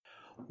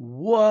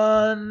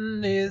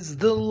One is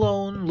the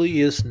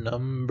loneliest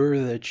number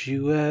that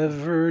you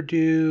ever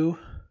do.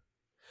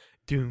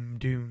 Doom,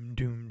 doom,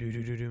 doom, doo,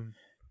 doo, doo, doom.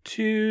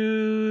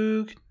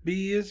 Two can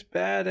be as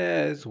bad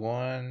as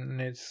one.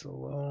 It's the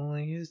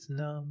loneliest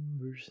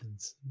number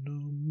since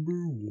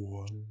number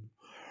one.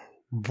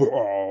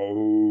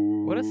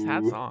 What a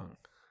sad song.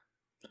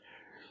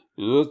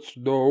 It's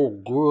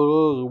no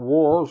good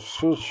anymore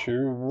since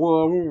you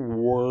went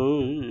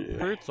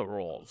away. Pizza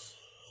rolls.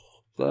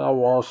 That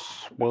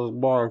was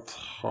my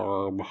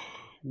time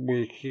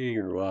making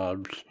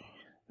rhymes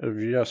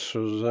of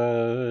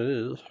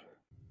yesterday.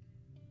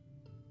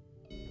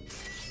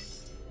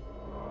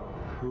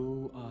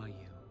 Who are you?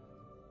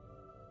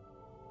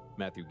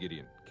 Matthew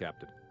Gideon,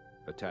 Captain,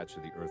 attached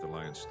to the Earth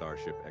Alliance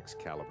starship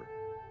Excalibur.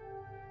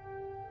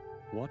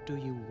 What do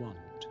you want?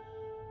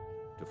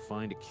 To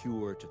find a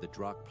cure to the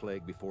Drakh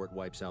plague before it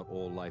wipes out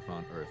all life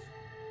on Earth.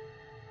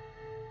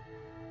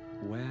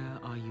 Where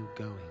are you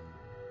going?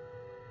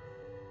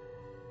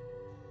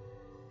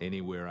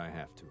 Anywhere I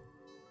have to.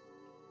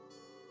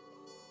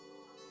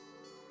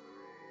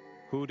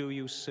 Who do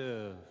you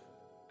serve?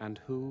 And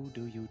who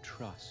do you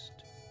trust?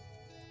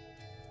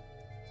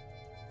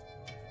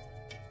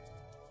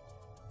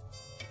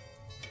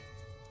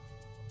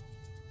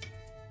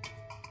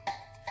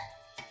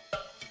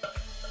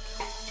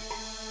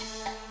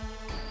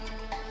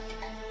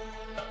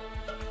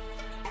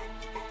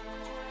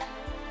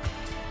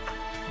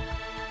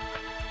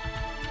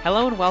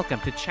 Hello and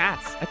welcome to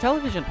Chats, a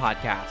television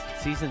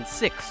podcast, season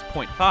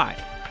 6.5.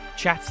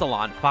 Chat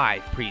Salon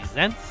 5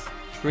 presents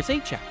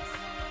Crusade Chats.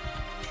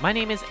 My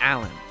name is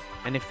Alan,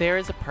 and if there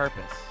is a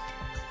purpose,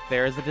 if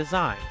there is a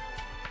design,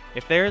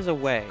 if there is a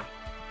way,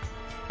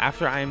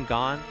 after I am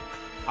gone,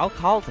 I'll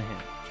call to him.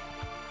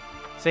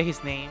 Say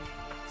his name,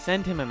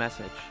 send him a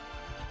message,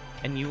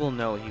 and you will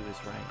know he was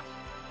right.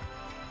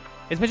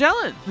 It's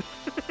Magellan!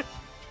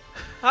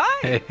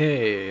 Hi!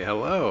 Hey,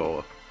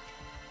 hello.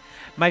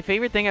 My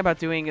favorite thing about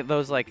doing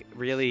those like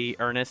really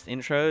earnest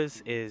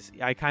intros is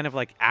I kind of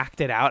like act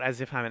it out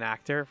as if I'm an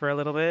actor for a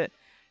little bit,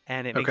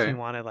 and it makes Okay. me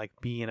want to like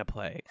be in a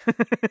play.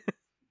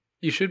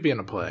 You should be in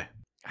a play.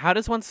 How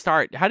does one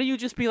start? How do you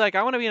just be like,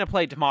 I want to be in a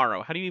play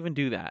tomorrow? How do you even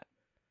do that?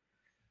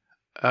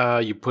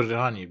 You put it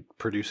on, you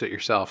produce it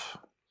yourself.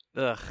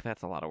 Ugh,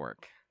 that's a lot of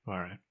work. All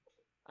right.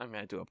 I'm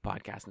gonna do a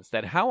podcast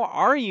instead. How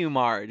are you,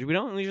 Marge? We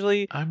don't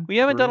usually. I'm We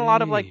haven't done a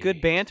lot of like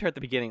good great. banter at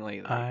the beginning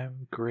lately.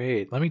 I'm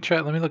great. Let me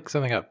look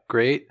something up.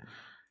 Great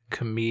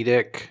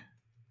comedic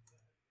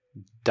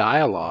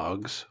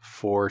dialogues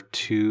for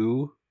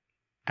two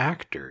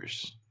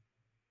actors.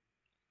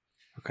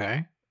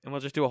 Okay. And we'll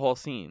just do a whole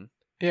scene.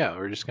 Yeah,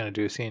 we're just going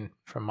to do a scene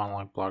from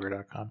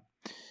monologueblogger.com.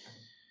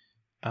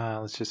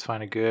 Let's just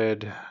find a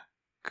good...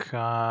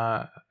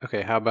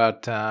 Okay, how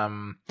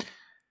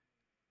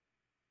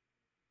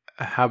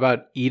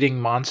about Eating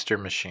Monster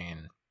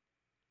Machine?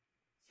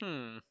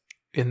 In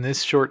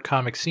this short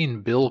comic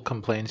scene, Bill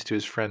complains to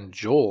his friend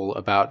Joel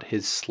about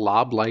his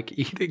slob-like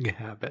eating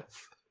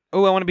habits.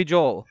 Oh, I want to be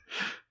Joel.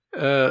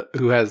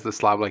 Who has the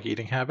slob-like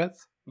eating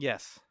habits?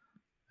 Yes.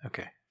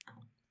 Okay.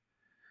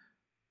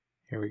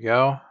 Here we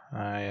go.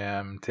 I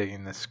am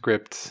taking the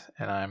script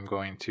and I'm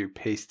going to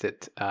paste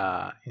it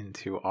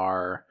into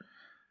our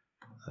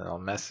little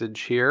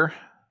message here.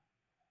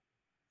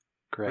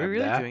 Grab Are we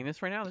really that. doing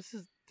this right now? This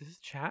is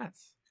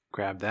Chats.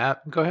 Grab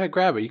that. Go ahead,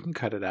 grab it. You can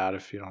cut it out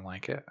if you don't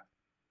like it.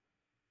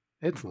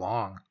 It's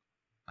long.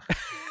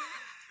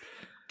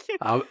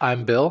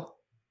 I'm Bill.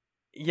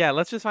 Yeah,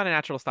 let's just find a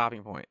natural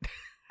stopping point.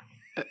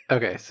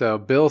 Okay, so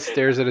Bill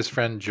stares at his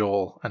friend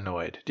Joel,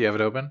 annoyed. Do you have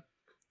it open?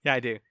 Yeah, I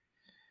do.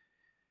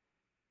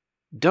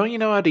 Don't you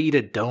know how to eat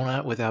a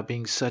donut without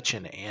being such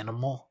an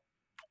animal?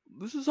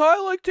 This is how I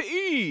like to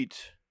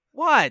eat.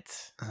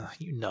 What? Ugh,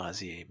 you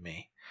nauseate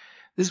me.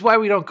 This is why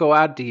we don't go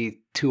out to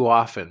eat too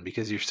often,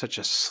 because you're such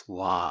a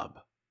slob.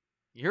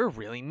 You're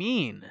really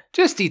mean.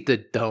 Just eat the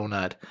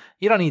donut.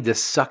 You don't need to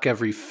suck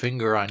every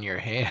finger on your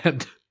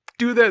hand.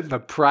 Do that in the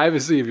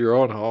privacy of your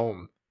own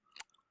home.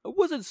 I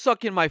wasn't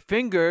sucking my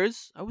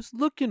fingers. I was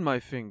licking my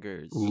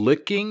fingers.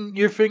 Licking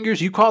your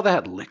fingers? You call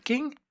that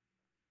licking?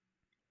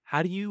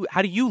 How do you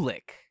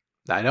lick?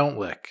 I don't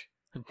lick.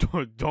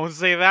 Don't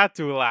say that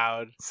too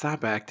loud.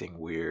 Stop acting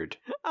weird.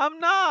 I'm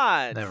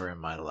not. Never in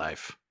my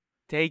life.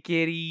 Take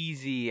it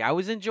easy. I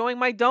was enjoying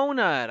my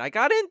donut. I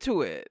got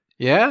into it.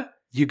 Yeah?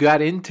 You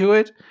got into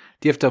it?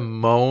 Do you have to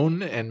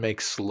moan and make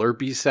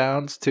slurpy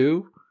sounds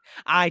too?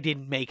 I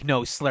didn't make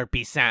no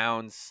slurpy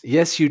sounds.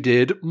 Yes, you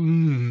did.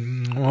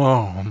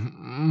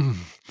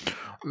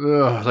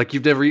 Ugh, like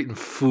you've never eaten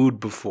food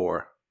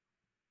before.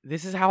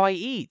 This is how I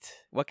eat.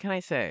 What can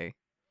I say?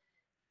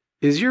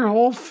 Is your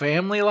whole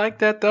family like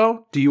that,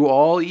 though? Do you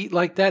all eat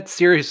like that?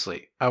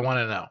 Seriously, I want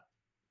to know.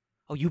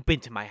 Oh, you've been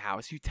to my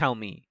house. You tell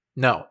me.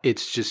 No,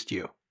 it's just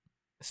you.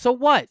 So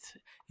what?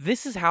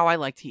 This is how I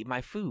like to eat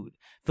my food.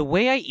 The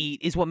way I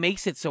eat is what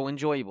makes it so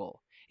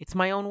enjoyable. It's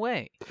my own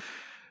way.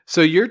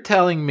 So you're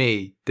telling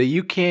me that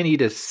you can't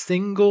eat a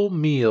single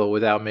meal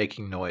without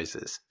making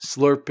noises,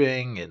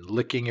 slurping and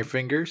licking your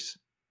fingers?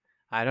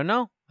 I don't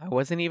know. I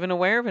wasn't even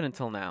aware of it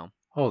until now.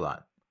 Hold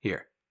on.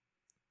 Here.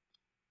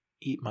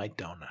 Eat my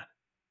donut.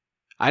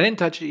 I didn't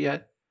touch it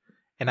yet,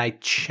 and I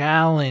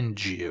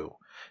challenge you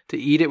to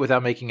eat it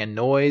without making a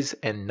noise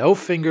and no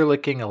finger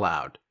licking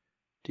allowed.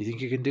 Do you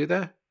think you can do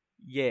that?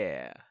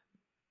 Yeah.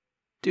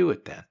 Do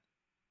it then.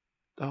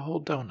 The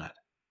whole donut.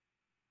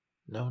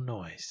 No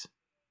noise.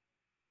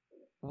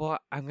 Well,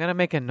 I'm going to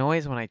make a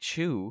noise when I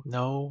chew.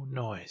 No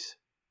noise.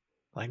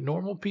 Like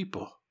normal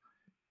people.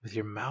 With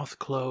your mouth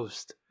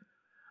closed.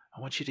 I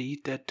want you to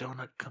eat that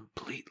donut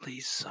completely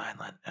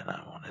silent, and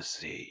I want to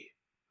see.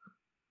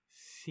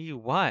 See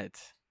what?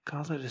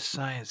 Call it a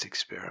science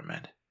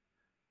experiment.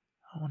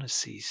 I want to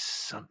see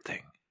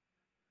something.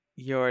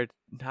 You're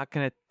not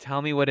going to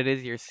tell me what it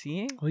is you're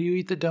seeing? Will you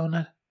eat the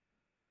donut?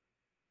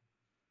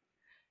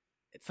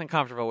 It's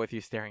uncomfortable with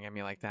you staring at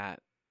me like that.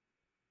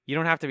 You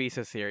don't have to be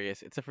so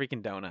serious. It's a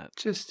freaking donut.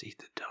 Just eat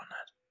the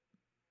donut.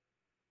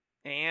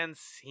 And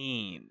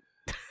scene.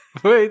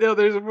 Wait, no,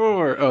 there's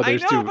more. Oh,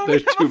 there's I know,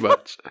 there's but too we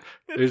much.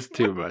 There's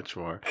too much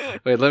more.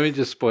 Wait, let me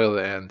just spoil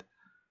the end.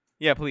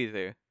 Yeah, please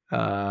do.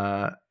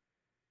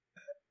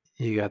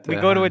 You got the We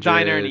go to a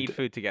diner and 100 eat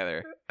food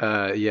together.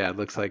 Yeah, it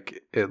looks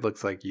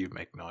like you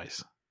make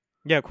noise.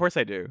 Yeah, of course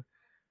I do.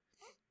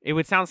 It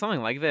would sound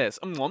something like this.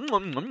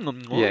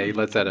 Yeah, he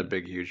lets out a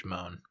big, huge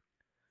moan.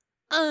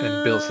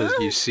 And Bill says,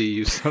 "You see,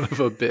 you son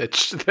of a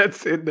bitch."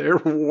 That's in there.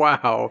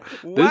 Wow.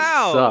 This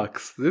Wow.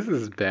 sucks. This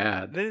is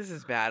bad. This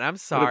is bad. I'm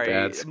What sorry. a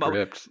bad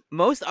script.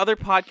 Most other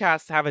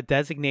podcasts have a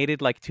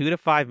designated like 2 to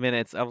 5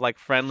 minutes of like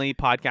friendly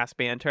podcast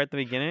banter at the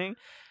beginning.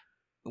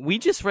 We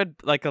just read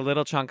like a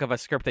little chunk of a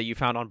script that you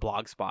found on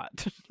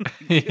Blogspot.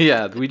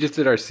 Yeah, we just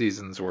did our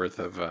season's worth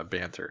of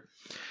banter.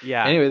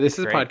 Yeah. Anyway, this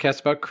is great. a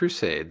podcast about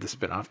Crusade, the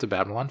spinoff to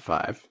Babylon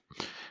 5.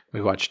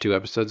 We watch 2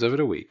 episodes of it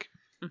a week.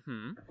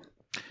 Mm-hmm.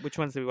 Which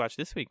ones did we watch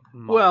this week?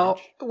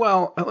 Well,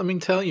 Marge? let me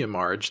tell you,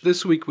 Marge.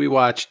 This week we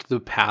watched The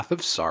Path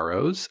of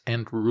Sorrows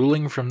and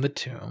Ruling from the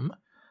Tomb.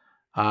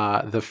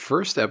 The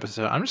first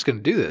episode, I'm just going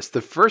to do this. The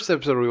first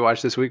episode we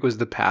watched this week was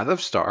The Path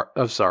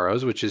of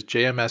Sorrows, which is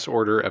JMS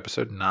Order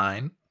Episode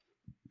 9,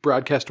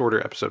 Broadcast Order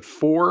Episode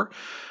 4,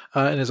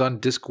 and is on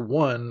Disc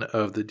 1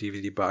 of the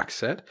DVD box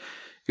set.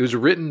 It was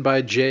written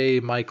by J.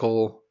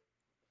 Michael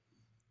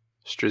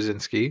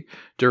Straczynski,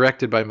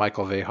 directed by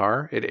Michael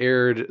Vehar. It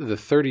aired the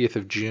 30th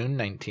of June,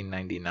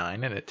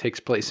 1999, and it takes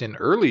place in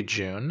early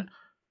June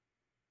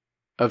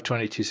of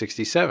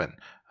 2267.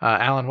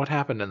 Alan, what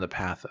happened in The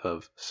Path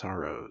of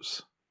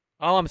Sorrows?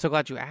 Oh, I'm so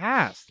glad you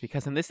asked,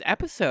 because in this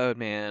episode,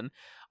 man,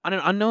 on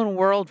an unknown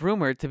world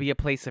rumored to be a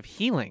place of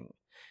healing,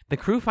 the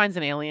crew finds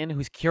an alien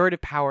whose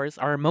curative powers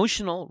are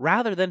emotional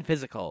rather than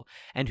physical,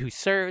 and who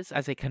serves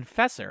as a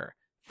confessor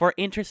for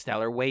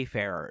interstellar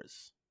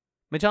wayfarers.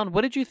 Magellan,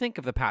 what did you think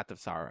of The Path of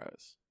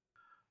Sorrows?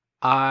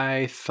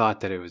 I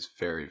thought that it was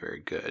very, very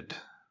good.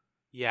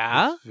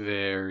 Yeah?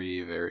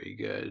 Very, very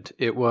good.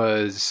 It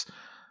was,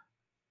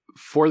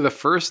 for the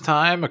first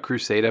time, a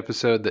Crusade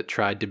episode that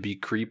tried to be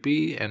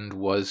creepy and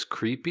was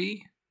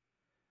creepy.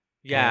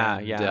 Yeah,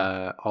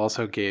 And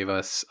also gave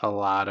us a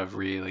lot of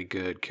really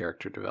good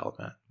character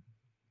development.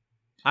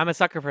 I'm a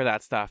sucker for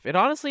that stuff. It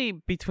honestly,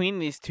 between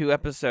these 2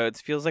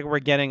 episodes, feels like we're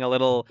getting a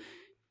little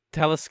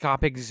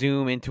telescopic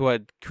zoom into a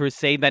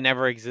crusade that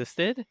never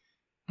existed.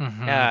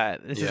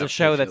 This is a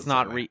show that's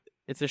not real.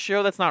 It's a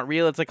show that's not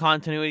real. It's a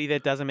continuity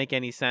that doesn't make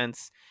any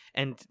sense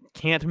and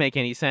can't make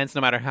any sense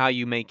no matter how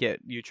you make it.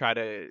 You try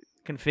to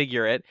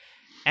configure it.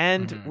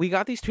 And we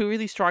got these 2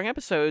 really strong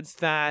episodes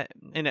that,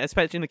 and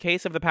especially in the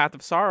case of The Path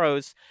of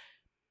Sorrows,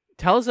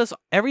 tells us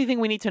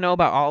everything we need to know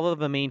about all of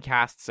the main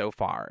cast so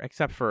far,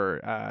 except for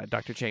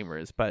Dr.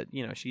 Chambers. But,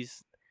 you know,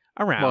 she's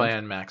around. Well,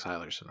 and Max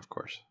Heilerson, of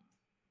course.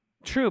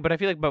 True, but I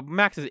feel like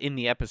Max is in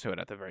the episode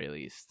at the very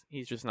least.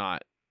 He's just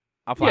not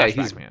a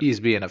flashback man. He's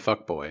being a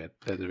fuckboy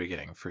at the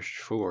beginning, for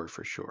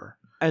sure.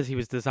 As he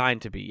was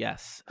designed to be,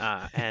 yes.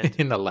 And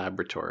in the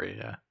laboratory,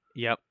 yeah.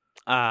 Yep.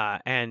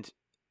 And,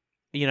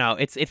 you know,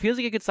 it feels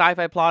like a good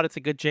sci-fi plot. It's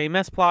a good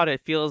JMS plot.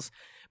 It feels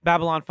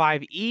Babylon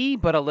 5E,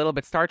 but a little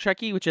bit Star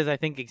Trek-y, which is, I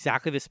think,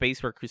 exactly the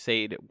space where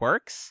Crusade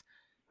works.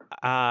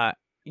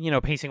 You know,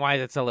 pacing-wise,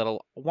 it's a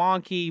little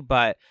wonky,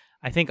 but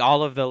I think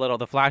all of the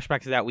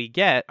flashbacks that we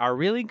get are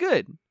really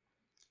good.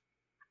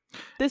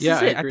 This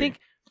is it. I think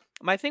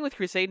my thing with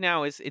Crusade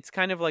now is it's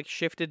kind of like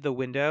shifted the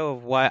window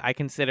of what I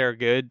consider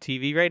good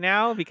TV right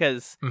now,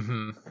 because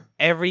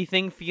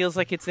everything feels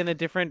like it's in a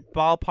different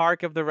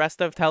ballpark of the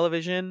rest of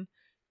television.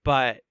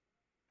 But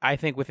I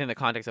think within the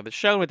context of the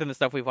show, within the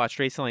stuff we've watched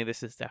recently,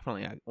 this is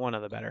definitely one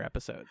of the better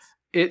episodes.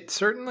 It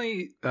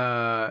certainly,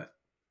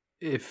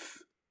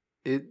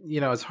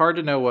 it's hard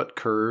to know what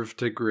curve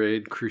to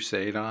grade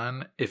Crusade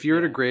on. If you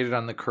were to grade it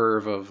on the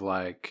curve of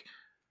like,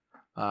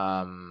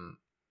 I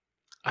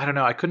don't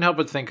know, I couldn't help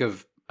but think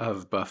of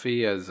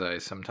Buffy, as I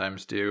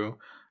sometimes do,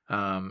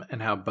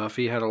 and how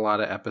Buffy had a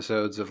lot of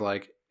episodes of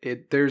like,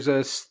 there's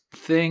a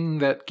thing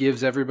that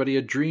gives everybody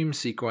a dream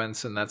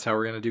sequence, and that's how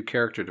we're going to do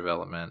character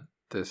development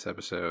this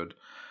episode,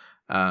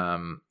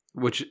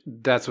 which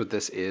that's what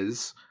this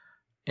is.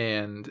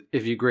 And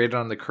if you grade it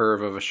on the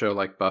curve of a show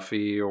like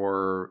Buffy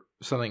or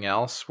something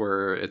else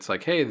where it's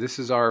like, hey, this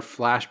is our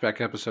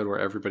flashback episode where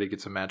everybody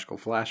gets a magical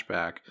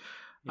flashback,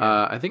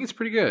 I think it's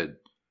pretty good.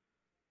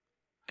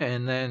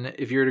 And then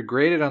if you were to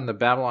grade it on the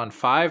Babylon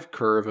 5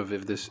 curve of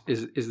if this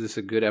is this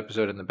a good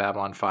episode in the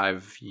Babylon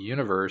 5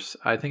 universe,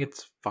 I think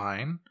it's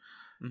fine.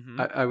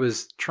 Mm-hmm. I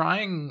was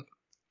trying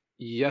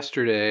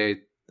yesterday,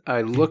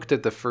 I looked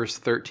at the first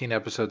 13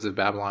 episodes of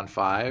Babylon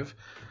 5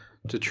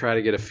 to try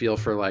to get a feel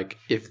for, like,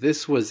 if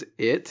this was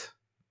it,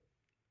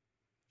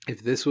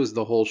 if this was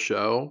the whole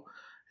show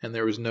and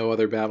there was no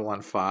other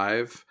Babylon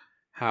 5,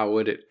 how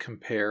would it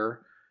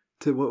compare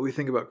to what we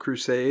think about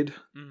Crusade?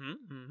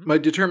 Mm-hmm. Mm-hmm. My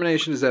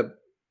determination is that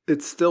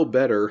it's still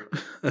better,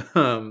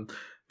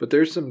 but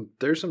there's some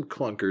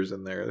clunkers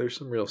in there. There's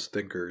some real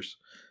stinkers.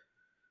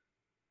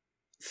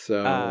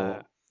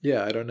 So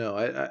yeah, I don't know.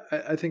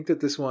 I think that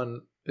this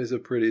one is a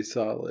pretty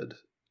solid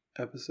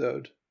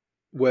episode,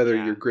 whether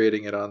you're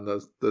grading it on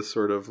the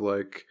sort of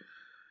like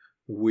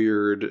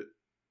weird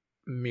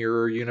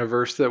mirror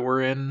universe that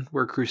we're in,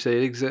 where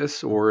Crusade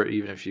exists, or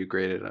even if you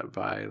grade it up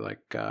by like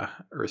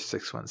Earth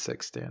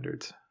 616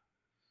 standards.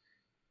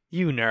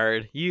 You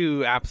nerd.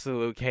 You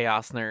absolute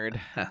chaos nerd.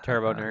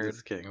 Turbo I'm nerd.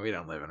 just kidding. We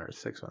don't live in Earth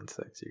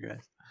 616, you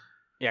guys.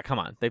 Yeah, come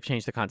on. They've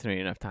changed the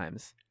continuity enough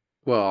times.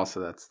 Well,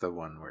 also that's the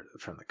one where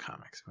from the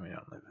comics. We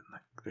don't live in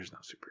there's no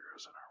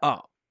superheroes in our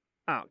world.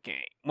 Oh,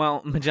 okay.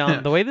 Well,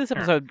 Magellan, the way this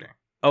episode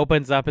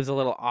opens up is a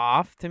little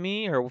off to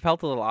me, or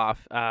felt a little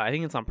off. I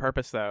think it's on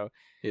purpose, though.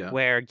 Yeah.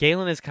 Where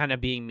Galen is kind of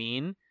being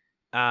mean.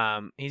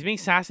 He's being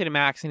sassy to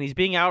Max, and he's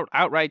being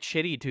outright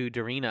shitty to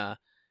Darina,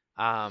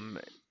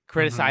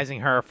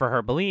 criticizing her for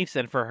her beliefs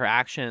and for her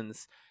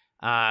actions,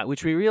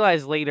 which we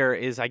realize later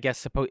is, I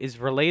guess, is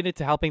related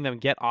to helping them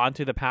get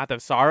onto the path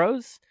of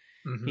sorrows.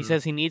 Mm-hmm. He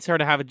says he needs her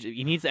to have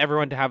he needs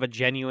everyone to have a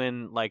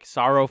genuine, like,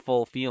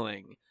 sorrowful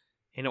feeling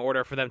in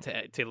order for them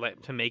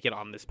to make it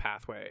on this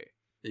pathway.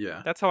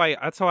 Yeah. That's how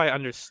I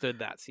understood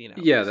that scene.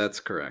 Yeah, that's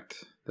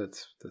correct.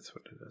 That's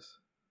what it is.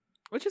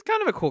 Which is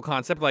kind of a cool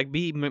concept, like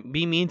be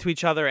mean to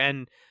each other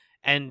and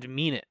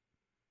mean it.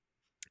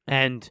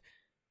 And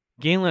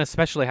Galen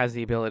especially has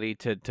the ability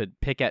to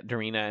pick at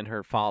Darina and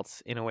her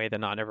faults in a way that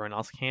not everyone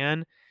else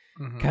can.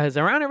 Because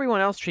around everyone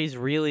else, she's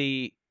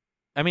really,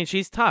 I mean,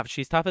 she's tough.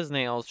 She's tough as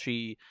nails.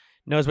 She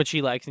knows what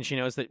she likes, and she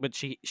knows that, but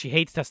she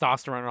hates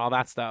testosterone and all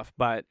that stuff.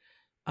 But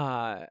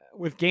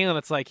with Galen,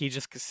 it's like he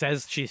just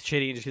says she's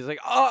shitty, and she's like,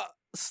 "Oh,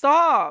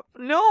 stop,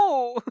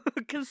 no,"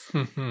 because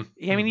I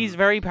mean, he's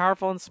very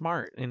powerful and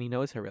smart, and he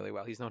knows her really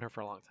well. He's known her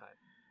for a long time.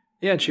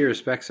 Yeah, and she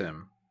respects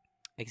him.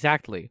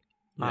 Exactly.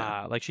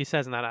 Yeah. Like she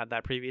says in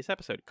that previous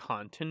episode,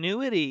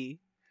 continuity.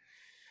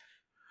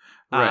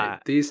 Right.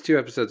 These two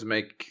episodes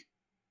make.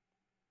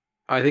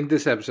 I think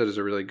this episode is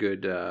a really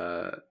good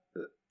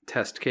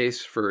test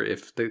case for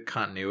if the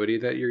continuity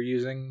that you're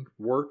using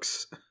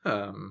works.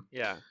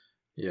 Yeah.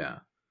 Yeah.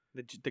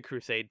 The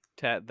Crusade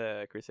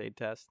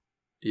test.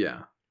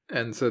 Yeah.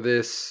 And so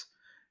it's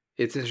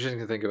interesting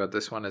to think about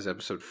this one as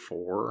episode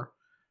 4.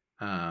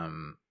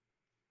 And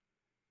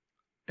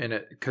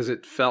because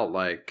it felt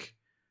like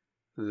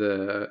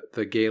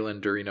the Galen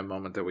Darina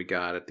moment that we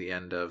got at the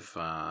end of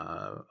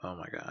oh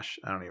my gosh,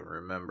 I don't even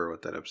remember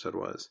what that episode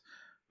was.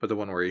 But the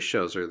one where he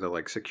shows her the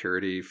like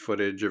security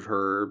footage of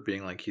her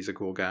being like he's a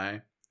cool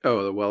guy.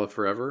 Oh, the Well of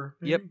Forever?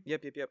 Yep.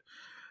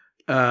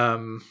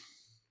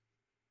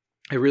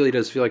 It really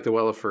does feel like the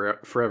Well of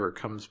Forever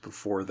comes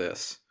before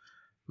this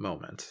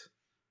moment.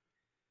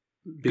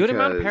 Good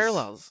amount of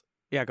parallels.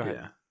 Yeah, go ahead.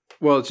 Yeah.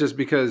 Well, it's just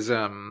because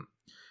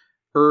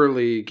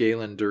early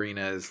Galen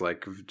Darina is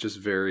like just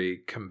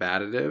very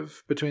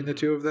combative between the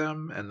two of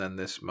them, and then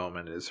this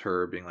moment is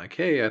her being like,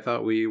 "Hey, I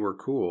thought we were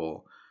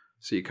cool."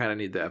 So you kind of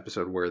need the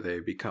episode where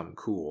they become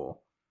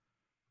cool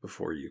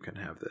before you can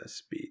have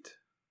this beat.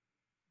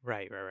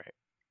 Right.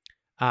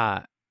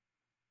 I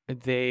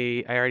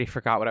already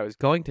forgot what I was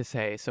going to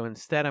say, so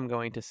instead I'm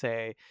going to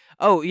say,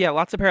 oh yeah,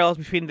 lots of parallels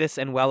between this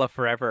and Well of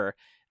Forever.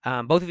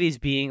 Both of these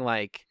being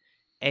like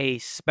a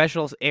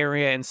special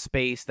area in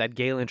space that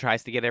Galen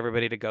tries to get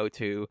everybody to go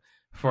to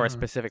for a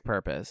specific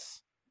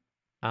purpose.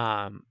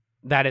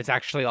 That is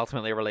actually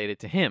ultimately related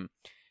to him.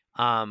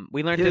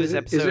 We learned in this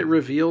episode. Is it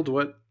revealed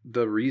what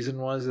the reason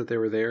was that they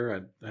were there?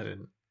 I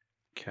didn't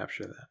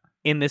capture that.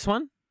 In this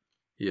one?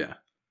 Yeah.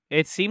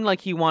 It seemed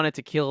like he wanted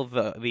to kill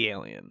the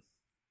alien.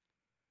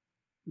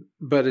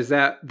 But is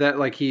that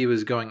like he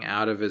was going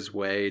out of his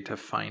way to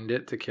find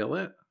it, to kill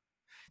it?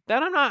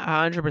 That I'm not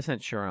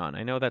 100% sure on.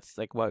 I know that's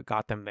like what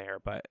got them there,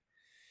 but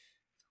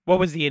what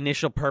was the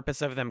initial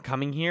purpose of them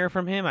coming here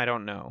from him? I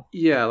don't know.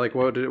 Yeah, like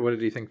what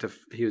did he think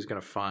he was going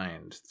to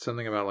find?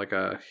 Something about like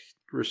a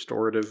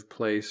restorative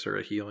place or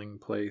a healing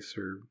place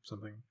or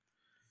something?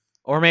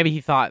 Or maybe he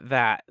thought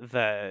that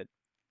the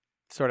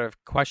sort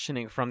of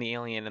questioning from the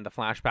alien and the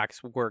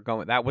flashbacks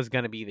that was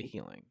going to be the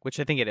healing, which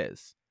I think it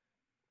is.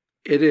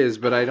 It is,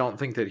 but I don't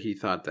think that he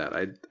thought that.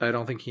 I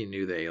don't think he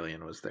knew the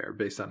alien was there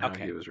based on how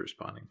he was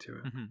responding to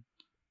it. Mm-hmm.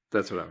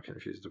 That's what I'm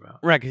confused about.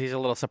 Right, because he's a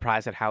little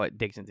surprised at how it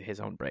digs into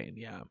his own brain.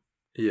 Yeah.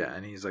 Yeah,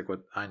 and he's like,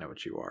 "What? I know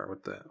what you are.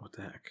 What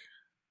the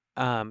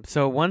heck?"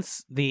 So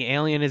once the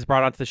alien is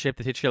brought onto the ship,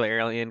 the titular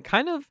alien,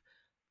 kind of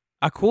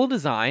a cool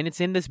design. It's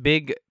in this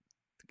big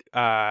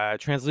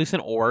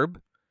translucent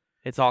orb.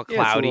 It's all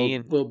cloudy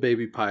and little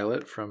baby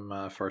pilot from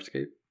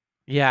Farscape.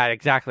 yeah,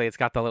 exactly. It's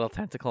got the little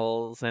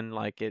tentacles and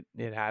like it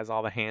has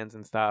all the hands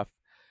and stuff.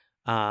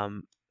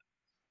 And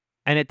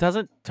it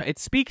doesn't. It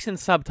speaks in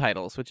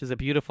subtitles, which is a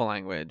beautiful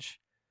language,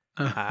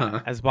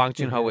 as Bong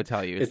Joon-ho would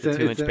tell you. It's the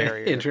 2-inch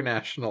barrier.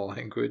 International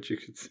language, you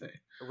could say.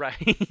 Right.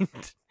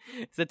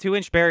 It's a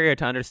 2-inch barrier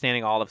to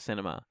understanding all of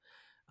cinema.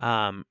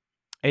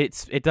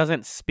 It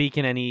doesn't speak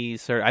in any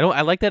sort.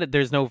 I like that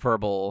there's no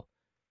verbal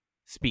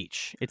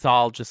speech. It's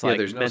all just like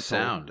there's mental. no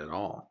sound at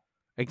all.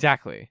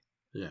 Exactly.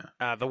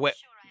 Yeah. The way.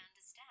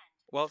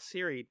 Well,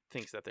 Siri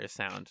thinks that there's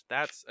sound.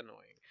 That's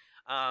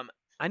annoying.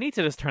 I need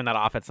to just turn that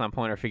off at some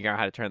point or figure out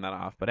how to turn that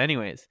off. But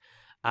anyways,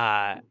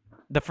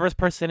 the first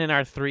person in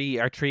our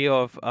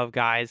trio of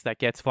guys that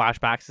gets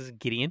flashbacks is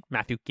Gideon,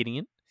 Matthew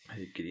Gideon.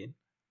 Hey, Gideon.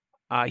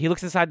 He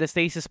looks inside the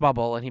stasis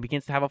bubble and he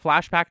begins to have a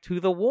flashback to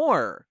the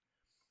war.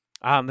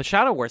 The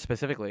Shadow War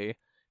specifically.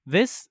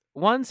 This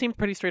one seemed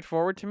pretty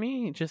straightforward to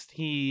me. Just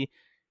he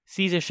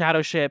sees a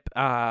shadow ship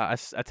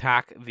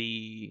attack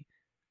the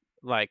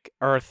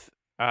Earth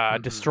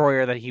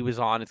destroyer that he was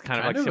on. It's kind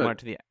of similar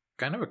to the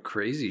kind of a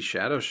crazy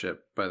shadow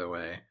ship, by the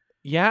way.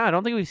 Yeah, I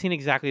don't think we've seen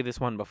exactly this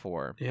one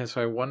before. Yeah, so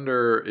I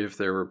wonder if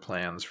there were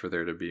plans for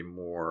there to be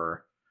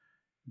more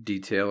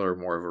detail or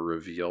more of a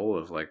reveal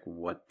of like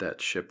what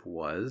that ship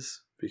was,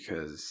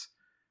 because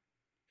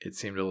it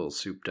seemed a little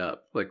souped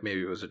up. Like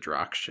maybe it was a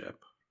Drox ship.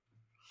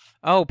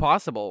 Oh,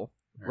 possible.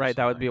 Right,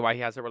 something. that would be why he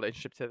has a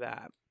relationship to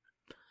that.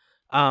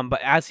 But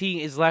as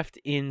he is left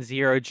in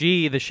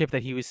 0G, the ship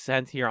that he was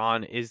sent here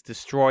on is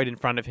destroyed in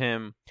front of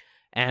him.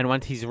 And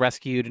once he's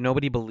rescued,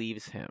 nobody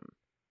believes him.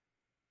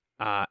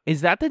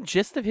 Is that the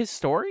gist of his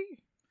story?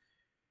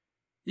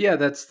 Yeah,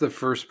 that's the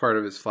first part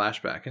of his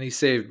flashback. And he's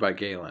saved by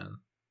Galen.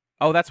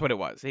 Oh, that's what it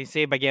was. He's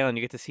saved by Galen.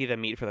 You get to see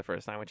them meet for the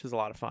first time, which is a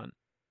lot of fun.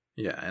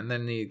 Yeah, and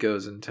then he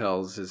goes and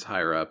tells his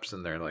higher-ups,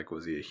 and they're like,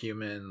 was he a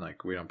human?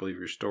 Like, we don't believe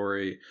your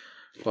story.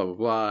 Blah, blah,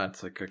 blah.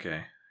 It's like,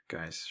 okay,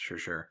 guys,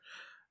 sure.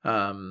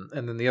 And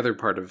then the other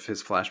part of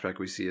his flashback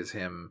we see is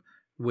him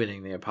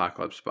winning the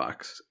Apocalypse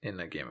Box in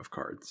a game of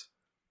cards.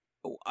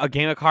 A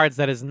game of cards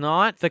that is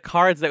not the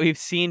cards that we've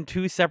seen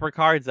 2 separate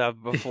cards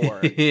of before.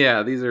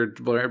 Yeah, these are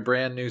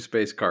brand new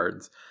space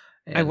cards.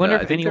 And, I wonder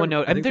if anyone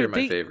knows. I think they're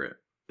my favorite.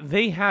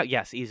 They have,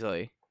 yes,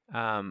 easily.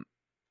 The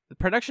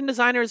production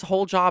designer's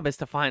whole job is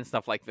to find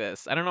stuff like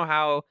this. I don't know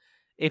how,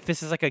 if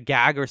this is like a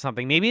gag or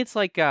something. Maybe it's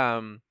like,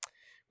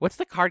 what's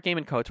the card game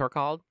in KOTOR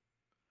called?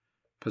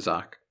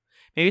 Pazak.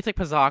 Maybe it's like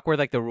Pazak where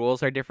like the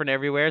rules are different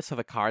everywhere, so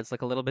the cards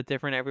look a little bit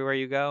different everywhere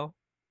you go.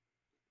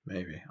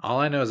 Maybe.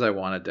 All I know is I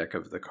want a deck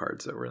of the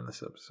cards that were in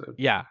this episode.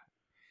 Yeah.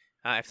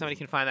 If somebody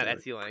can find that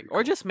Etsy link. cool.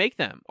 Or just make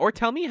them. Or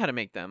tell me how to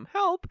make them.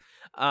 Help!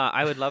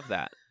 I would love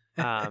that.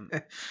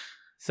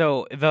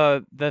 So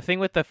the thing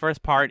with the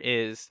first part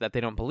is that they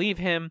don't believe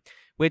him,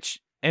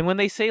 and when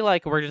they say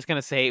like we're just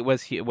gonna say it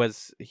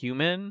was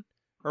human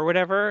or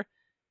whatever,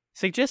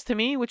 suggests to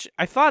me, which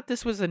I thought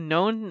this was a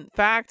known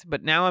fact,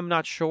 but now I'm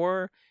not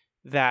sure,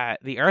 that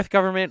the Earth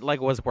government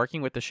like was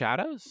working with the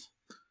Shadows.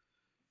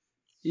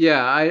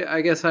 Yeah,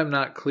 I guess I'm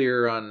not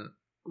clear on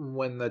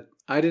when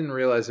I didn't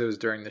realize it was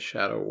during the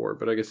Shadow War,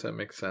 but I guess that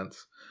makes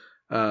sense.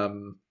 I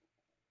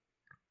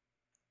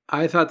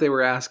thought they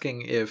were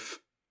asking if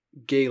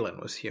Galen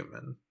was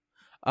human.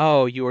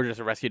 Oh, you were just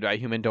rescued by a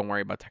human. Don't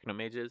worry about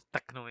technomages.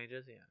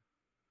 Technomages, yeah.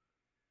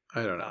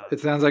 I don't know.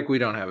 It sounds like we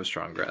don't have a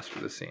strong grasp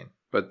of the scene.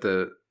 But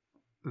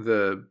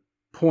the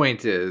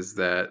point is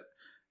that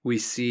we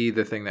see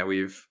the thing that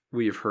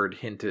we've heard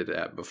hinted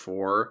at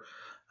before.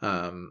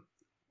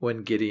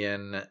 When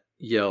Gideon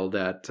yelled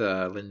at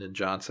Lyndon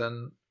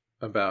Johnson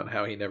about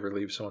how he never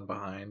leaves someone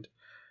behind.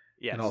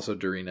 Yes. And also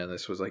Dorina,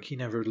 this was like, he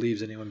never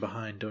leaves anyone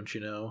behind, don't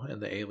you know?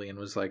 And the alien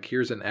was like,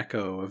 here's an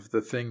echo of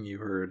the thing you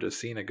heard a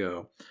scene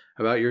ago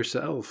about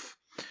yourself.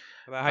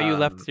 About how you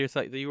left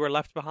yourself, you were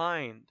left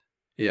behind.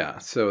 Yeah,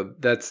 so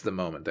that's the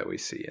moment that we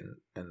see,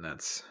 and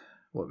that's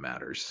what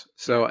matters.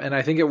 So, and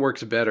I think it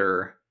works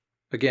better,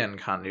 again,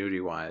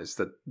 continuity-wise,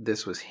 that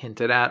this was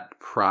hinted at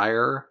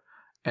prior,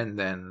 and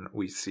then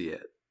we see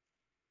it.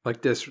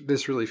 Like, this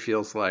really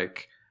feels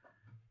like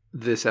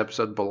this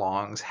episode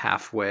belongs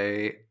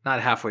not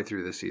halfway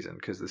through the season,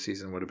 because the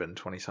season would have been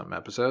 20-something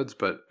episodes,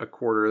 but a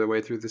quarter of the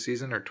way through the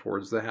season, or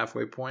towards the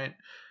halfway point,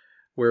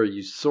 where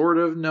you sort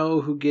of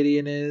know who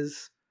Gideon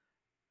is,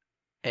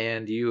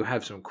 and you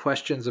have some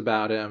questions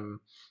about him,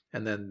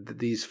 and then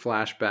these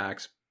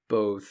flashbacks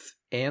both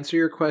answer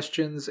your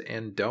questions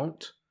and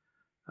don't,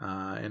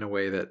 in a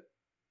way that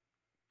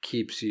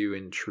keeps you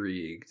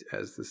intrigued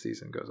as the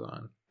season goes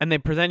on. And they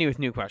present you with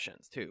new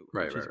questions, too,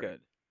 which is good.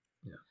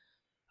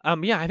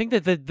 Yeah. I think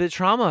that the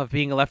trauma of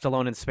being left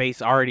alone in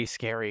space already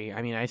scary.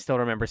 I mean, I still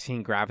remember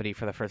seeing Gravity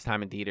for the first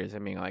time in theaters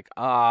and being like,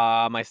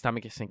 my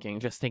stomach is sinking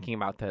just thinking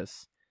about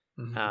this.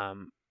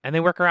 Mm-hmm. And they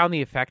work around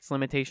the effects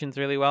limitations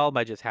really well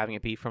by just having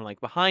it be from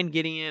like behind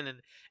Gideon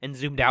and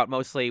zoomed out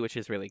mostly, which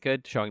is really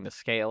good, showing the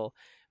scale.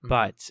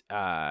 But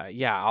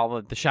all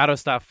of the Shadow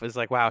stuff is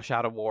like, wow,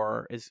 Shadow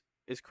War is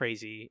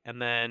crazy.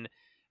 And then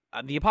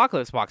the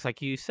Apocalypse Box,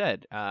 like you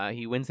said,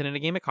 he wins it in a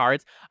game of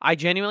cards. I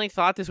genuinely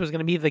thought this was going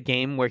to be the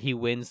game where he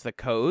wins the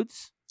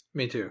codes.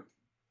 Me too.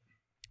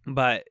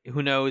 But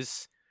who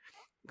knows,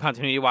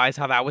 continuity-wise,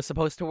 how that was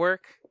supposed to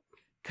work?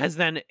 Because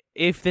then,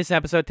 if this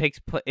episode takes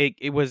place,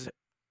 it was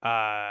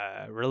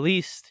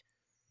released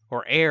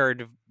or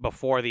aired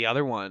before the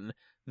other one,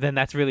 then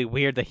that's really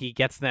weird that he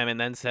gets them and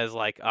then says,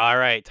 like, all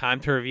right, time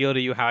to reveal to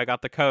you how I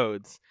got the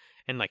codes,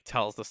 and, like,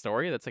 tells the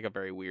story. That's, like, a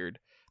very weird...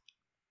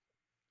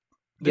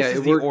 This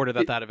is the order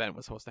that event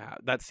was supposed to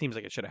happen. That seems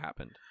like it should have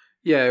happened.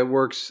 Yeah, it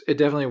works. It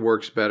definitely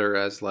works better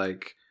as,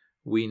 like,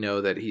 we know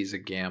that he's a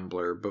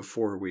gambler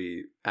before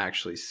we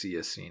actually see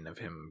a scene of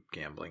him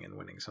gambling and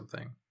winning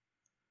something.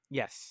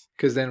 Yes.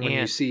 Because then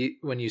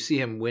when you see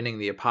him winning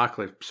the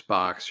Apocalypse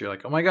Box, you're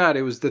like, oh my god,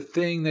 it was the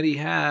thing that he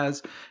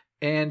has,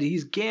 and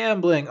he's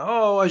gambling.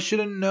 Oh, I should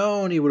have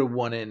known he would have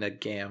won it in a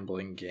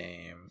gambling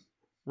game.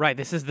 Right,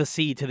 this is the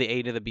C to the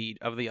A to the B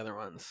of the other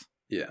ones.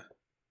 Yeah.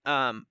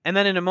 And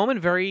then in a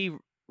moment very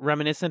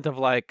reminiscent of,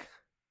 like,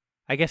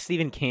 I guess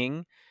Stephen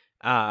King,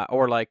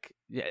 or like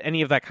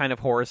any of that kind of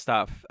horror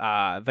stuff,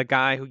 the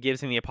guy who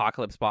gives him the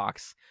Apocalypse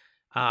Box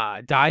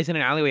dies in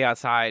an alleyway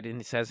outside, and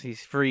he says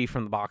he's free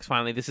from the box.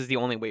 Finally, this is the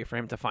only way for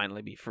him to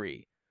finally be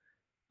free.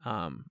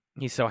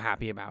 He's so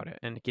happy about it,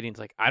 and Gideon's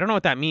like, I don't know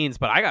what that means,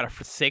 but I got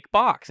a sick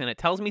box, and it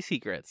tells me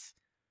secrets.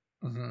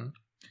 Mm-hmm.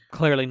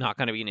 Clearly not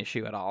going to be an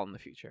issue at all in the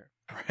future.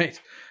 Right.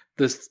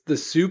 The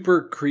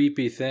super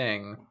creepy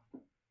thing,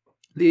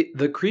 the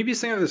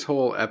creepiest thing of this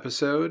whole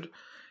episode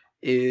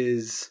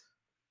is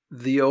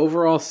the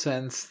overall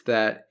sense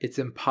that it's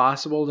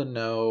impossible to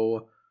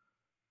know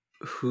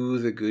who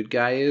the good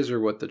guy is or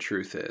what the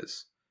truth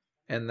is.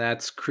 And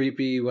that's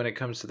creepy when it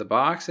comes to the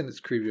box, and it's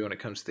creepy when it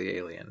comes to the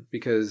alien.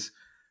 Because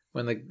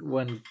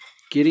when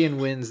Gideon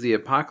wins the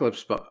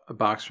Apocalypse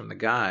Box from the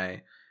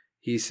guy,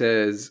 he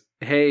says,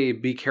 hey,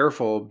 be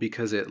careful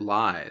because it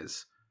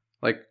lies.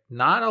 Like,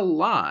 not a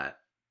lot,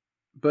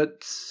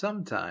 but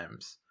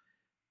sometimes.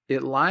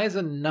 It lies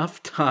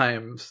enough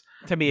times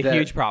to be a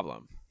huge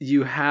problem.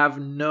 You have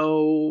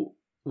no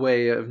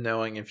way of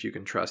knowing if you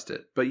can trust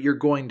it, but you're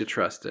going to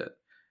trust it.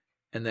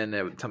 And then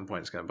at some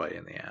point it's going to bite you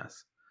in the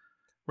ass.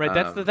 Right,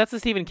 that's the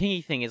Stephen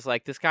King thing, is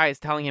like this guy is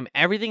telling him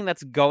everything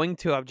that's going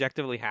to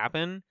objectively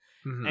happen,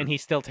 and he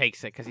still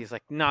takes it because he's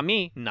like, not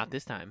me, not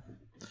this time.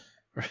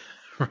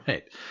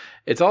 Right.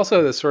 It's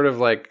also this sort of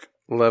like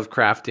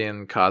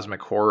Lovecraftian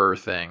cosmic horror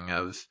thing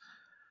of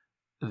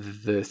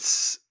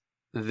this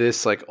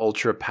like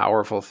ultra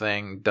powerful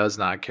thing does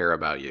not care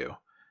about you,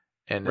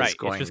 and right, is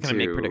going it's just going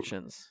to make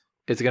predictions.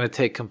 It's going to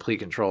take complete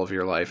control of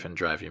your life and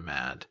drive you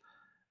mad.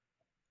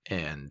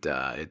 And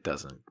it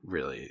doesn't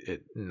really.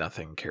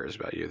 Nothing cares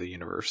about you. The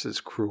universe is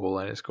cruel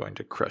and is going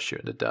to crush you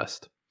into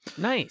dust.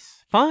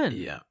 Nice, fun.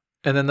 Yeah.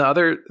 And then the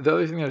other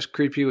thing that was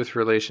creepy with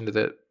relation to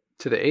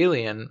the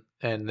alien,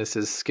 and this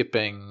is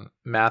skipping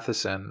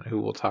Matheson,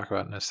 who we'll talk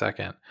about in a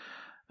second.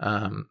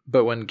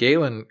 But when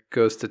Galen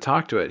goes to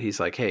talk to it, he's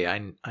like, "Hey,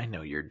 I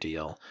know your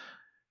deal.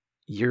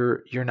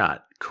 You're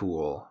not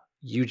cool.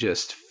 You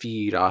just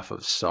feed off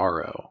of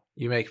sorrow.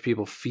 You make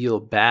people feel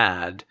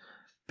bad."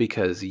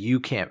 Because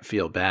you can't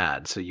feel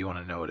bad, so you want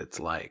to know what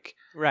it's like.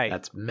 Right.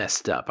 That's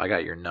messed up. I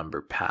got your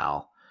number,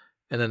 pal.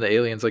 And then the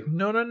alien's like,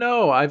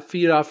 no, I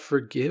feed off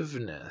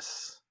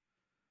forgiveness.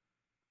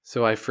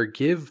 So I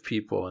forgive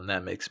people, and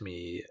that makes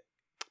me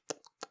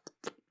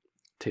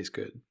taste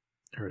good,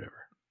 or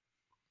whatever.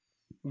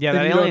 Yeah,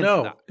 that you don't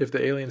know if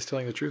the alien's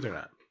telling the truth or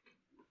not.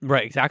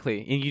 Right,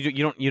 exactly. And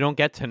you don't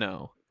get to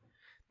know.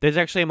 There's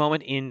actually a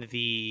moment in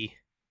the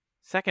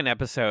second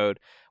episode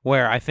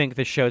where I think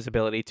the show's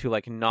ability to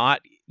like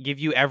not give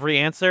you every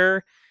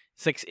answer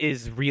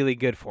is really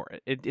good for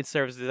it. It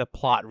serves the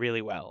plot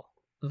really well.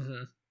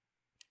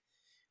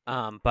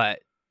 Mm-hmm. But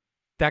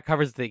that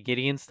covers the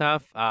Gideon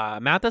stuff.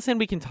 Matheson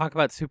we can talk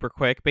about super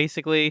quick.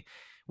 Basically,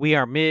 we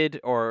are mid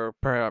or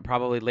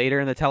probably later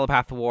in the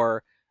Telepath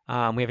War.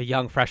 We have a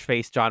young,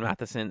 fresh-faced John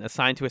Matheson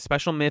assigned to a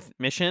special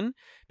mission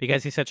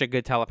because he's such a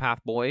good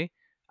telepath boy.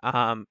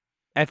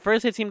 At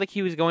first, it seemed like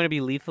he was going to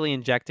be lethally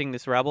injecting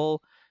this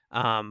rebel,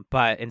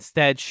 but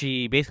instead,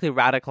 she basically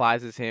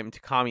radicalizes him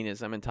to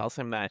communism and tells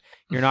him that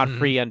you're not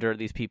free under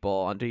these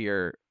people, under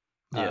your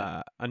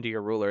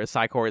ruler.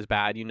 Psychor is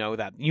bad. You know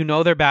that. You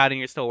know they're bad, and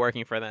you're still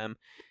working for them.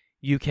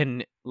 You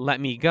can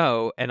let me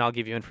go, and I'll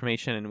give you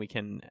information,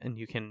 and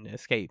you can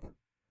escape.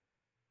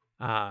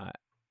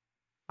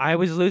 I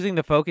was losing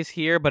the focus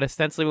here, but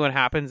ostensibly what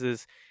happens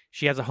is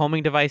she has a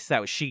homing device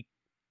that she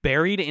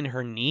buried in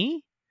her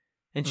knee.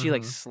 And she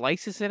like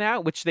slices it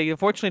out, which they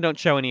unfortunately don't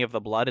show any of the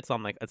blood. It's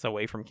it's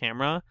away from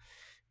camera.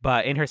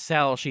 But in her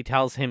cell, she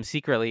tells him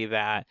secretly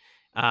that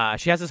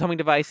she has this homing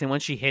device, and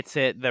when she hits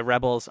it, the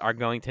rebels are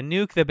going to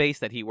nuke the base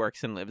that he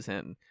works and lives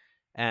in.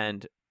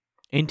 And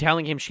in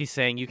telling him, she's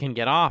saying, you can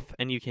get off,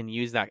 and you can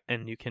use that,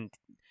 and you can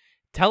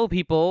tell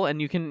people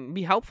and you can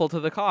be helpful to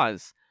the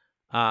cause.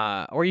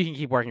 Or you can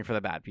keep working for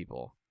the bad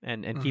people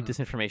and keep this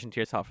information to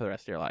yourself for the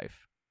rest of your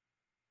life.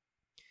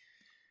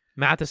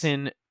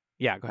 Matheson,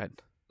 yeah, go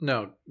ahead.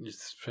 No,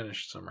 just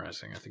finish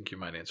summarizing. I think you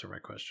might answer my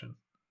question.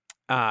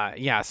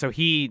 So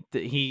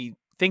he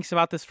thinks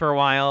about this for a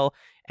while,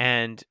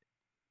 and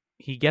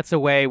he gets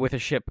away with a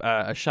ship,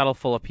 a shuttle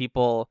full of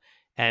people,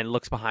 and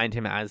looks behind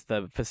him as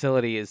the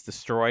facility is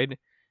destroyed.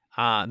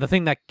 The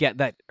thing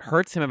that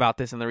hurts him about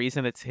this, and the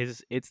reason it's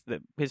his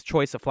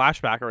choice of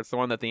flashback, or it's the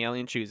one that the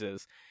alien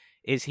chooses,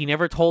 is he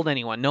never told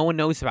anyone. No one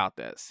knows about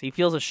this. He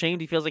feels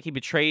ashamed. He feels like he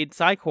betrayed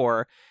Psi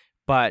Corps,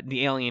 but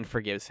the alien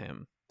forgives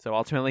him. So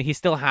ultimately, he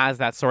still has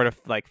that sort of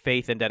like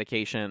faith and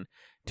dedication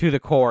to the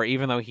Corps,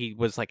 even though he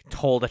was like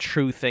told a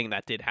true thing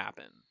that did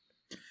happen.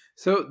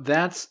 So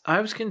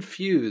I was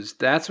confused.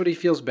 That's what he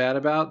feels bad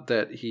about,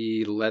 that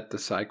he let the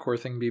Psi Corps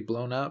thing be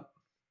blown up?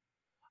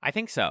 I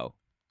think so.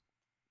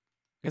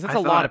 Because that's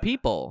a lot of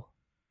people.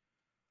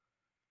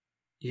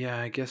 Yeah,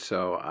 I guess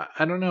so.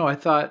 I don't know. I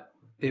thought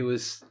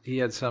he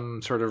had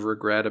some sort of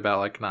regret about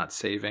like not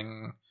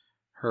saving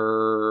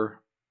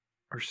her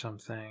or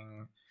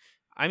something.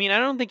 I mean, I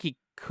don't think he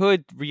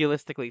could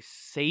realistically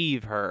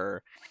save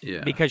her.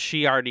 Yeah. Because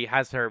she already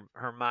has her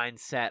mind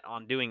set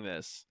on doing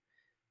this.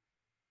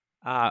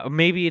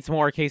 Maybe it's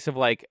more a case of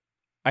like,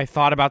 I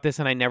thought about this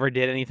and I never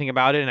did anything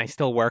about it, and I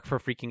still work for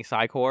freaking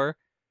Psi Corps.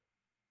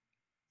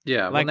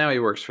 Yeah, well, now he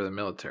works for the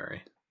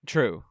military.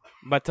 True.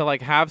 But to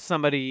like have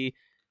somebody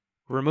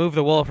remove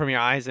the wool from your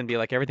eyes and be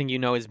like, everything you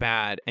know is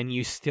bad, and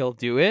you still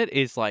do it,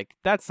 is like,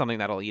 that's something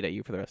that'll eat at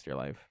you for the rest of your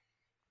life.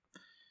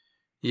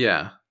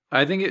 Yeah.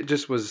 I think it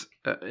just was,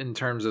 in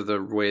terms of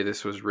the way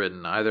this was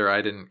written, either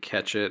I didn't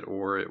catch it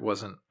or it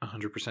wasn't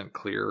 100%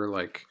 clear,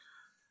 like,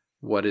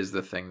 what is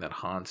the thing that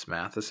haunts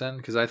Matheson?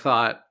 Because I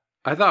thought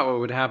what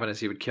would happen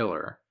is he would kill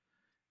her,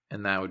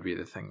 and that would be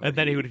the thing. And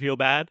then he would feel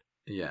bad?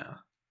 Yeah.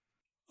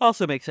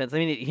 Also makes sense. I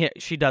mean,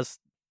 she does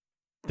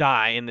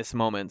die in this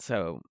moment,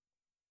 so,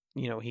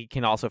 you know, he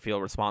can also feel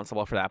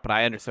responsible for that, but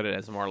I understood it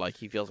as more like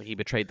he feels like he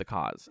betrayed the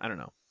cause. I don't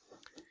know.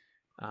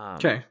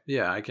 Okay,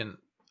 yeah,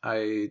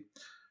 I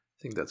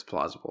think that's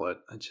plausible.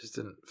 I just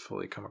didn't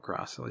fully come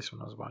across, at least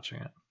when I was watching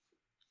it.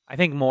 I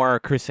think more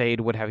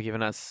Crusade would have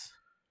given us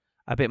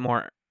a bit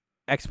more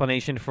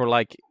explanation for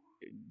like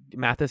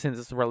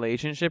Matheson's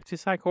relationship to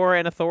Psi Corps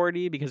and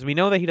authority, because we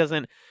know that he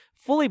doesn't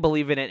fully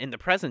believe in it in the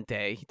present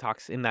day. He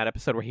talks in that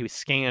episode where he was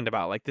scanned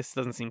about like, this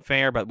doesn't seem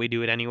fair, but we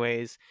do it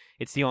anyways.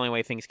 It's the only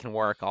way things can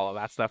work, all of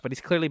that stuff. But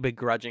he's clearly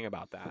begrudging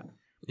about that.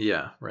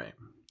 Yeah, right.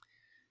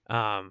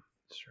 And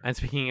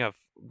speaking of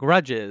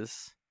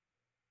grudges,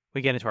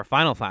 we get into our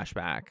final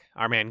flashback.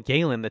 Our man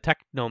Galen, the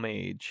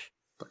Technomage.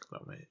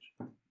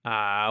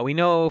 We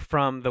know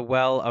from the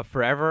Well of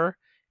Forever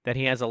that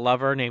he has a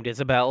lover named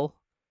Isabel.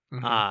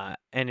 Mm-hmm.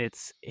 And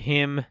it's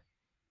him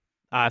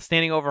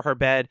standing over her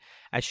bed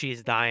as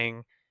she's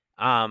dying.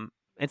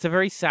 It's a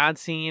very sad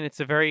scene. It's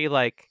a very,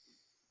 like,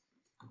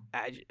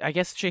 I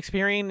guess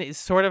Shakespearean is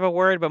sort of a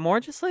word, but more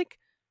just like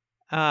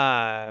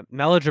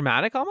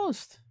melodramatic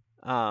almost.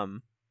 I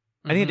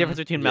think the difference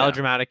between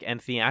melodramatic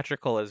and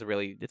theatrical is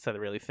it's a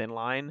really thin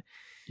line.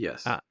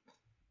 Yes.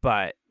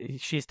 But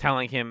she's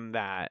telling him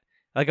that,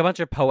 like, a bunch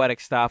of poetic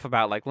stuff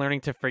about like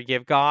learning to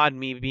forgive God.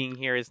 Me being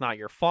here is not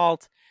your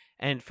fault.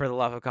 And for the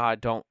love of God,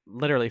 don't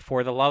let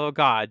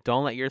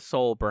your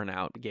soul burn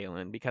out,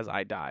 Galen, because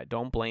I died.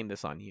 Don't blame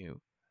this on you.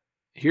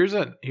 Here's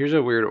a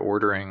weird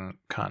ordering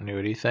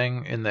continuity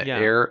thing. In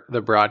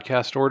the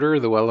broadcast order,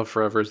 The Well of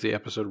Forever is the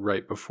episode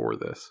right before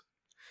this.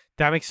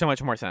 That makes so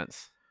much more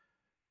sense.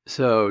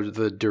 So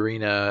the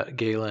Dorina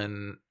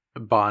Galen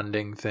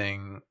bonding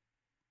thing,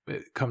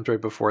 it comes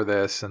right before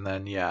this, and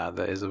then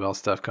the Isabel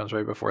stuff comes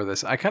right before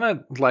this. I kind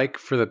of like,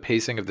 for the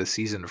pacing of the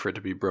season, for it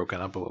to be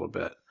broken up a little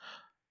bit.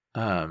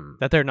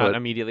 That they're not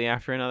immediately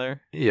after another.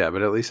 Yeah,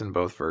 but at least in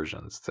both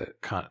versions, that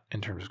in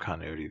terms of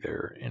continuity,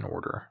 they're in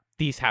order.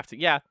 These have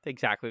to,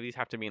 exactly. These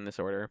have to be in this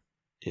order.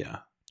 Yeah.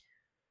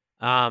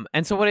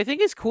 And so what I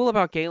think is cool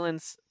about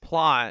Galen's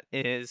plot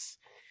is,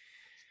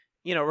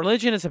 you know,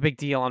 religion is a big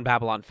deal on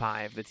Babylon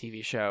 5, the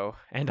TV show,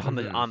 and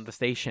on the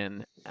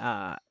station.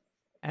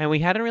 And we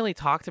hadn't really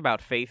talked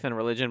about faith and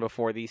religion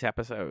before these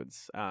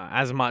episodes,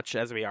 as much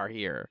as we are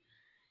here.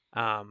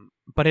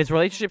 But his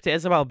relationship to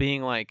Isabel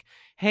being like,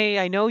 hey,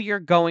 I know you're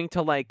going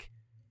to like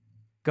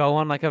go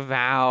on like a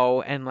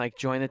vow and like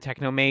join the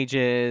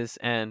Technomages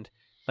and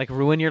like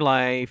ruin your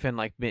life and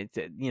like,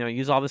 you know,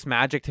 use all this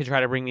magic to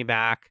try to bring me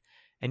back,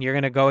 and you're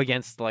going to go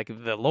against like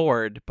the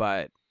Lord.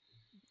 But,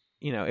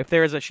 you know, if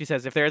there is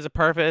a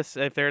purpose,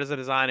 if there is a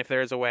design, if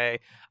there is a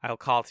way, I'll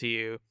call to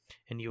you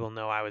and you will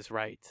know I was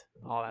right.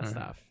 All that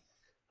stuff.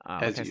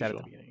 Like I said at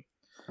the beginning.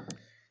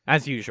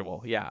 As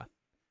usual. Yeah.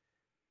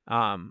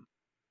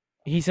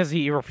 He says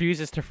he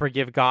refuses to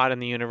forgive God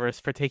and the universe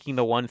for taking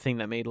the one thing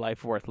that made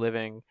life worth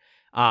living.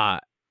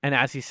 And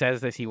as he says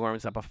this, he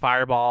warms up a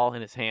fireball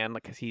in his hand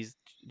because he's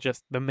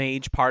just the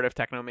mage part of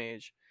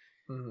Technomage.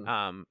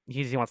 Mm-hmm.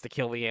 He wants to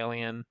kill the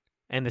alien.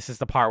 And this is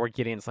the part where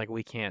Gideon's like,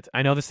 we can't.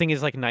 I know this thing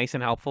is like nice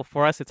and helpful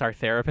for us. It's our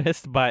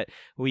therapist, but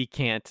we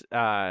can't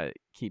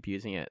keep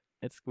using it.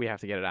 We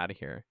have to get it out of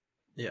here.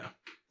 Yeah.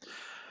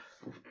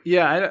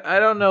 Yeah, I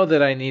don't know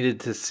that I needed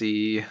to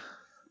see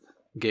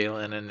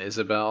Galen and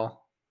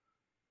Isabel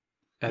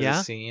as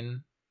a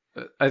scene.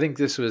 I think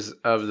this was,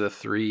 of the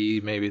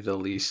three, maybe the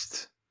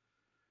least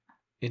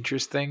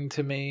interesting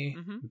to me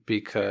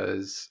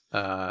because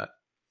I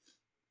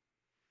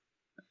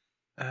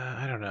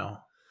don't know.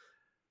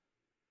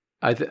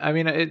 I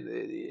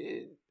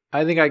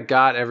think I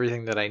got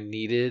everything that I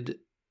needed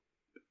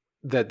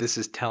that this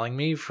is telling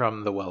me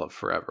from the Well of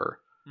Forever,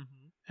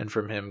 and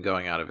from him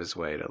going out of his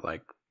way to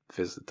like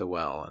visit the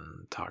well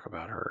and talk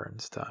about her and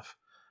stuff.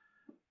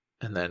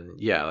 And then,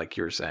 yeah, like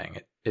you were saying,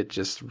 it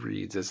just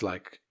reads as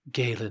like,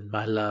 Galen,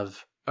 my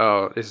love.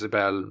 Oh,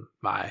 Isabel,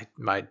 my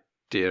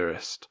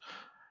dearest.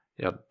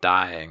 You're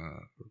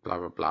dying, blah,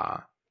 blah,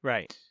 blah.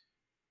 Right.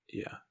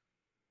 Yeah.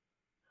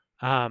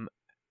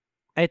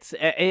 It's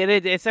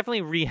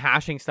definitely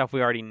rehashing stuff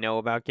we already know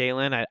about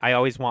Galen. I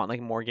always want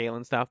like more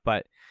Galen stuff,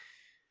 but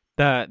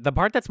the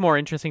part that's more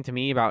interesting to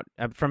me about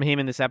from him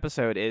in this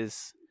episode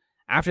is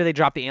after they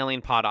drop the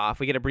alien pod off,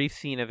 we get a brief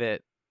scene of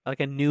it, like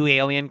a new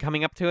alien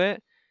coming up to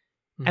it.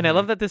 And I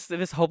love that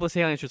this hopeless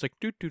alien is just like,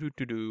 do.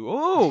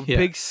 Oh,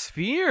 big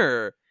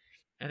sphere.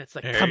 And it's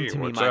like, hey, come to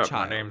me, my child.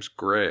 My name's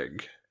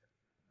Greg.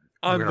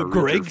 I'm the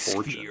Greg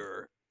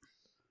sphere.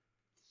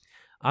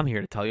 I'm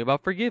here to tell you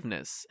about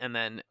forgiveness. And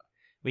then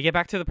we get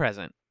back to the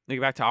present. We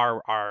get back to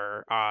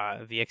our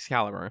the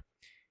Excalibur.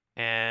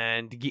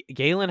 And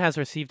Galen has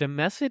received a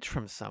message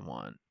from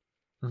someone.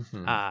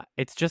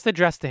 It's just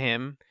addressed to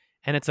him,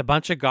 and it's a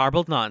bunch of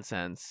garbled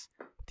nonsense.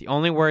 The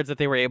only words that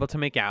they were able to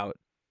make out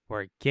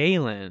were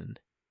Galen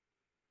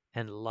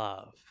and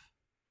love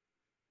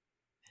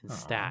and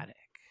static.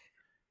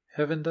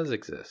 Heaven does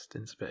exist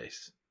in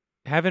space.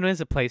 Heaven is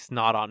a place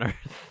not on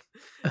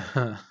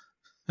Earth.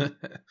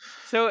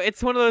 So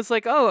it's one of those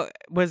like, oh,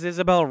 was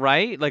Isabel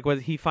right? Like,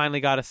 was he finally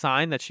got a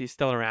sign that she's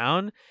still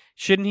around?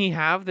 Shouldn't he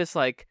have this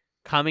like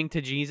coming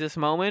to Jesus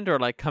moment or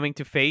like coming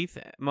to faith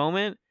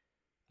moment?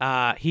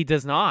 He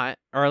does not,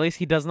 or at least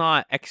he does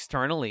not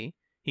externally.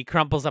 He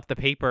crumples up the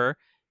paper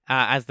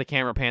as the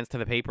camera pans to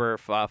the paper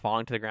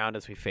falling to the ground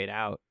as we fade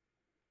out.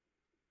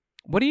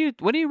 What do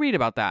you read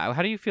about that?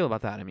 How do you feel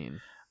about that? I mean,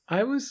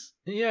 I was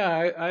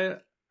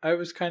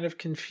kind of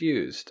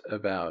confused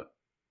about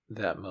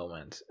that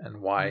moment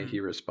and why he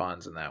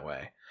responds in that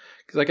way.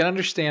 Because I can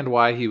understand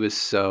why he was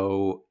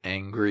so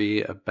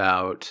angry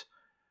about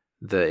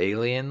the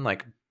alien,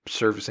 like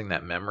servicing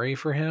that memory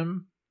for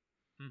him.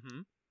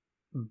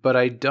 But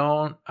I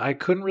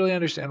couldn't really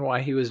understand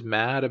why he was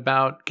mad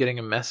about getting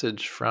a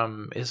message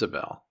from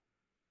Isabel.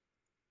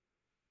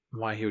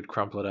 Why he would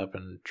crumple it up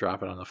and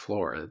drop it on the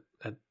floor.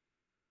 It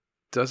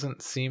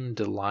doesn't seem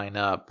to line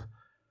up.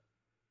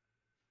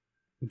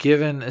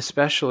 Given,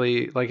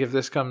 especially, like if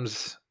this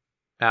comes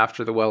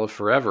after the Well of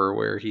Forever,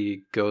 where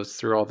he goes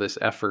through all this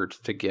effort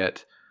to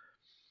get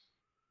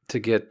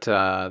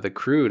the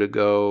crew to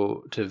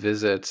go to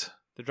visit.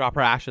 To drop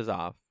her ashes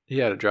off.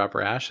 Yeah, to drop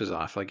her ashes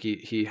off. Like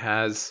he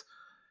has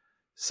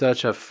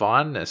such a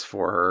fondness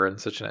for her and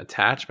such an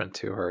attachment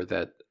to her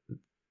that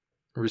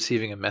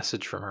receiving a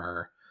message from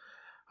her,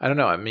 I don't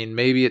know. I mean,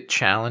 maybe it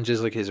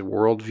challenges like his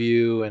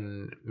worldview,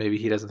 and maybe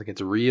he doesn't think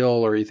it's real,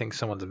 or he thinks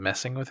someone's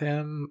messing with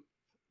him.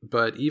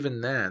 But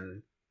even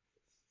then,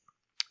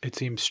 it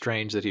seems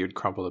strange that he would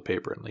crumple the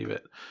paper and leave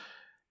it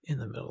in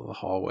the middle of the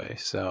hallway.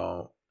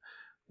 So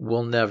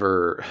we'll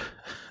never,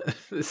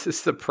 this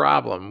is the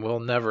problem. We'll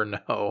never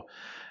know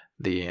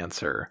the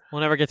answer.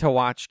 We'll never get to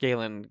watch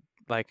Galen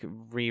like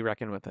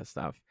re-reckon with this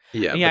stuff.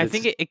 Yeah. I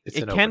think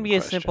it can be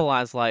as simple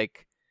as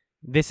like,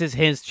 this is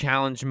his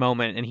challenge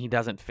moment, and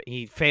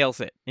he fails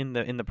it in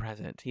the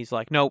present. He's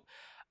like, nope,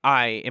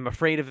 I am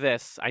afraid of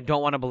this. I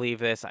don't want to believe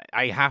this.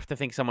 I have to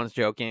think someone's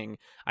joking.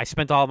 I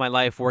spent all of my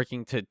life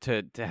working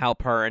to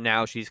help her, and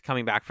now she's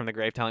coming back from the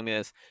grave telling me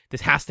this.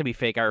 This has to be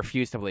fake. I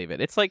refuse to believe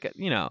it. It's like,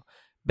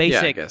 basic.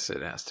 Yeah, I guess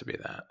it has to be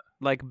that.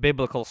 Like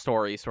biblical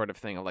story sort of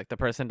thing of like the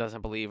person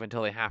doesn't believe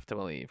until they have to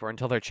believe or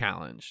until they're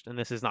challenged. And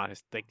this is not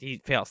his, like,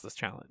 he fails this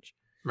challenge.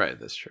 Right,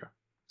 that's true.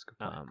 That's a good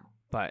point.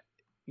 But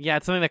yeah,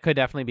 it's something that could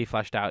definitely be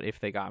fleshed out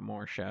if they got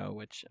more show,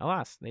 which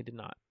alas, they did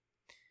not.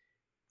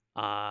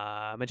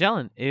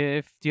 Magellan,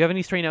 do you have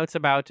any stray notes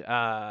about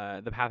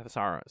the Path of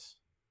Sorrows?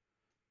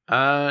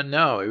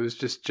 No, it was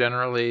just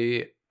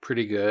generally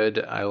pretty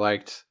good. I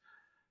liked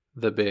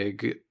the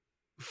big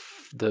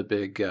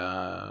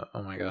oh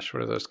my gosh,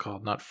 what are those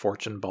called? Not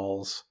fortune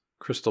balls,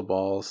 crystal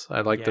balls.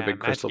 I like the big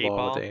crystal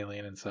ball with the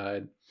alien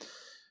inside.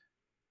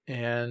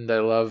 And I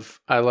love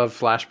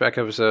flashback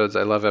episodes.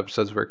 I love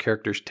episodes where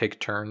characters take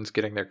turns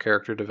getting their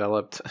character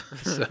developed.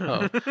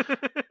 So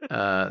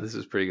this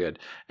is pretty good.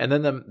 And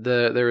then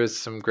there was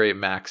some great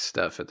Max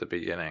stuff at the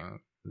beginning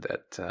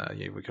that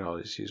we could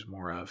always use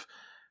more of.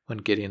 When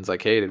Gideon's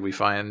like, "Hey, did we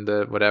find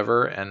the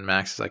whatever?" And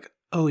Max is like,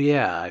 "Oh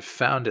yeah, I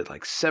found it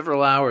like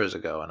several hours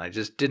ago, and I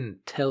just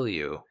didn't tell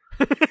you."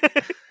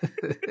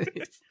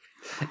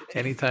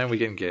 Anytime we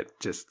can get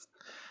just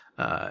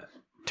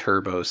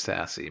turbo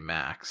sassy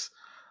Max.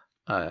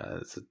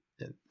 That's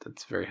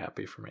very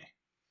happy for me.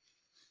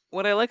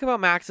 What I like about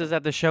Max is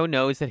that the show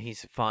knows that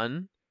he's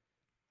fun,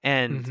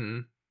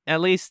 and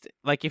at least,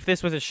 like, if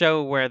this was a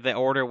show where the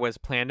order was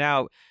planned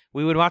out,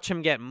 we would watch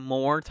him get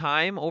more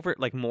time over,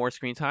 like, more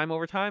screen time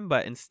over time,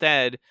 but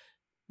instead,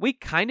 we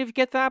kind of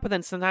get that, but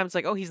then sometimes,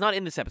 like, oh, he's not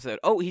in this episode.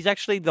 Oh, he's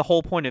actually the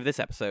whole point of this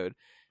episode.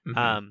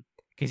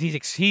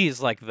 Because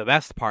he's like the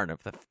best part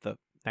of the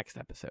next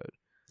episode.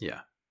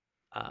 Yeah.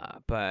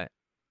 But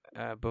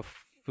we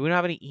don't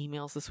have any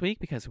emails this week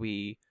because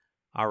we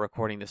are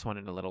recording this one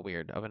in a little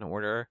weird of an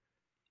order.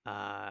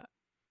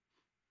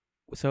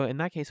 So in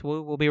that case,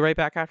 we'll be right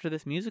back after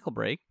this musical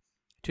break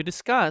to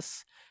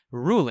discuss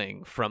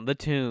Ruling from the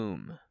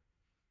Tomb.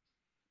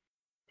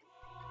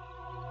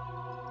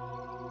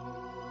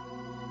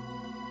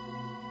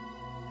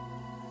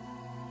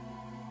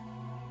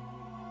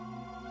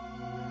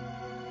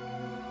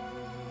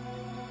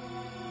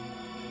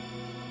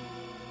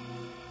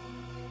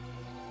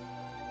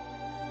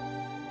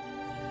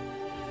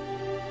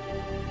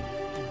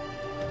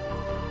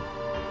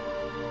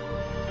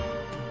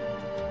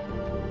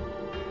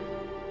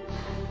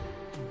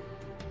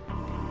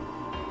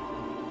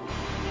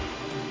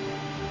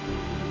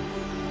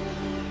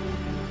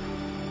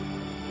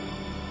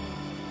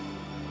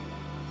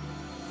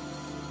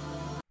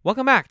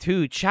 Welcome back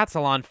to Chat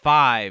Salon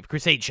 5,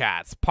 Crusade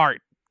Chats,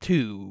 Part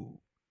 2.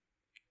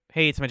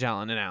 Hey, it's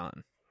Magellan and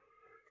Alan.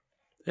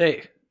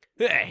 Hey.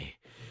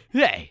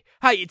 Hey,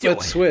 how you doing?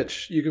 Let's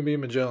switch. You can be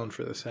Magellan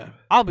for this half.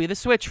 I'll be the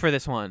switch for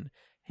this one.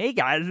 Hey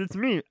guys, it's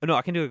me. No,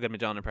 I can do a good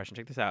Magellan impression.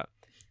 Check this out.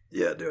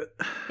 Yeah, do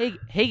it.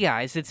 Hey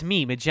guys, it's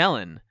me,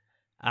 Magellan.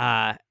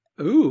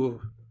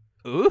 Ooh.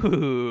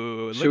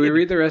 Should we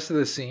read the rest of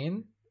the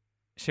scene?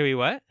 Should we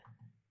what?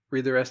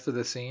 Read the rest of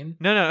the scene?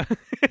 No.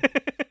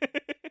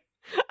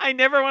 I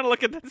never want to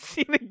look at that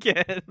scene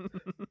again.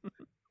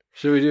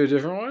 Should we do a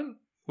different one?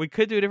 We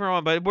could do a different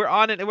one, but we're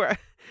on it.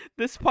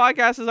 This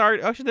podcast is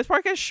already. Oh, this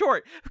podcast is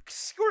short.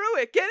 Screw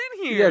it. Get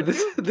in here. Yeah,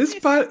 this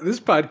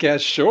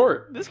podcast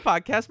short. This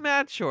podcast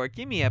mad short.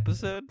 Give me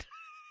episode.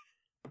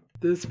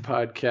 This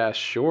podcast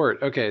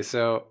short. Okay,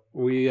 so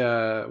we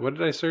what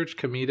did I search?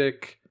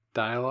 Comedic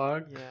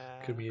dialogue.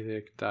 Yeah.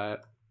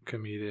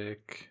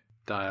 Comedic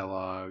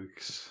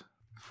dialogues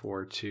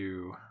for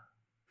two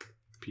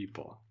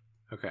people.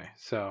 Okay,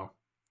 so,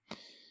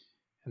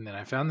 and then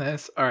I found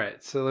this. All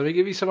right, so let me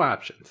give you some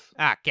options.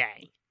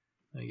 Okay.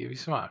 Let me give you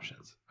some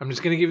options. I'm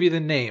just going to give you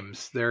the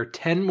names. There are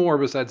 10 more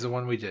besides the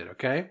one we did,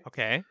 okay?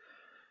 Okay.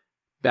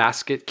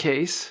 Basket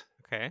case.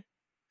 Okay.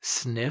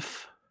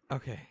 Sniff.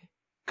 Okay.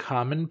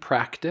 Common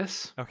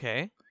practice.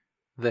 Okay.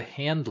 The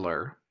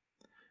handler.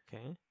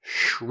 Okay.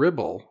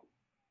 Shribble.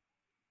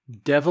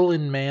 Devil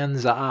in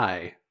man's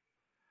eye.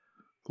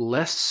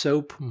 Less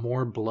soap,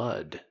 more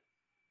blood.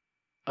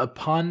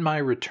 Upon my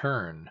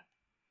return,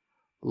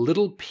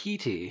 Little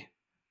Petey,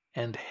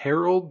 and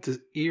Harold's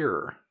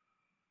ear.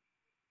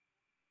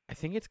 I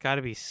think it's got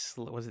to be.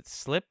 Was it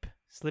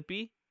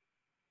Slippy?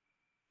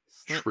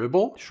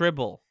 Shribble?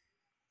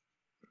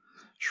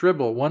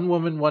 Shribble, one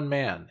woman, one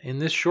man. In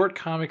this short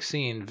comic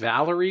scene,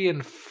 Valerie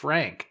and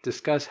Frank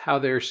discuss how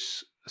their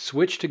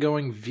switch to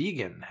going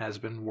vegan has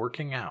been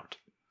working out.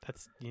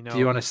 That's Do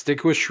you want to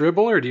stick with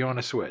Shribble or do you want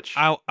to switch?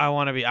 I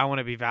want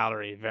to be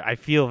Valerie. I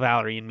feel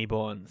Valerie in me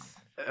bones.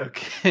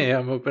 Okay,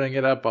 I'm opening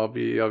it up. I'll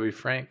be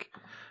Frank.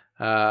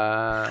 Did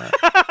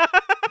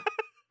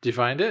you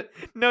find it?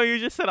 No, you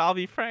just said I'll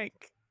be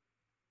Frank.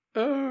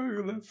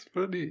 Oh, that's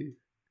funny.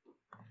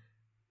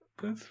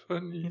 That's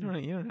funny. You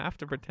don't have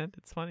to pretend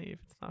it's funny if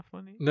it's not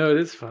funny. No, it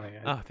is funny.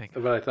 Thank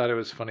God. But I thought it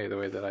was funny the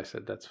way that I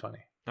said that's funny.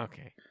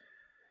 Okay.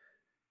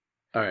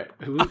 All right.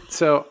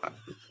 So.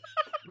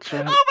 Oh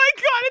my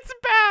God! It's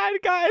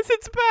bad, guys.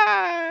 It's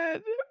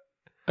bad.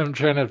 I'm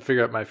trying to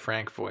figure out my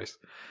Frank voice.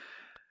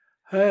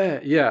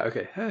 Yeah,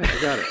 okay. I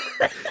got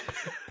it.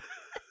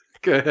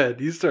 Go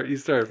ahead. You start.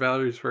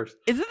 Valerie's first.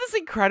 Isn't this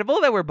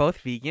incredible that we're both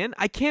vegan?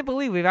 I can't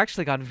believe we've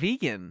actually gone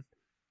vegan.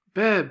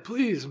 Babe,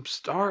 please, I'm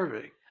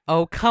starving.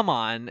 Oh, come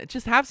on.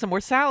 Just have some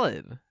more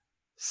salad.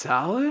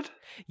 Salad?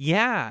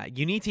 Yeah,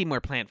 you need to eat more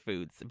plant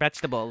foods,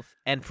 vegetables,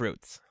 and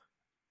fruits.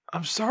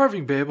 I'm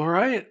starving, babe, all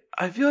right?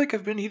 I feel like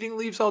I've been eating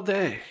leaves all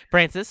day.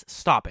 Francis,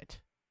 stop it.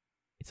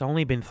 It's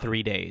only been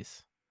 3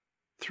 days.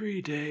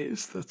 3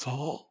 days, that's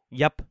all?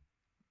 Yep.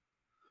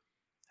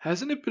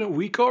 Hasn't it been a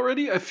week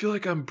already? I feel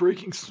like I'm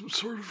breaking some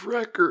sort of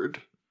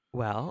record.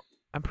 Well,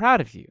 I'm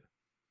proud of you.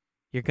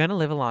 You're gonna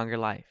live a longer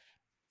life.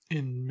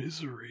 In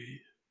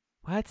misery.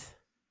 What?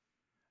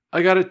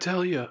 I gotta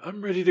tell you,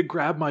 I'm ready to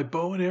grab my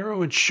bow and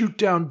arrow and shoot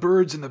down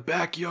birds in the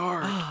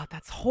backyard. Ah,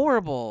 that's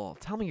horrible.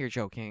 Tell me you're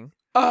joking.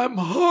 I'm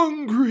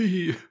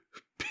hungry.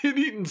 Been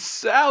eating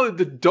salad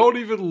that don't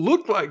even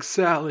look like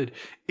salad.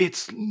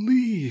 It's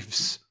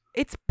leaves.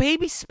 It's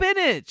baby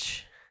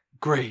spinach.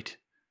 Great.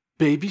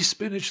 Baby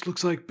spinach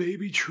looks like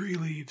baby tree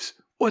leaves.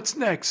 What's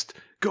next?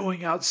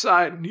 Going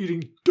outside and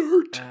eating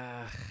dirt?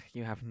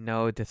 You have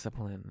no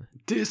discipline.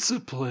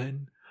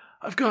 Discipline?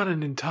 I've got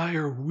an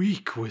entire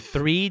week with...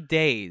 3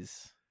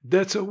 days.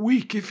 That's a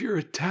week if you're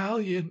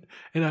Italian,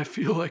 and I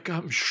feel like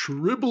I'm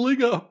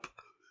shriveling up.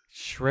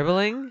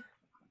 Shriveling?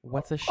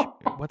 What's a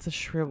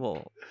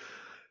shrivel?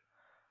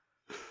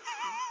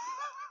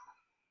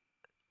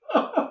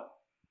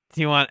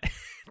 Do you want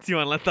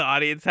to let the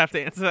audience have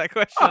to answer that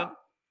question?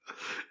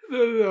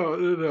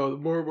 No.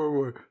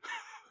 More.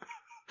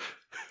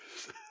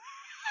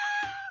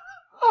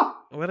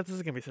 What if this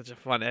is gonna be such a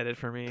fun edit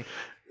for me?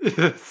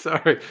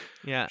 Sorry.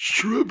 Yeah.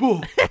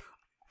 Shrivel.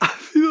 I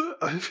feel.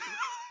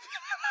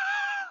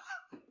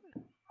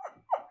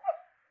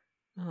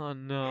 Oh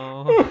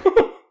no.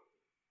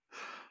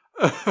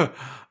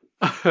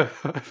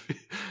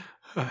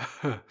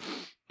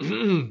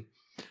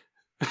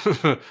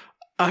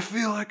 I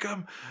feel like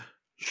I'm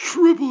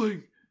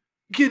shriveling,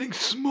 getting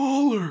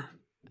smaller.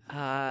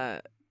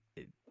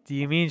 Do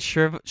you mean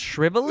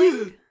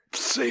shriveling?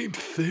 Same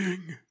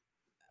thing.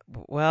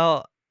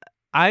 Well,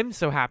 I'm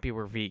so happy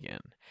we're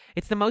vegan.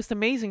 It's the most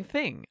amazing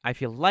thing. I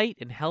feel light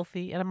and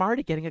healthy, and I'm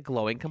already getting a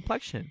glowing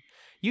complexion.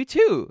 You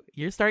too.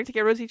 You're starting to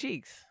get rosy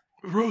cheeks.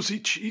 Rosy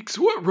cheeks?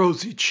 What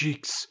rosy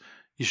cheeks?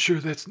 You sure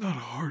that's not a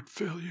heart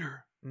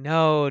failure?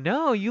 No,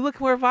 you look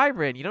more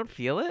vibrant. You don't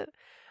feel it?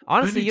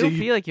 Honestly, you don't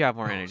feel like you have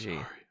more energy.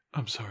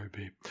 I'm sorry,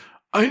 babe.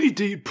 I need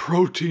to eat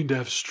protein to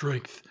have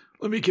strength.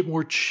 Let me get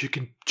more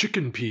chicken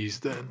peas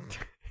then.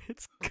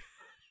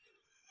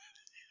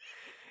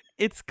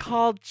 It's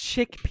called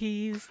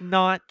chickpeas,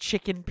 not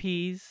chicken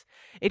peas.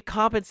 It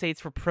compensates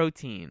for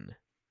protein.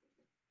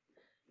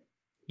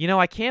 You know,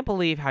 I can't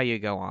believe how you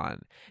go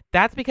on.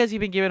 That's because you've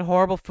been given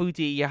horrible food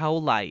to eat your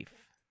whole life.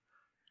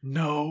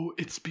 No,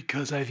 it's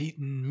because I've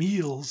eaten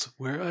meals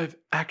where I've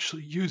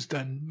actually used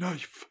a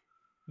knife.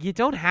 You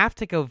don't have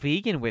to go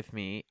vegan with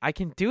me. I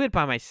can do it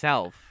by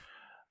myself.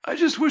 I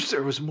just wish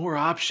there was more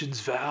options,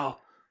 Val.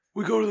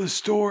 We go to the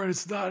store and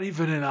it's not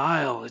even an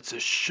aisle, it's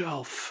a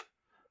shelf.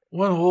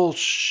 One whole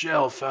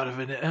shelf out of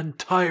an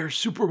entire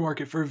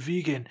supermarket for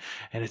vegan,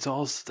 and it's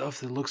all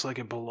stuff that looks like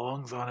it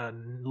belongs on a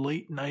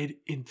late-night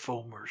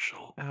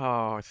infomercial.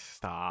 Oh,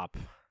 stop.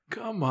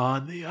 Come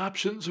on, the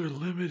options are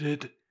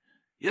limited.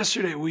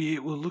 Yesterday we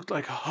ate what looked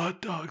like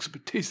hot dogs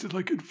but tasted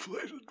like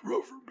inflated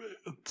rubber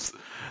bands.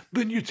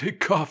 Then you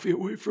take coffee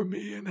away from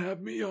me and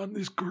have me on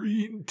this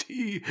green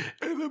tea,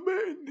 and the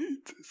man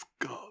needs his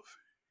coffee.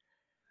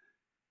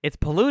 It's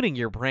polluting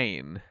your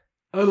brain.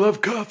 I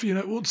love coffee and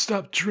I won't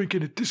stop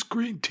drinking it. This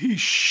green tea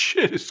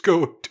shit is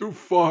going too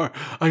far.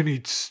 I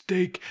need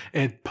steak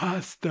and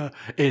pasta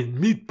and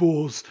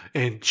meatballs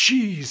and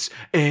cheese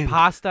and...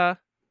 Pasta?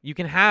 You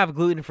can have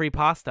gluten-free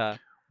pasta.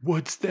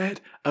 What's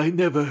that? I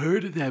never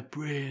heard of that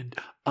brand.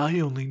 I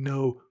only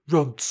know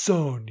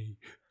Ronzoni.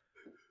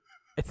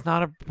 It's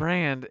not a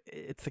brand.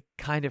 It's a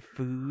kind of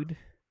food.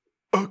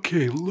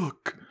 Okay,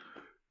 look.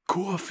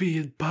 Coffee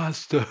and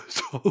pasta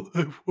is all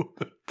I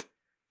want.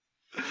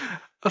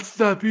 I'll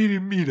stop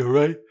eating meat,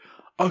 alright?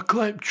 I'll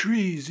climb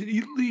trees and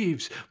eat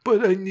leaves,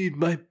 but I need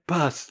my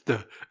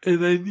pasta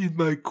and I need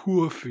my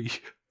coffee.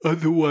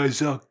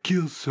 Otherwise, I'll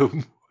kill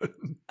someone.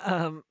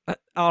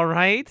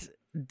 Alright.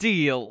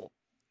 Deal.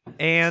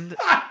 And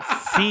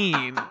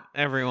scene,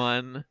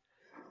 everyone.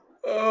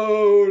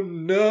 Oh,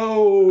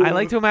 no. I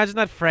like to imagine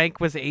that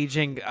Frank was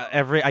aging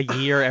a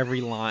year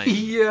every line.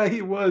 Yeah,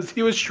 he was.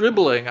 He was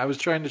shriveling. I was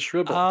trying to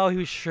shrivel. Oh, he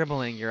was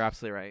shriveling. You're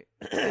absolutely right.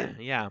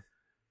 Yeah.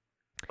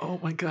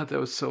 Oh my god, that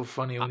was so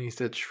funny when he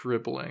said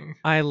shriveling.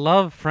 I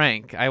love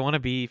Frank. I want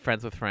to be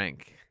friends with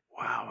Frank.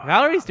 Wow.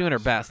 Valerie's doing her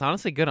best.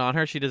 Honestly, good on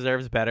her. She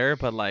deserves better,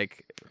 but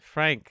like,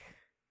 Frank.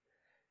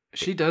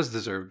 She does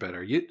deserve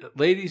better.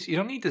 Ladies, you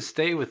don't need to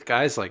stay with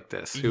guys like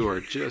this who are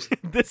just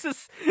This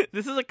is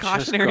a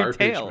cautionary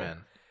tale. Men.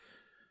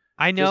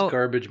 I know just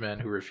garbage men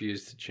who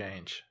refuse to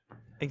change.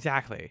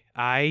 Exactly.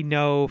 I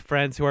know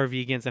friends who are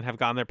vegans and have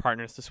gotten their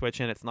partners to switch,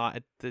 and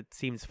it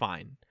seems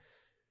fine.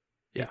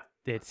 Yeah.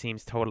 It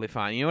seems totally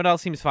fine. You know what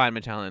else seems fine,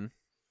 Magellan?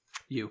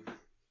 You.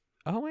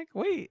 Oh my!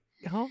 Wait,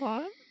 hold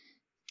on.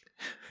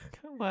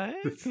 What?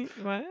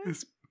 What?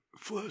 This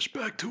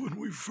flashback to when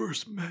we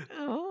first met.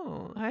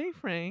 Oh, hi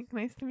Frank.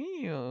 Nice to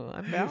meet you.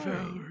 I'm Hey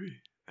Valerie.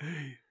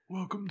 Hey,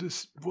 welcome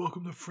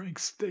to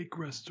Frank's Steak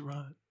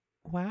Restaurant.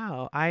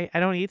 Wow, I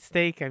don't eat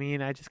steak. I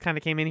mean, I just kind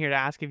of came in here to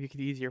ask if you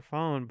could use your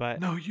phone, but...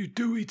 No, you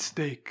do eat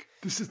steak.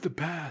 This is the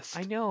past.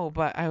 I know,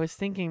 but I was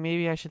thinking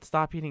maybe I should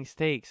stop eating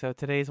steak, so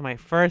today's my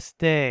first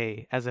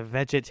day as a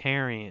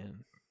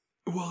vegetarian.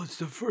 Well, it's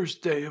the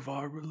first day of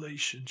our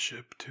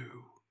relationship,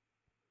 too.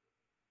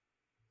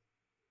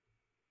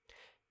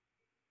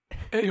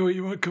 Anyway,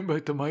 you want to come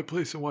back to my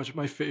place and watch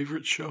my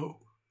favorite show?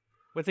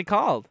 What's it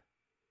called?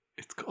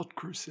 It's called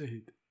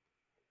Crusade.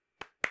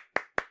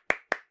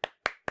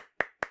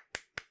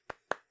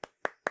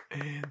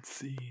 And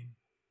scene.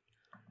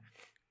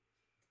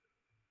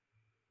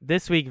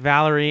 This week,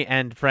 Valerie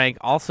and Frank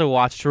also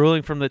watched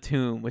Ruling from the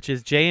Tomb, which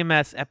is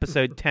JMS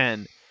episode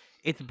 10.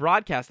 It's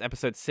broadcast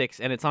episode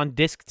 6, and it's on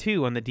disc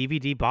 2 on the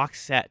DVD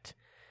box set.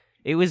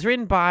 It was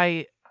written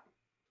by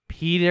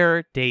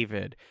Peter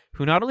David,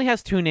 who not only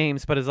has 2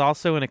 names, but is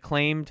also an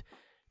acclaimed,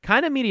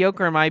 kind of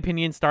mediocre, in my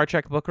opinion, Star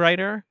Trek book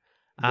writer.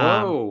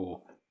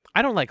 Whoa.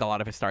 I don't like a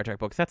lot of his Star Trek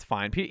books. That's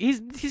fine.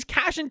 He's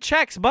cashing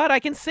checks, but I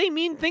can say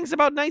mean things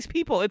about nice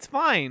people. It's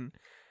fine.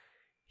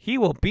 He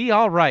will be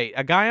all right.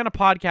 A guy on a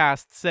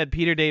podcast said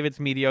Peter David's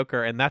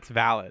mediocre, and that's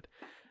valid.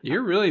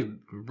 You're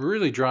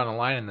really drawing a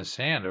line in the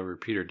sand over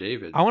Peter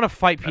David. I want to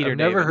fight Peter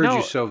David. I've never heard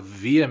you so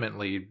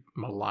vehemently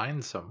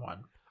malign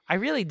someone. I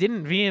really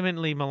didn't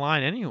vehemently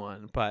malign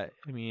anyone, but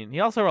I mean,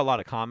 he also wrote a lot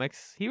of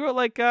comics. He wrote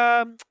like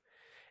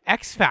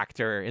X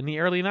Factor in the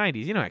early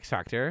 90s. You know X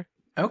Factor.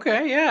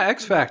 Okay, yeah,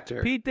 X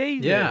Factor. Pete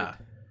David. Yeah.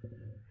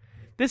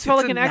 This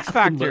felt like an X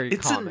Factor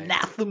It's comic.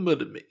 anathema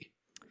to me,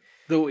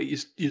 the way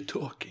you're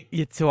talking.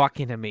 You're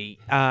talking to me.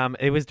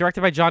 It was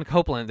directed by John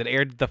Copeland. It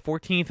aired the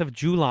 14th of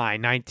July,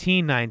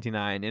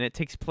 1999, and it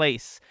takes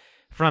place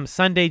from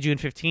Sunday, June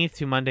 15th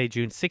to Monday,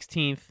 June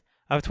 16th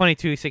of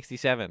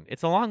 2267.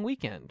 It's a long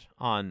weekend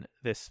on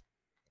this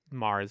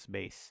Mars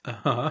base.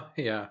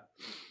 Yeah.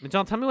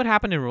 John, tell me what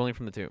happened in Ruling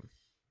from the Tomb.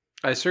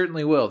 I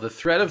certainly will. The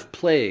threat of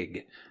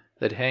plague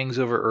that hangs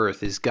over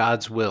Earth is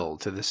God's will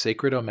to the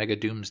sacred Omega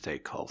Doomsday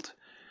cult.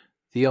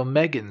 The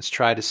Omegans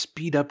try to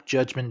speed up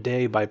Judgment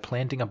Day by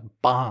planting a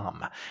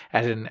bomb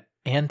at an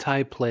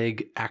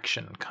anti-plague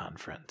action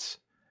conference.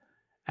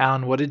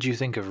 Alan, what did you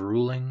think of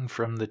Ruling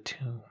from the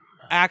Tomb?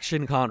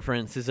 Action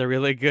conference is a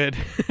really good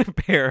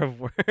pair of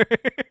words.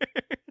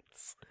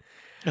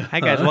 Hi,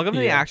 guys. Welcome to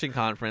the Action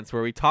Conference,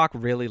 where we talk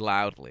really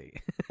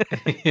loudly.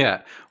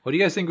 Yeah. What do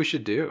you guys think we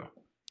should do?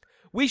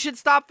 We should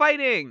stop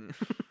fighting!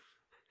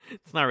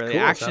 It's not really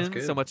Cool, sounds action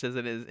good. so much as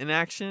it is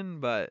inaction,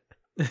 but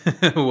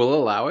We'll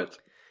allow it.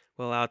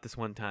 we'll allow it this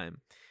one time.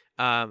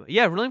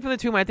 Yeah, Ruling from the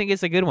Tomb, I think,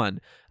 is a good one.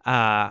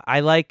 I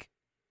like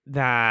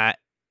that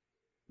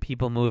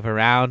people move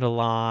around a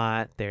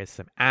lot. There's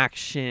some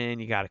action.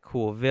 You got a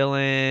cool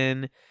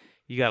villain.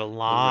 You got a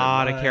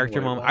lot of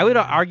character moments. I would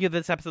argue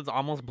this episode's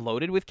almost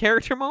bloated with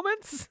character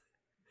moments,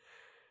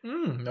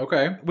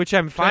 Okay. which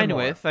I'm fine more.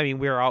 with. I mean,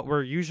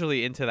 we're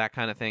usually into that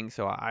kind of thing,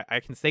 so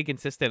I can stay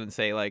consistent and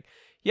say, like,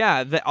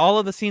 yeah, all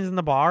of the scenes in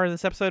the bar in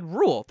this episode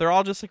rule. They're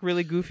all just like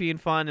really goofy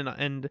and fun,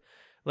 and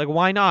like,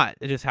 why not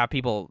just have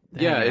people?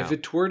 Yeah, hanging if out?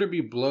 it were to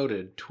be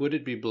bloated, would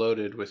it be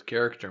bloated with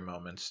character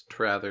moments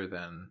rather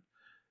than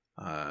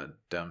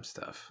dumb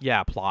stuff?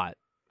 Yeah, plot.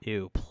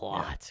 Ew,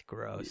 plot.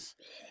 Gross.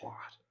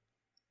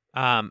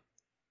 Plot.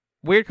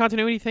 Weird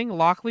continuity thing.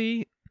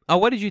 Lockley. Oh,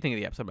 what did you think of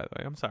the episode, by the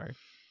way? I'm sorry.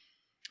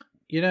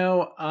 You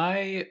know,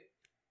 I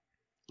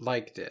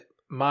liked it.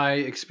 My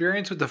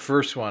experience with the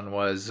first one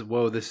was,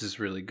 whoa, this is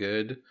really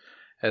good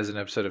as an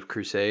episode of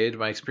Crusade.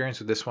 My experience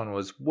with this one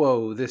was,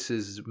 whoa, this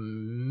is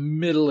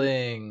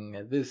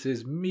middling. This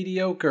is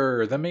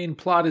mediocre. The main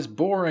plot is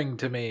boring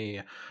to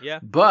me. Yeah.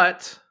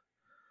 But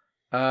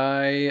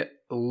I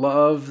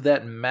love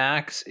that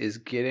Max is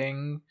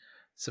getting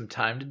some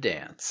time to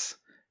dance.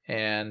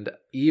 And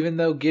even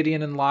though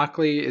Gideon and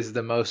Lockley is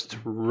the most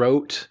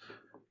rote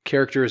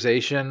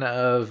characterization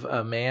of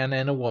a man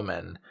and a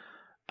woman,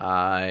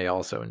 I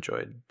also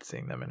enjoyed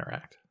seeing them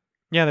interact.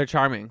 Yeah, they're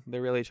charming.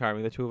 They're really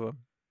charming, the two of them.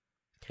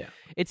 Yeah.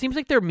 It seems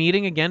like they're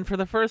meeting again for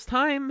the first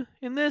time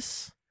in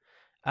this.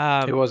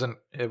 It wasn't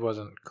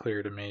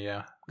clear to me,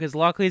 yeah. Because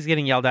Lockley's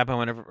getting yelled at by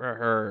one of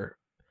her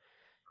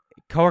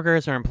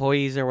coworkers or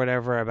employees or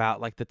whatever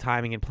about like the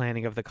timing and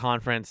planning of the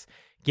conference.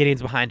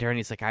 Gideon's behind her and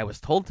he's like, I was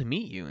told to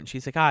meet you. And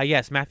she's like,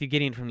 yes, Matthew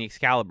Gideon from the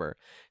Excalibur.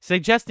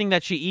 Suggesting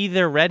that she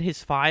either read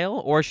his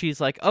file or she's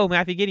like, oh,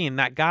 Matthew Gideon,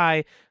 that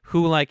guy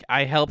who like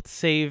I helped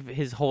save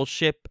his whole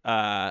ship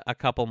a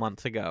couple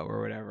months ago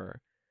or whatever.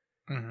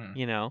 Mm-hmm.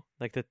 You know,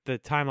 like the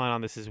timeline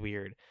on this is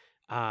weird.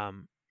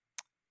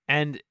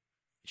 And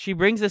she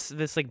brings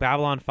this like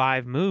Babylon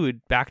 5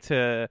 mood back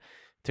to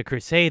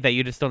Crusade that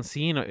you just don't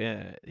see.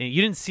 You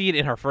didn't see it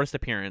in her first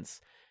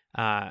appearance.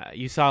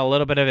 You saw a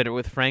little bit of it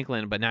with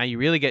Franklin, but now you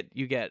really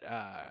get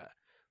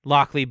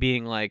Lockley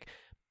being like,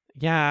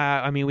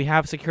 yeah, I mean, we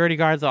have security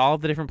guards at all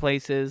of the different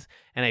places,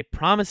 and I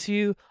promise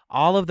you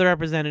all of the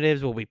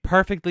representatives will be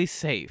perfectly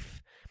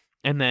safe.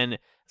 And then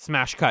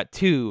smash cut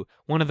 2,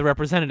 one of the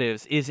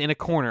representatives is in a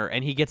corner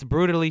and he gets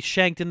brutally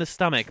shanked in the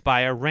stomach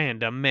by a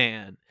random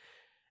man.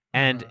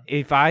 And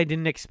if I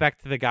didn't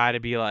expect the guy to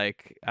be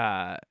like,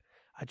 a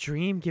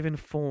dream given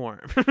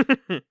form,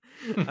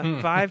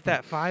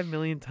 5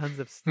 million tons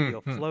of steel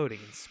floating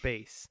in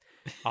space,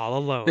 all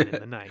alone in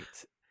the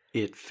night.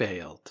 It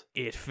failed.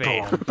 It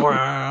failed.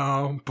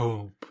 Boom,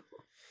 boom.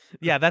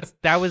 Yeah,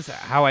 that was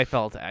how I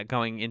felt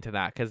going into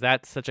that, because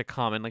that's such a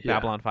common like Yeah.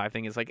 Babylon 5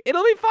 thing. Is like,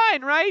 it'll be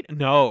fine, right?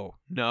 No,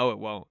 it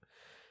won't.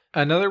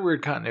 Another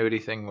weird continuity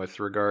thing with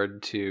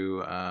regard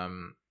to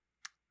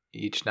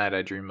Each Night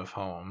I Dream of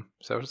Home.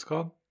 Is that what it's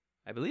called?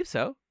 I believe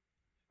so.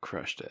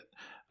 Crushed it.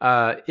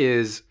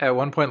 Is at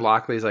one point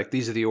Lockley's like,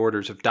 these are the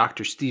orders of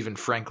Dr. Stephen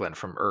Franklin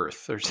from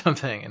Earth or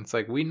something. And it's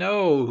like, we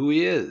know who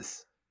he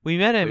is. We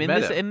met him We in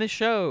met this him. in this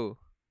show.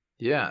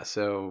 Yeah,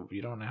 so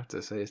you don't have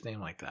to say his name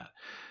like that.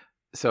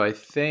 So I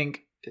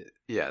think,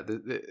 yeah,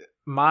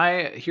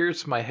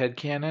 here's my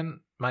headcanon.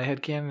 My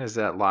headcanon is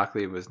that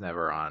Lockley was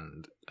never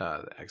on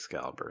the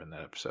Excalibur in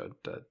that episode.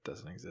 That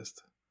doesn't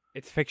exist.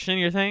 It's fiction,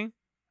 you're saying?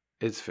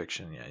 It's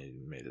fiction. Yeah,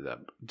 you made it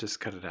up.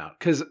 Just cut it out.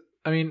 Because,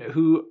 I mean,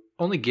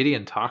 only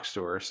Gideon talks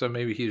to her, so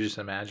maybe he's just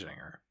imagining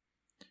her.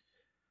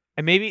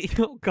 And maybe,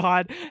 oh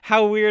God,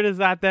 how weird is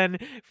that then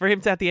for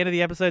him to, at the end of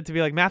the episode, to be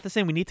like,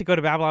 Matheson, we need to go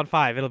to Babylon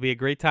 5. It'll be a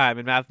great time.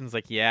 And Matheson's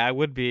like, yeah, it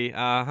would be.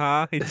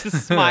 Uh-huh. He's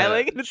just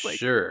smiling. And it's like,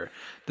 sure.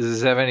 Does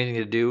this have anything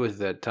to do with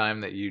that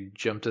time that you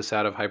jumped us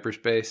out of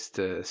hyperspace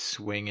to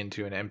swing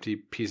into an empty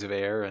piece of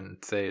air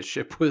and say a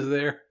ship was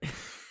there?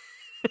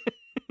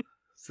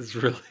 Is this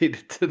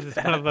related to is this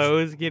that? one of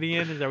those,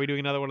 Gideon? Are we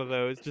doing another one of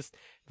those? Just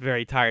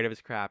very tired of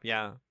his crap.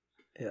 Yeah.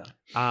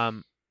 Yeah.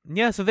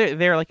 Yeah, so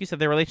they're like you said,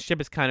 their relationship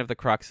is kind of the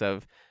crux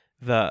of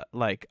the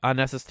like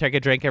unnecessary take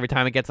a drink every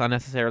time it gets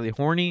unnecessarily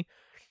horny.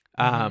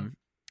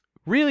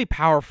 Really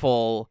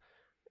powerful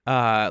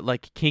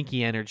like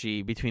kinky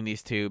energy between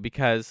these two,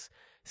 because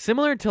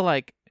similar to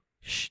like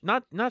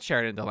not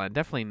Sheridan and Delenn,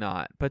 definitely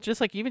not, but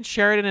just like even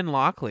Sheridan and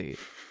Lockley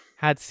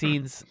had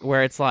scenes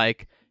where it's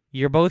like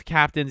you're both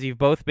captains, you've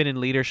both been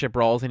in leadership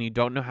roles, and you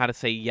don't know how to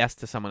say yes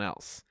to someone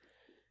else.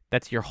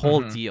 That's your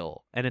whole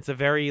deal, and it's a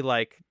very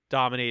like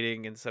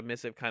dominating and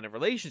submissive kind of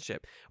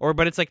relationship,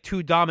 but it's like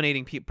two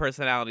dominating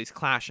personalities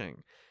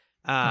clashing.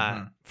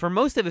 For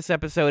most of this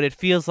episode, it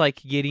feels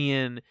like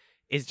Gideon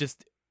is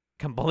just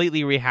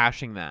completely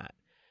rehashing that,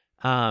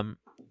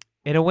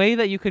 in a way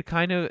that you could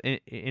kind of,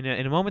 in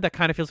a moment that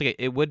kind of feels like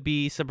it would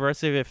be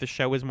subversive if the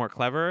show was more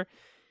clever.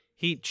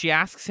 She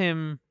asks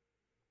him,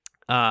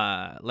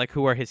 like,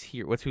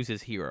 who's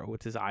his hero,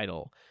 what's his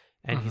idol,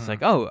 and he's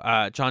like,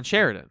 John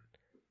Sheridan.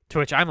 To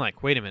which I'm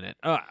like, wait a minute.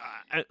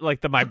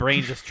 My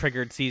brain just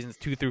triggered seasons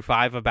 2 through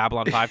 5 of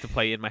Babylon 5 to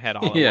play in my head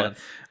all at once.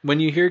 When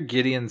you hear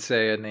Gideon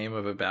say a name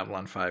of a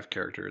Babylon 5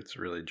 character, it's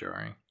really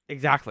jarring.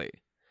 Exactly.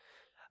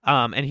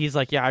 And he's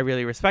like, yeah, I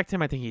really respect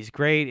him. I think he's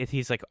great.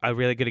 He's like a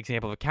really good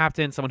example of a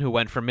captain, someone who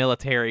went from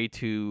military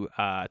to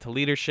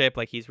leadership.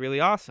 Like, he's really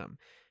awesome.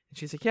 And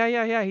she's like,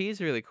 yeah,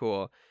 he's really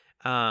cool.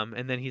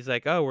 And then he's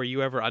like, oh, were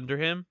you ever under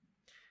him?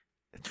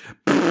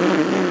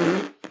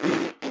 Huh?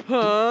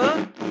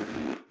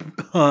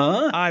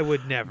 I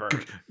would never.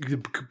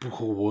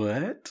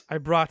 What?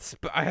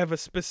 I have a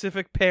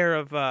specific pair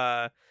of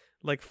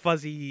like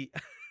fuzzy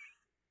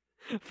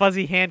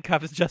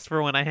handcuffs just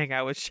for when I hang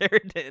out with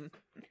Sheridan.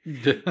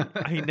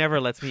 He never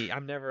lets me.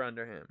 I'm never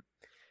under him.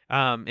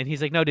 And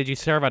he's like, no, did you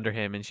serve under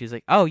him? And she's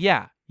like, oh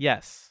yeah,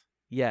 yes,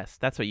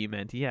 that's what you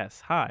meant.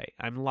 Yes, hi,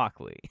 I'm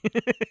Lockley.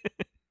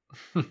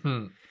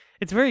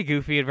 It's very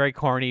goofy and very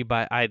corny,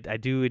 but I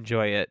do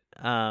enjoy it.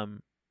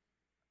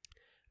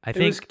 I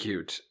think it was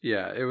cute.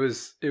 Yeah, it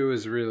was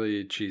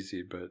really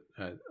cheesy, but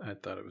I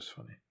thought it was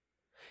funny.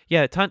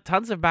 Yeah,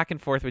 tons of back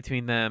and forth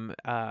between them.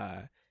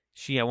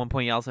 She at one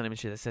point yells at him and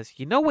she says,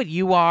 "You know what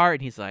you are?"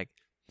 And he's like,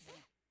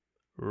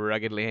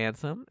 "Ruggedly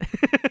handsome."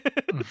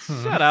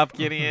 Shut up,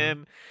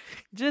 Gideon.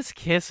 Just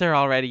kiss her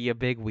already, you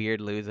big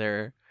weird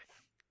loser.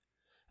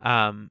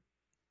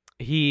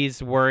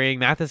 He's worrying.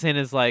 Matheson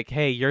is like,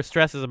 "Hey, your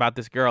stress is about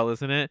this girl,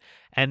 isn't it?"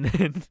 And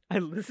then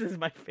this is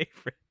my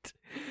favorite.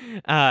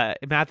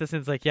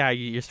 Matheson's like, "Yeah,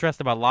 you're stressed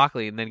about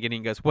Lockley." And then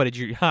Gideon goes, "What did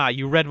you?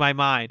 You read my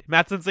mind."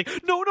 Matheson's like,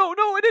 "No,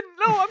 I didn't.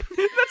 No,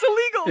 that's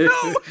illegal.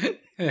 No."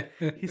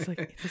 He's like,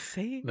 "It's a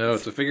saying. No,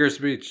 it's a figure of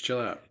speech. Chill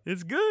out.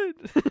 It's good."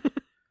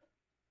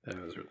 That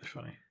was really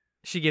funny.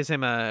 She gives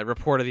him a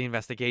report of the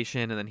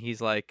investigation, and then he's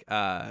like,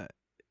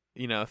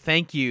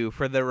 "Thank you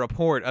for the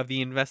report of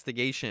the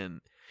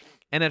investigation."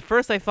 And at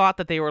first I thought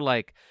that they were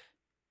like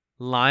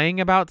lying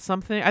about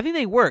something. I think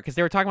they were, because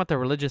they were talking about the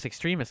religious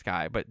extremist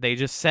guy, but they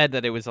just said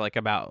that it was like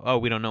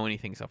about, we don't know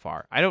anything so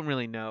far. I don't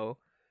really know.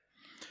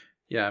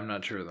 Yeah, I'm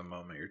not sure of the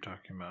moment you're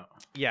talking about.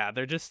 Yeah,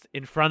 they're just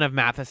in front of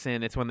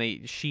Matheson. It's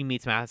when she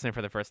meets Matheson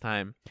for the first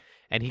time.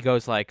 And he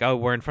goes like, "Oh,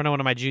 we're in front of one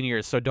of my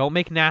juniors, so don't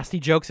make nasty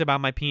jokes about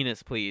my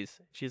penis,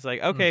 please." She's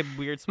like, "Okay,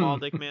 weird small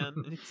dick man."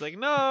 And he's like,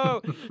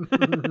 "No."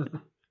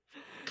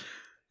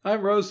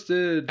 I'm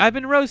roasted. I've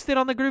been roasted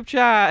on the group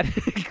chat.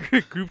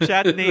 Group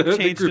chat name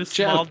changed to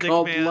Small Dick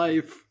Man.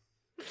 Life.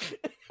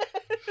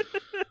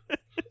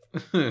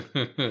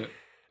 In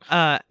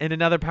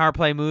another power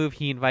play move,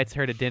 he invites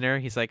her to dinner.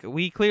 He's like,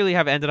 "We clearly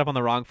have ended up on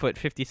the wrong foot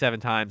 57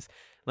 times.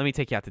 Let me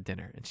take you out to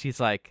dinner." And she's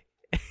like,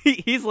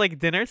 he's like,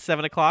 "Dinner,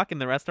 7 o'clock in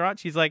the restaurant?"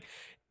 She's like,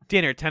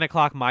 "Dinner, 10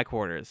 o'clock, my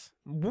quarters."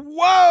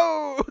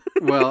 Whoa!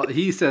 Well,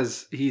 he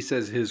says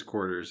his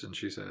quarters, and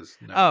she says,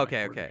 "No." Oh,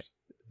 okay.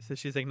 So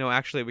she's like, "No,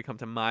 actually, we come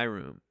to my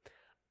room.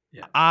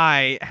 Yeah.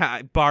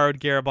 I borrowed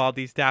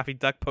Garibaldi's Daffy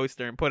Duck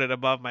poster and put it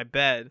above my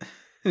bed."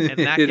 And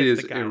that it gets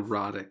is the guys.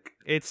 erotic.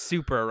 It's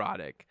super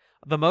erotic.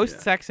 The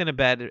most sex in a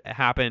bed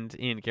happened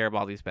in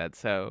Garibaldi's bed.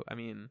 So, I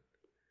mean,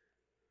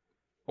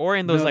 or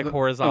in those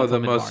horizontal. Oh, the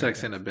most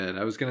sex in a bed.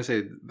 I was gonna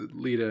say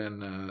Lita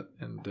and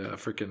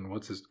freaking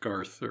what's his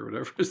Garth or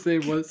whatever his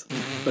name was,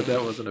 but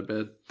that wasn't a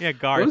bed. Yeah,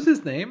 Garth. What was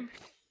his name?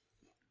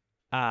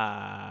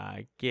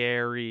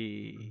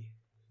 Gary.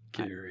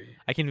 Gary.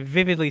 I can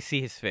vividly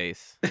see his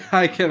face.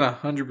 I can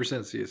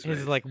 100% see his face.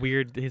 His like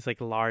weird, his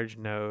like large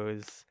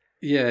nose.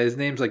 Yeah, his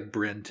name's like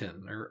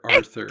Brenton or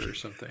Arthur or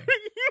something.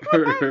 You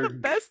are the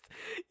best.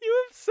 You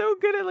are so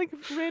good at like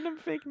random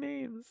fake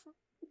names.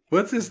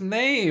 What's his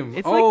name?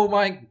 It's Oh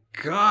my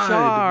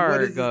god.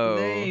 What is his Jargo.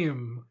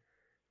 name?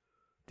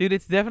 Dude,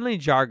 it's definitely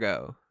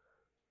Jargo.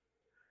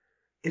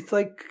 It's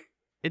like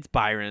It's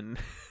Byron.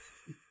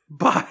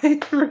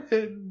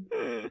 Byron.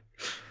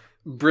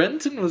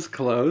 Brenton was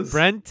close.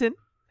 Brenton.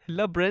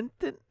 Hello,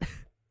 Brenton.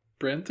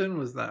 Brenton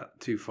was not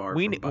too far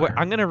We from ne- Byron.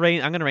 I'm gonna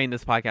rein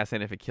this podcast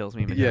in if it kills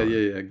me. Yeah,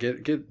 Magellan.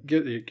 yeah.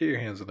 Get your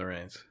hands on the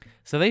reins.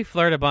 So they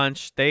flirt a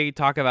bunch. They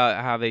talk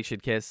about how they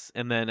should kiss,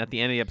 and then at the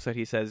end of the episode,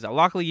 he says,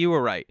 "Lockley, you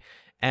were right."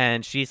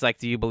 And she's like,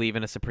 "Do you believe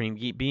in a supreme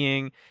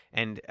being?"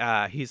 And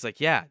he's like,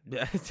 "Yeah."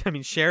 I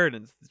mean,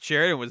 Sheridan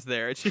was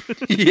there.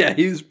 Yeah,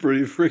 he was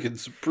pretty freaking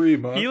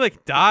supreme, huh? He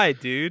like died,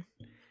 dude.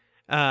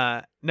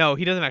 No,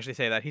 he doesn't actually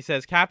say that. He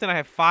says, "Captain, I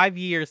have 5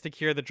 years to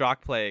cure the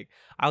Drock plague.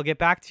 I'll get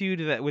back to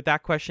you with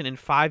that question in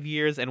 5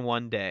 years and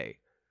 1 day."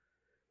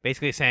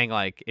 Basically saying,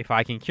 like, if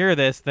I can cure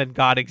this, then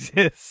God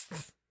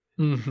exists.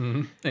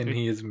 Mm-hmm. And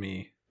he is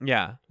me.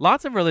 Yeah,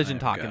 lots of religion I am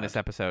talk in God. this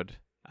episode.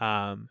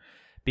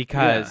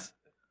 Because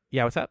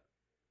yeah, what's up?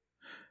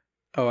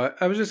 Oh,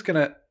 I was just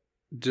gonna,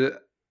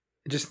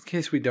 just in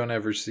case we don't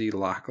ever see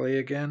Lockley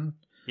again.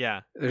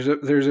 Yeah, There's a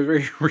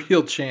very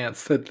real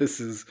chance that this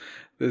is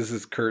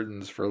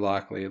curtains for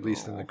Lockley, at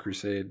least in the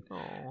Crusade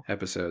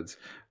episodes.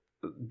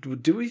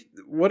 What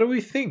do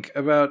we think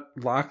about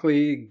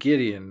Lockley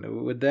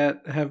Gideon? Would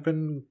that have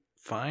been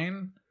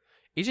fine?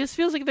 it just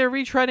feels like they're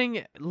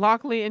retreading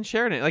Lockley and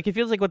Sheridan. Like it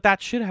feels like what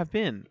that should have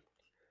been.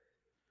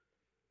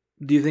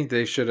 Do you think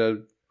they should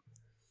have?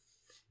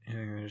 You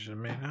think they should have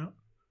made out?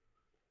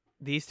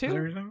 These Is two?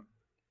 everything?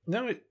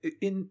 No,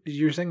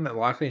 you're saying that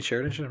Lockley and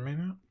Sheridan should have made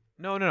out?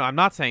 No, I'm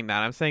not saying that.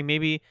 I'm saying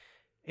maybe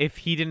if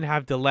he didn't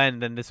have Delenn,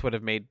 then this would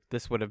have been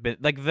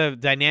like the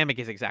dynamic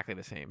is exactly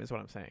the same. Is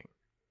what I'm saying.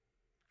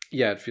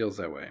 Yeah, it feels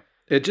that way.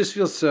 It just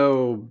feels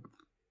so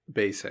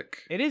basic.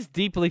 It is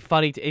deeply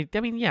funny. I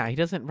mean, yeah, he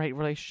doesn't write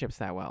relationships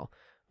that well.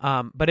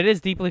 But it is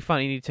deeply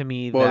funny to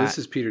me Well, that this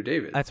is Peter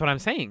David. that's what I'm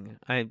saying.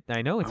 I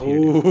know it's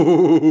weird.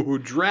 Oh,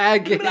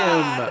 drag him!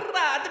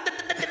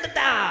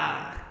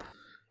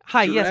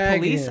 Hi, yes, drag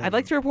police. him. I'd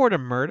like to report a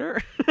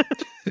murder.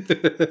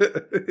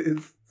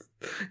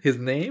 His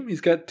name?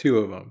 He's got two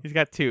of them. He's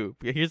got two.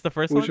 Here's the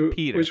first Which one,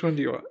 Peter. Which one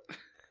do you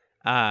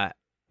want?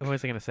 What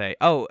was I gonna say?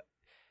 Oh,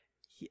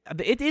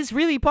 it is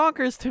really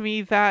bonkers to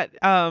me that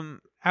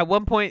at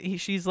one point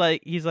he's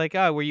like,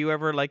 oh, were you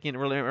ever like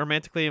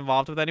romantically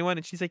involved with anyone?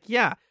 And she's like,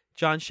 yeah,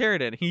 John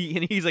Sheridan.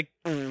 He's like,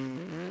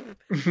 oh,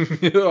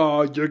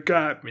 you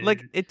got me.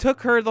 like it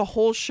took her the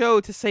whole show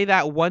to say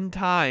that one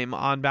time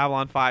on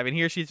Babylon 5, and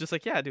here she's just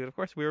like, yeah, dude, of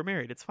course we were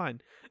married. It's fine.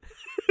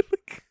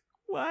 Like,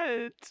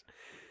 what?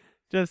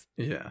 Just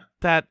yeah,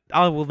 that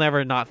I will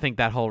never not think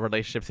that whole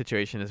relationship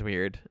situation is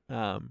weird.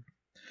 that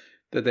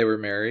they were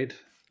married.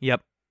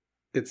 Yep.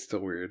 It's still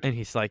weird. And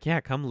he's like, yeah,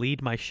 come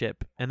lead my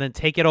ship and then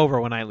take it over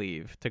when I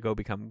leave to go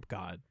become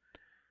God.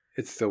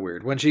 It's still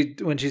weird. When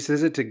she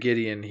says it to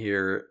Gideon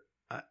here,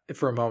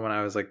 for a moment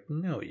I was like,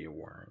 no, you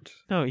weren't.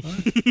 No,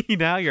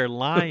 now you're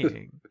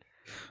lying.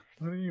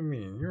 What do you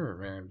mean? You were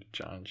married to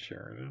John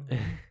Sheridan.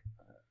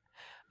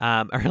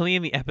 Early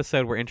in the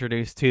episode, we're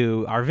introduced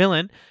to our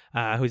villain,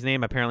 whose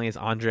name apparently is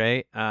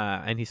Andre,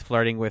 and he's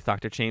flirting with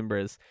Dr.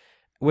 Chambers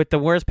with the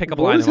worst pickup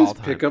What line was of all his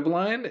time. pickup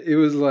line? It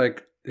was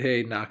like,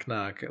 hey, knock,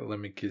 knock, let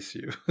me kiss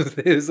you.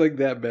 It was like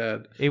that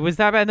bad. It was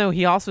that bad. No,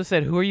 he also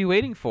said, who are you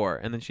waiting for?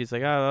 And then she's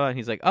like, oh, and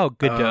he's like, oh,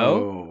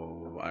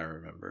 Godot. Oh, I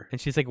remember. And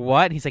she's like,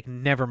 what? And he's like,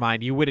 never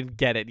mind. You wouldn't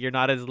get it. You're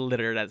not as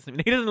literate as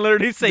me. He doesn't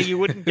literally say you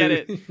wouldn't get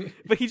it.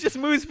 But he just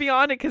moves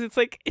beyond it because it's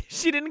like,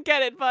 she didn't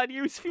get it, bud.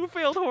 You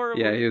failed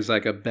horribly. Yeah, he was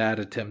like a bad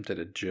attempt at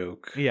a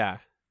joke. Yeah.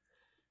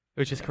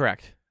 Which is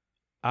correct.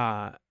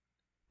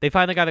 They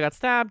find the guy that got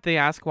stabbed. They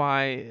ask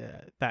why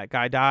that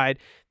guy died.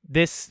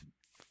 This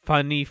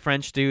funny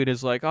French dude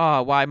is like,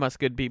 oh, why must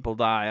good people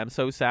die? I'm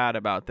so sad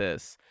about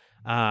this.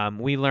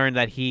 We learn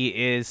that he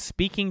is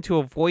speaking to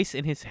a voice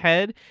in his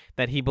head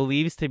that he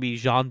believes to be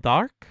Jeanne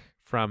d'Arc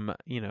from,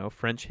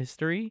 French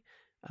history.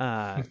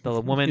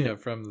 The woman Yeah,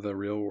 from the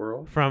real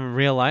world. from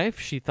real life.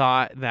 She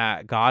thought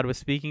that God was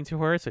speaking to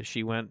her, so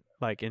she went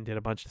and did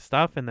a bunch of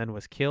stuff and then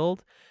was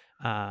killed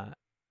by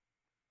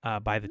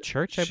the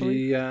church, I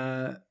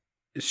believe.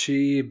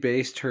 She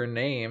based her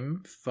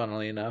name,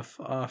 funnily enough,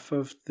 off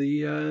of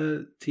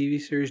the TV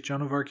series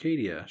Joan of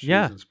Arcadia. She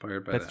was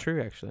inspired by that. That's true,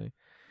 actually.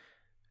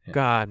 Yeah.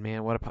 God,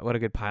 man, what a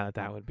good pilot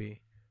that would be.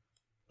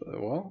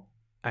 Well,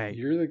 I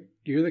you're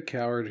the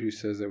coward who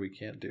says that we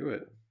can't do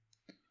it.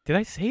 Did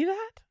I say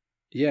that?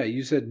 Yeah,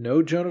 you said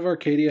no Joan of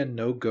Arcadia,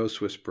 no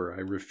Ghost Whisperer. I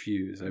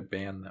refuse. I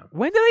ban them.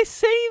 When did I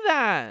say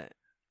that?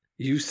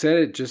 You said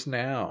it just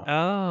now.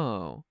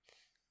 Oh.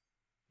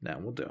 Now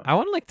we'll do it. I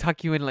want to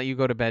tuck you in and let you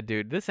go to bed,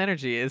 dude. This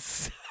energy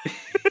is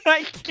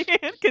I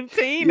can't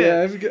contain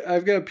Yeah, it.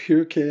 I've got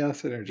pure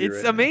chaos energy. It's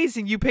right now.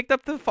 amazing. You picked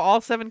up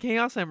all 7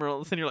 Chaos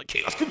Emeralds and you're like,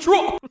 Chaos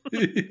Control!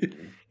 And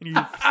you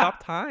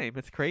stop time.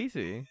 It's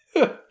crazy.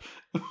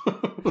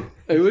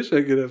 I wish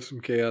I could have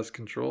some chaos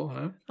control,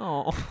 huh?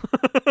 Oh,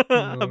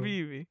 No.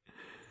 Habibi.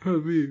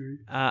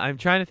 I'm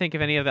trying to think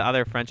of any of the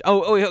other French.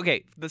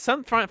 Okay.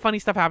 Some funny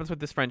stuff happens with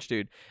this French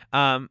dude.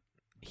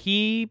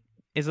 He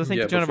is listening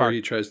to Joan of before Arc.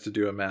 he tries to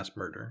do a mass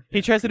murder.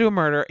 He tries to do a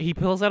murder. He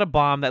pulls out a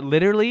bomb that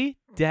literally,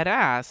 dead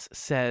ass,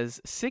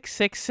 says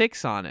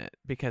 666 on it.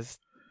 Because,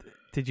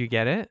 did you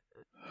get it?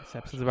 This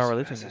episode's about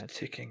religion. It has a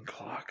ticking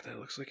clock that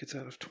looks like it's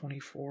out of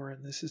 24,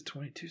 and this is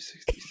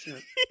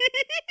 2267.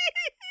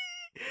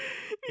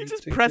 He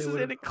just presses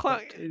it and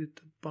clock. Updated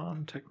the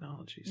bomb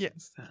technology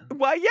since then.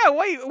 Why? Yeah,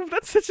 why?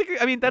 That's such a good...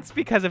 I mean, that's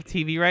because of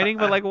TV writing,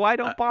 but like, why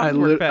don't bombs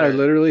work better? I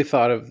literally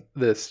thought of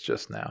this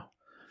just now.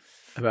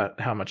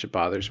 About how much it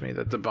bothers me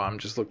that the bomb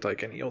just looked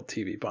like any old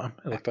TV bomb.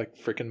 It looked like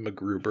freaking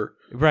MacGruber.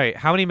 Right.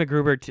 How many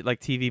MacGruber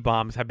TV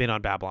bombs have been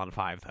on Babylon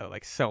 5, though?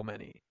 Like, so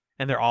many.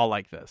 And they're all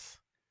like this.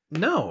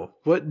 No.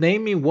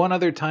 Name me one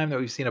other time that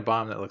we've seen a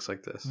bomb that looks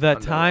like this. The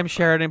time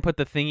Sheridan put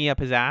the thingy up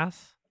his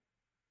ass?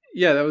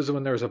 Yeah, that was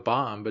when there was a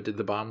bomb, but did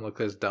the bomb look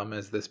as dumb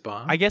as this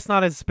bomb? I guess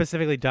not as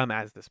specifically dumb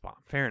as this bomb.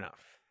 Fair enough.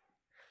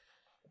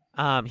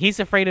 He's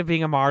afraid of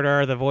being a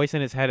martyr. The voice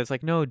in his head is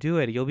like, no, do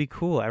it. You'll be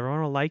cool.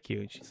 Everyone will like you.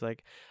 And she's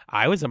like,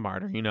 I was a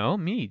martyr,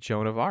 me,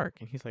 Joan of Arc.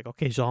 And he's like,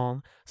 okay,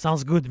 Jean,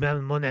 sounds good,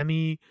 mon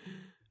ami.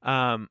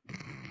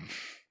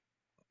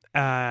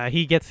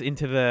 He gets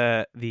into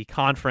the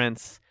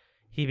conference.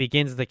 He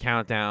begins the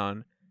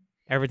countdown.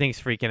 Everything's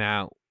freaking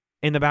out.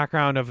 In the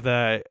background of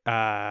the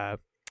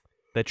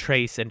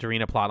Trace and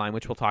Darina plotline,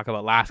 which we'll talk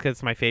about last because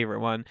it's my favorite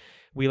one,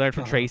 we learned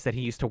from Trace that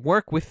he used to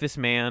work with this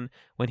man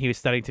when he was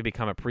studying to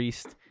become a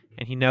priest.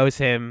 And he knows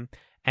him.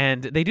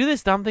 And they do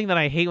this dumb thing that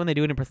I hate when they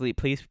do it in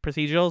police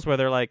procedurals where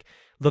they're like,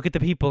 look at the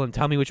people and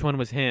tell me which one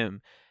was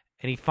him.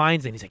 And he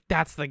finds it and he's like,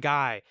 that's the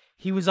guy.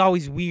 He was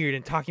always weird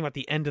and talking about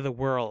the end of the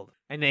world.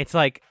 And it's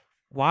like,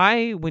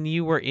 why, when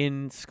you were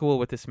in school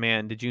with this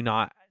man, did you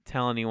not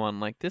tell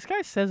anyone, like, this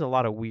guy says a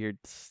lot of weird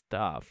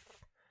stuff?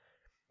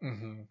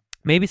 Mm-hmm.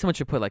 Maybe someone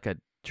should put like a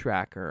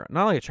tracker,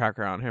 not like a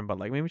tracker on him, but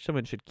like maybe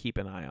someone should keep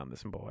an eye on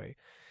this boy.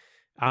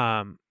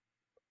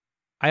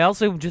 I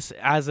also just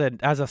as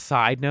a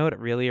side note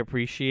really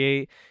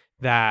appreciate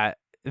that,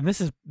 and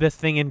this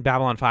thing in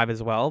Babylon 5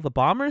 as well. The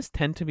bombers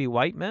tend to be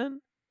white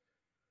men,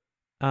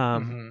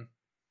 and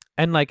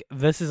like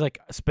this is like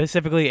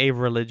specifically a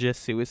religious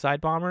suicide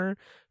bomber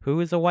who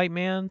is a white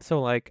man. So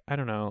like I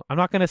don't know. I'm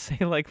not gonna say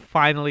like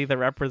finally the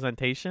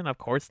representation. Of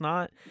course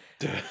not.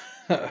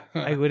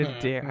 I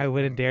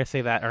wouldn't dare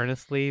say that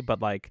earnestly,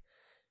 but like.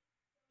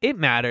 It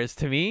matters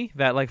to me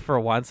that like for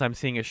once I'm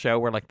seeing a show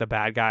where like the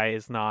bad guy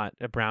is not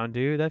a brown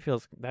dude. That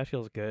feels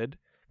good,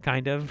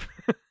 kind of.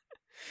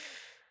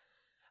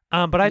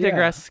 But I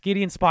digress.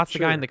 Gideon spots the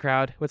guy in the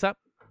crowd. What's up?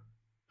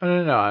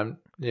 No.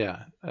 You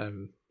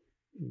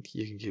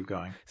can keep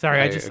going.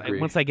 Sorry,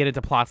 once I get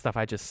into plot stuff,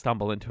 I just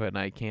stumble into it and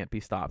I can't be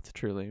stopped.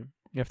 Truly,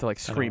 you have to like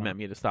scream at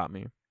me to stop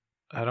me.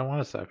 I don't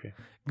want to stop you.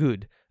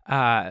 Good.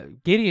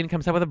 Gideon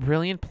comes up with a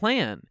brilliant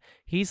plan.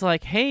 He's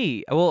like,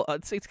 "Hey, well,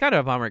 it's kind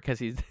of a bummer because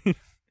he's."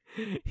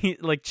 He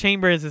like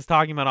Chambers is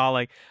talking about all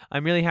like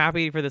I'm really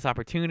happy for this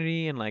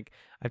opportunity and like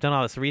I've done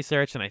all this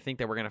research and I think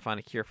that we're gonna find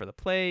a cure for the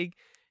plague,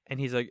 and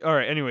he's like, all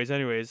right, anyways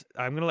I'm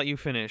gonna let you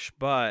finish,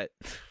 but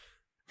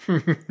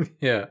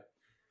yeah,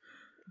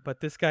 but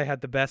this guy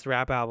had the best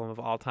rap album of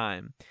all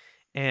time,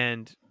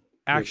 and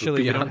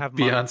actually we don't have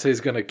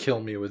Beyonce's gonna kill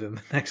me within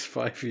the next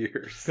 5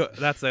 years.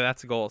 That's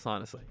the goal,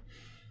 honestly.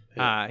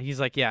 Yeah. He's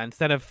like, yeah,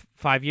 instead of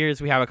 5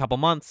 years we have a couple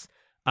months.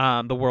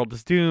 The world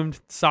is doomed.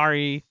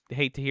 Sorry,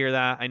 hate to hear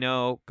that. I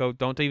know. Don't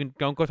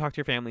go talk to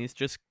your families.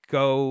 Just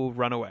go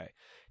run away.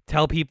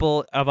 Tell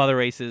people of other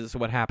races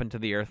what happened to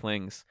the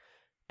Earthlings,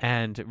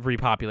 and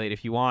repopulate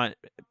if you want.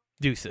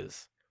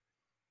 Deuces.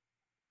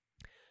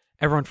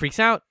 Everyone freaks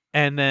out,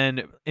 and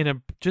then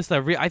in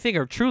I think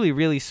a truly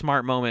really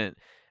smart moment,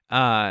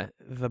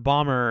 the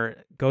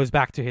bomber goes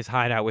back to his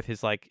hideout with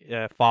his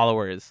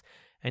followers,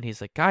 and he's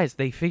like, guys,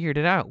 they figured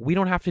it out. We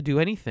don't have to do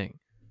anything.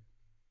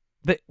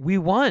 We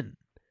won.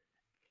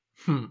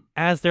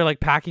 As they're like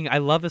packing, I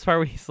love this part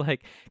where he's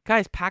like,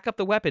 guys, pack up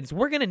the weapons.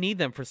 We're going to need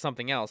them for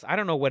something else. I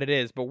don't know what it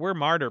is, but we're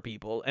martyr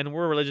people and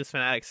we're religious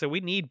fanatics, so we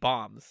need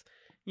bombs,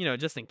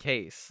 just in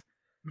case.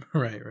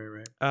 Right.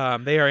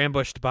 They are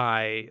ambushed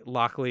by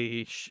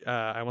Lockley,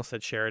 I almost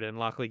said Sheridan,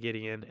 Lockley,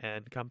 Gideon,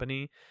 and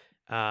company,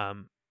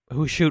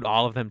 who shoot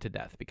all of them to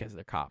death because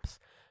they're cops.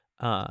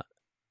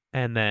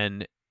 And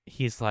then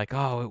he's like,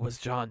 oh, it was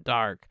John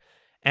Dark.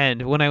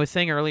 And when I was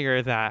saying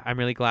earlier that I'm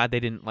really glad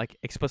they didn't like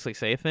explicitly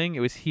say a thing,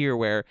 it was here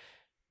where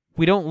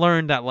we don't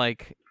learn that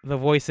like the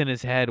voice in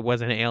his head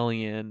was an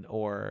alien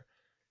or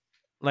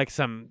like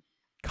some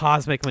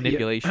cosmic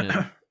manipulation.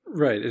 Yeah.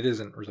 Right. It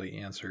isn't really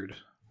answered.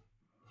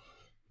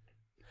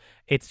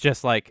 It's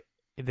just like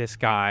this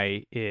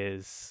guy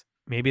is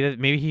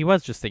maybe he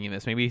was just thinking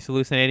this. Maybe he's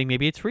hallucinating.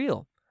 Maybe it's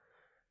real.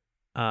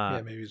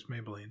 Maybe it's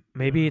Maybelline.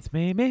 Maybe it's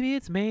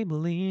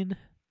Maybelline.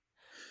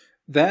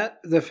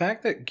 The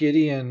fact that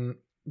Gideon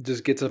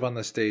just gets up on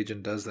the stage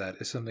and does that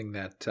is something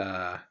that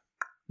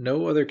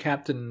no other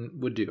captain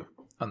would do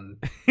on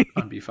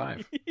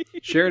B5.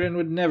 Sheridan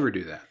would never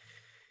do that.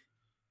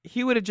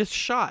 He would have just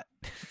shot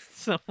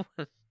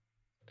someone.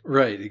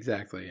 Right,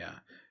 exactly, yeah.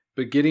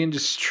 But Gideon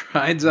just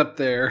strides up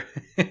there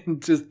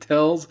and just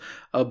tells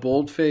a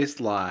bold-faced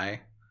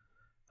lie.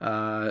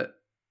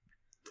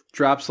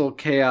 Drops a little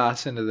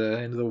chaos into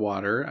the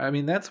water. I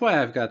mean, that's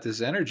why I've got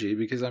this energy,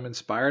 because I'm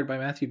inspired by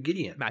Matthew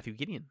Gideon. Matthew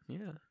Gideon,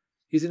 yeah.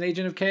 He's an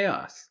agent of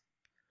chaos.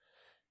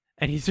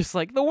 And he's just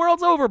like, the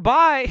world's over,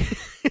 bye.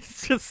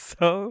 It's just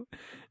so...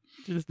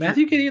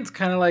 Matthew Gideon's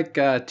kind of like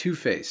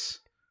Two-Face,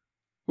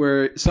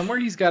 where somewhere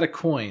he's got a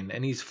coin,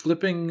 and he's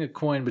flipping a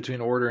coin between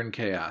order and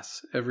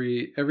chaos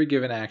every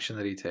given action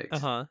that he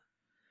takes. Uh-huh.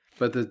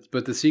 But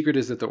the secret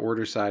is that the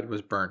order side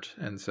was burnt,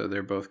 and so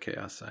they're both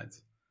chaos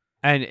sides.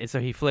 And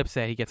so he flips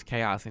it, he gets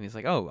chaos, and he's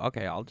like, oh,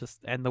 okay, I'll just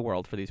end the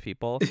world for these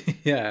people.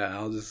 Yeah,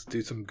 I'll just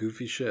do some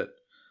goofy shit.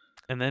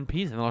 And then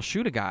peace, and I'll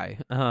shoot a guy.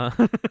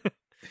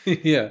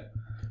 Yeah.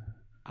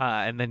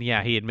 And then,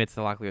 yeah, he admits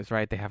that Lockley was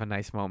right. They have a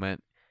nice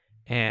moment.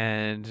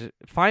 And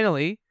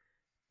finally,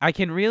 I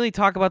can really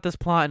talk about this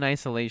plot in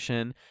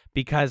isolation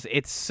because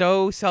it's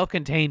so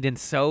self-contained and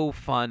so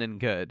fun and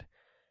good.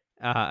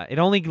 It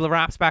only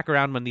wraps back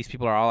around when these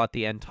people are all at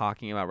the end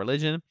talking about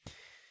religion.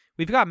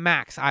 We've got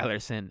Max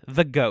Eilerson,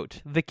 the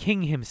GOAT, the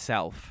king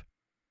himself.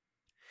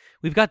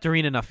 We've got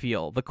Darina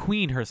Nafil, the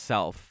queen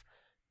herself,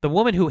 the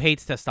woman who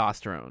hates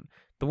testosterone,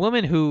 the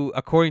woman who,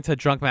 according to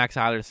drunk Max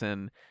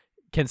Eilerson,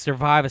 can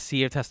survive a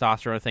sea of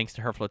testosterone thanks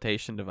to her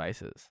flotation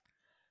devices.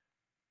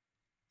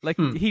 Like,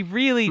 he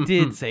really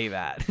did say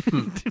that.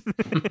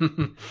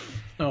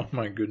 Oh,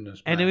 my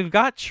goodness. And then we've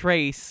got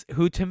Trace,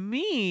 who, to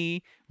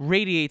me,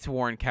 radiates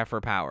Warren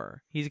Keffer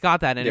power. He's got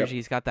that energy. Yep.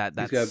 He's got that.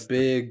 He's got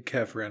big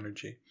Keffer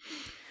energy.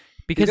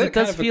 Because it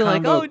does feel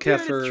like, oh, dude,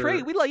 Keffer... it's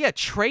Trace.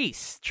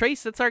 Trace.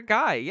 Trace, that's our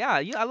guy.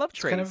 Yeah, I love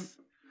Trace.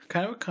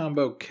 Kind of a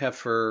combo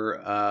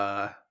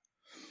Keffer,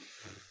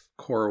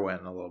 Corwin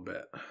a little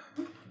bit.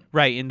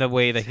 Right, in the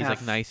way that he's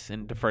like nice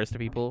and defers to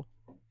people.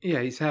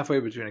 Yeah, he's halfway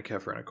between a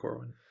Keffer and a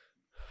Corwin.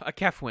 A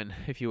Kefwin,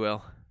 if you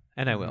will.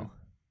 And I will.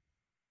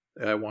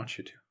 I want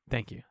you to.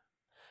 Thank you.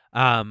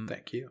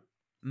 Thank you.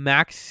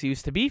 Max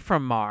used to be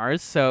from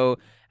Mars, so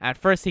at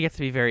first he gets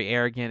to be very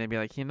arrogant and be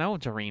like, you know,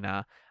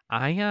 Darina,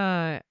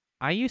 I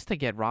used to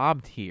get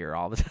robbed here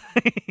all the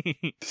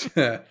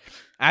time.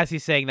 As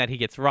he's saying that he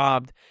gets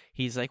robbed,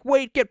 he's like,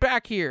 wait, get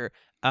back here.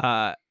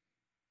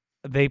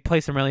 They play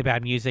some really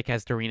bad music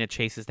as Darina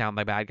chases down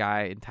the bad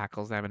guy and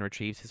tackles them and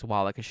retrieves his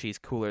wallet because she's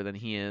cooler than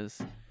he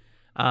is.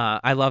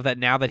 I love that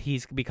now that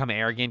he's become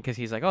arrogant because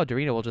he's like, oh,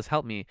 Darina will just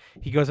help me.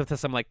 He goes up to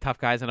some like tough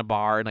guys in a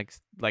bar and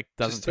like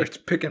doesn't just starts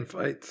picking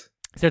fights.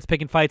 Starts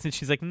picking fights, and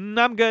she's like,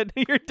 I'm good.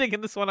 You're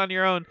taking this one on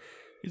your own.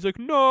 He's like,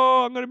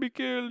 no, I'm gonna be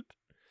killed.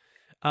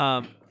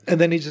 And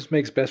then he just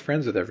makes best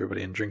friends with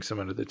everybody and drinks them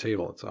under the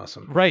table. It's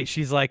awesome. Right.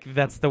 She's like,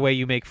 that's the way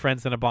you make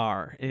friends in a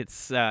bar.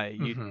 It's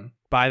you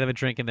buy them a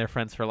drink and they're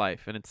friends for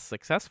life, and it's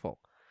successful.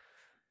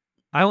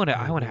 I want to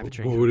have a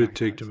drink. What would it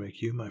take to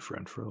make you my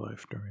friend for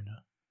life, Darina?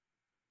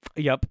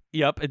 Yep.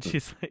 And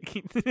she's like,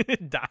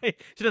 die.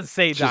 She doesn't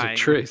say she's dying. A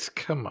Trace.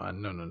 Come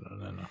on. No.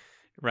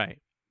 Right.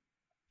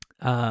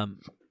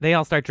 They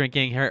all start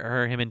drinking.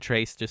 Him and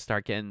Trace just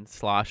start getting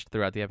sloshed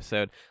throughout the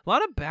episode. A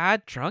lot of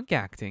bad drunk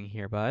acting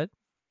here, bud.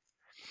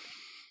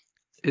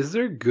 Is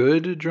there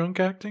good drunk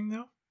acting,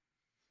 though?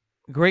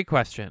 Great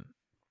question.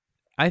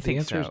 I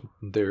think so.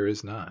 There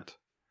is not.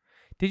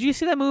 Did you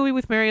see that movie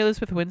with Mary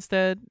Elizabeth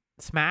Winstead,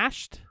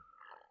 Smashed?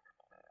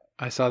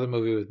 I saw the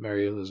movie with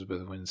Mary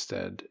Elizabeth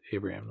Winstead,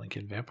 Abraham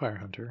Lincoln Vampire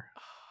Hunter.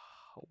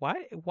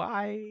 Why?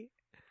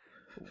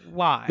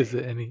 Is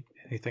it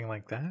anything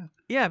like that?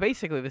 Yeah,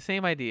 basically the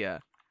same idea.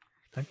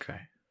 Okay.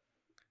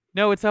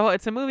 No, it's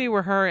a movie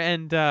where her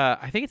and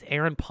I think it's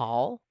Aaron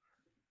Paul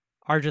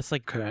are just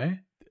like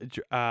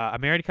a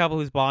married couple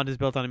whose bond is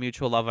built on a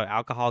mutual love of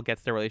alcohol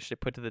gets their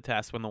relationship put to the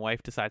test when the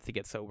wife decides to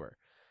get sober.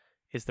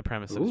 Is the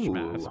premise of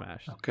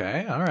Smash.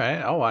 Okay, all right,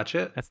 I'll watch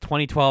it. That's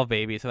 2012,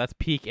 baby. So that's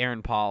peak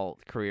Aaron Paul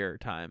career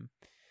time.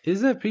 Is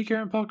that peak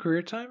Aaron Paul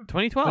career time?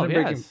 2012,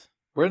 yes.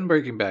 When did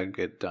Breaking Bad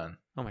get done?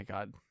 Oh my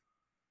god.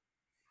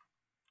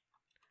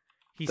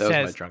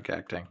 That was my drunk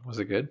acting. Was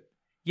it good?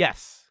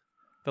 Yes.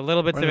 The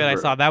little bits of it I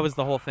saw, that was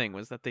the whole thing,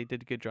 was that they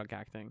did good drunk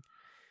acting.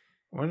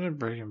 When did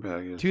Breaking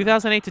Bad get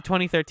 2008 to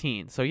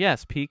 2013. So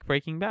yes, peak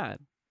Breaking Bad.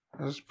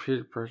 That's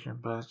peak Breaking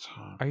Bad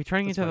time. Are you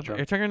turning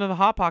into the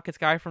Hot Pockets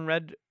guy from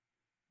Red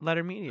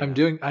Letter Media? I'm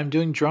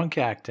doing drunk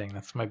acting.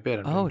 That's my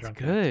bit. It's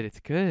good. It's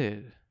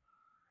good.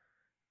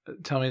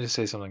 Tell me to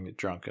say something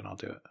drunk and I'll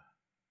do it.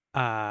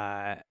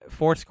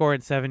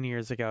 7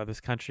 years ago,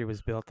 this country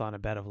was built on a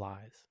bed of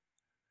lies.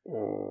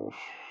 Oh,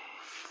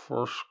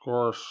 7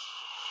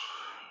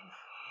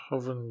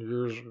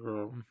 years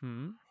ago.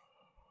 Mm-hmm.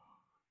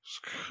 This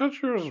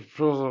country was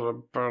built on a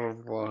bed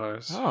of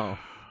lies. Oh.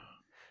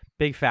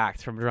 Big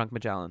facts from Drunk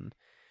Magellan.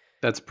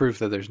 That's proof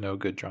that there's no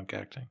good drunk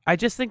acting. I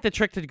just think the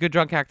trick to good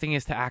drunk acting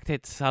is to act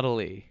it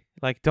subtly.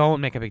 Like,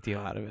 don't make a big deal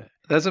out of it.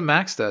 That's what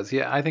Max does.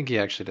 Yeah, I think he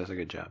actually does a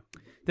good job.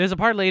 There's a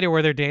part later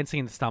where they're dancing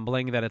and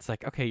stumbling that it's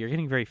like, okay, you're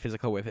getting very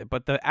physical with it.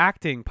 But the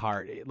acting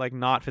part, like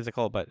not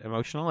physical but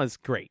emotional, is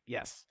great.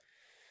 Yes.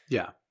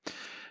 Yeah.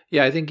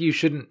 Yeah, I think you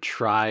shouldn't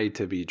try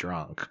to be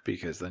drunk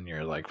because then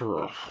you're like.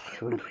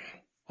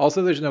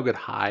 Also, there's no good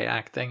high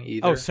acting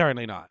either. Oh,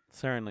 certainly not.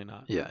 Certainly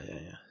not. Yeah.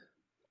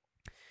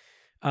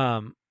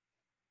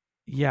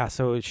 Yeah,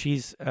 so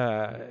she's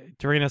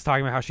Dorina's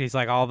talking about how she's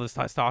like all this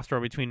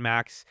testosterone between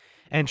Max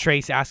and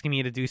Trace asking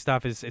me to do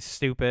stuff is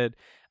stupid.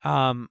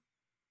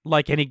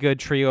 Like any good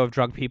trio of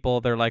drunk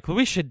people, they're like,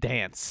 we should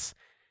dance.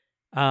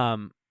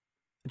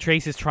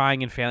 Trace is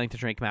trying and failing to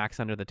drink Max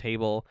under the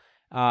table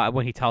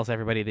when he tells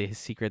everybody his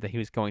secret that he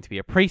was going to be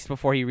a priest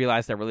before he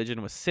realized that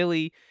religion was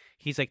silly.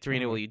 He's like,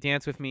 Dorina, will you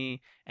dance with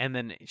me? And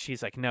then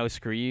she's like, no,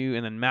 screw you.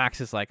 And then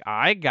Max is like,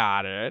 I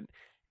got it.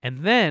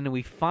 And then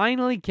we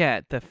finally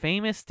get the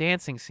famous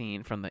dancing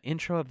scene from the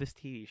intro of this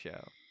TV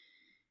show.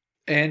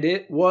 And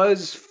it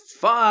was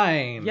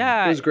fine.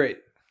 Yeah. It was great.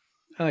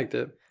 I liked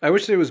it. I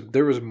wish there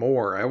was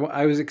more.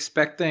 I was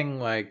expecting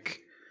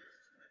like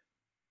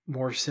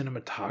more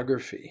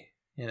cinematography,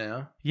 you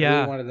know? Yeah. I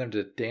really wanted them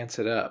to dance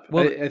it up.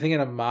 Well, I think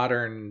in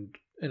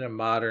a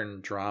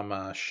modern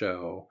drama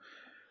show,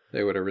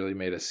 they would have really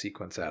made a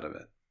sequence out of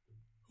it.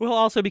 Well,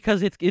 also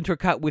because it's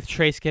intercut with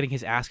Trace getting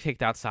his ass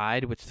kicked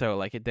outside, which so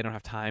like they don't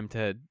have time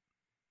to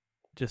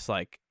just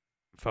like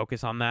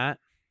focus on that.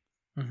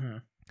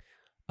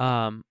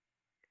 Mm-hmm.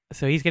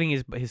 So he's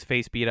getting his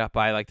face beat up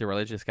by like the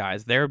religious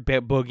guys. They're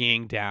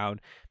boogieing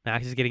down.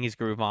 Max is getting his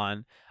groove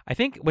on. I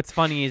think what's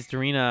funny is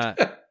Dorina,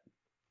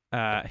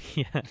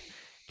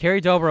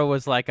 Carrie Dobro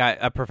was like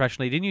a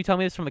professionally. Didn't you tell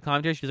me this from the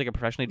commentary? She's like a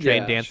professionally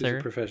trained dancer. She's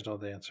a professional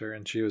dancer,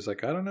 and she was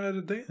like, I don't know how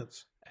to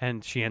dance.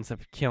 And she ends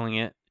up killing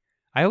it.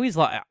 I always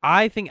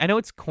I know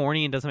it's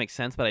corny and doesn't make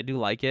sense, but I do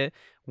like it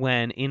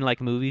when in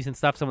like movies and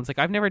stuff, someone's like,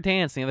 I've never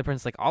danced. And the other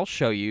person's like, I'll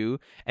show you.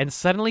 And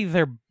suddenly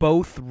they're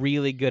both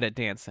really good at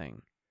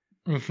dancing.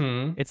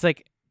 Mm-hmm. It's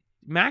like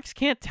Max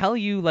can't tell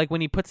you like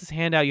when he puts his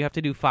hand out, you have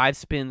to do 5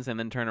 spins and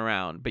then turn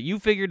around. But you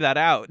figured that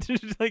out.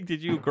 Like,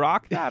 did you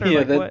grok that? Or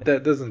Yeah, like,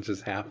 that doesn't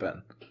just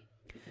happen.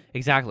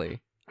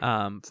 Exactly.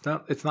 It's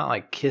not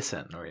like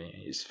kissing where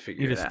you just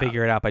figure it out.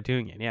 Figure it out by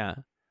doing it. Yeah.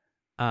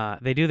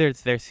 They do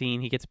their scene.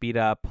 He gets beat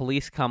up.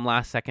 Police come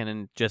last second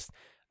and just,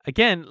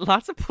 again,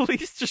 lots of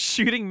police just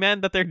shooting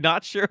men that they're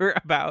not sure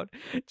about.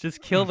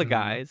 Just kill the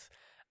guys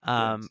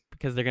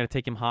because they're going to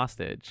take him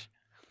hostage.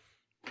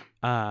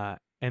 And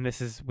this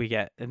is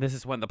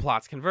when the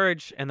plots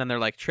converge. And then they're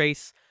like,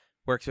 Trace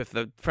works with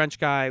the French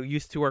guy,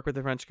 used to work with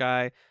the French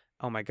guy.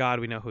 Oh my God,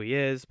 we know who he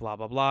is. Blah,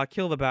 blah, blah.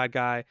 Kill the bad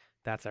guy.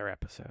 That's our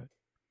episode.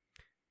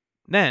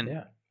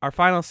 Then our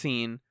final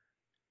scene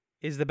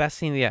is the best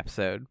scene of the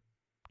episode.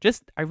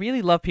 I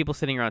really love people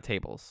sitting around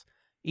tables,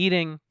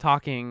 eating,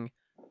 talking,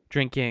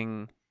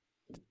 drinking,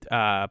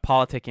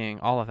 politicking,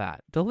 all of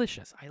that.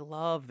 Delicious. I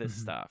love this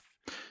stuff.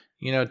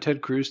 You know,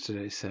 Ted Cruz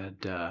today said,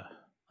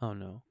 oh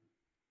no,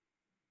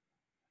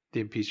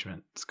 the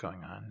impeachment's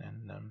going on,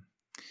 and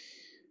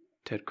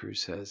Ted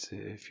Cruz says,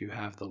 if you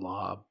have the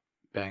law,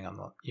 you bang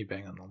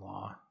on the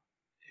law.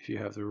 If you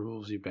have the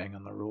rules, you bang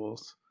on the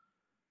rules.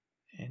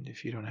 And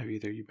if you don't have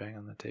either, you bang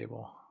on the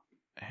table.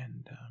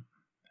 And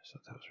so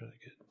that was really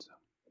good. So.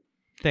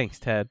 Thanks,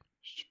 Ted.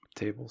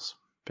 Tables.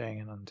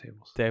 Banging on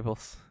tables.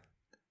 Tables.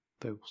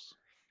 Tables.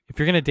 If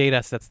you're going to date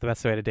us, that's the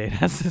best way to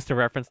date us, is to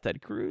reference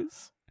Ted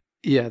Cruz.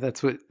 Yeah,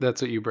 that's what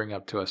you bring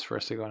up to us for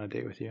us to go on a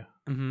date with you.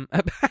 Mm-hmm.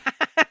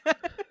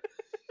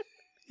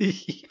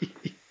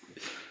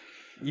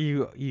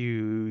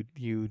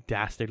 You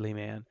dastardly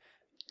man.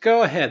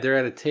 Go ahead. They're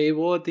at a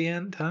table at the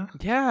end, huh?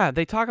 Yeah,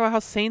 they talk about how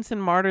saints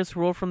and martyrs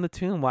rule from the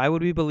tomb. Why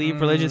would we believe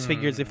religious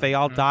figures if they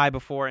all die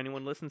before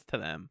anyone listens to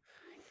them?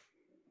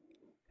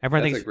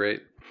 Everyone That's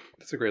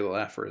a great little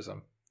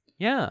aphorism.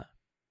 Yeah.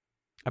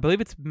 I believe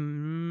it's,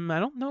 I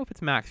don't know if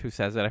it's Max who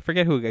says it. I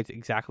forget who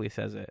exactly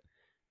says it.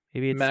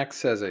 Maybe it's Max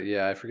says it.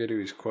 Yeah, I forget who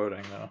he's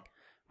quoting though.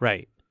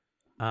 Right.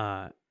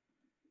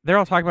 They're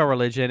all talking about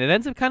religion. It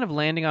ends up kind of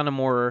landing on a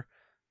more,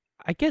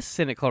 I guess,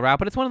 cynical route,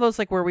 but it's one of those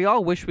like where we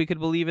all wish we could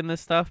believe in this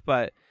stuff,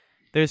 but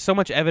there's so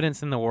much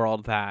evidence in the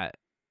world that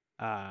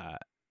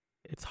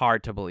it's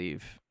hard to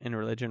believe in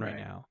religion right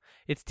now.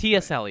 It's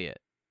T.S. Eliot.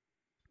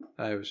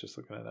 I was just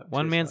looking at that.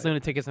 One man's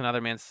lunatic is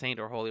another man's saint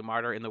or holy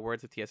martyr. In the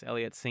words of T.S.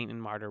 Eliot, saint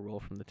and martyr rule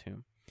from the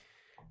tomb.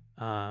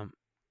 And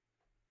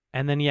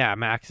then, yeah,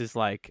 Max is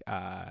like,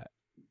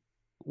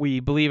 we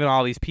believe in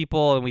all these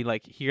people, and we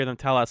like hear them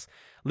tell us,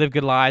 live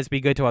good lives,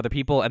 be good to other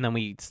people, and then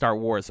we start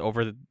wars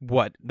over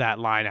what that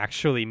line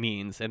actually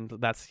means, and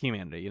that's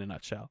humanity in a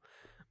nutshell.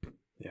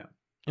 Yeah.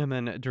 And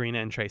then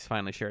Dorina and Trace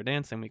finally share a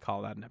dance, and we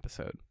call that an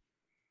episode.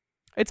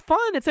 It's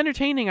fun. It's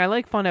entertaining. I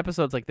like fun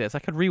episodes like this. I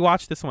could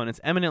rewatch this one. It's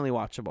eminently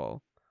watchable.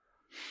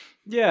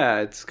 Yeah,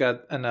 it's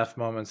got enough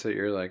moments that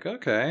you're like,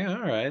 okay, all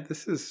right,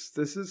 this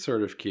is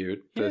sort of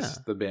cute.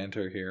 The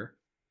banter here.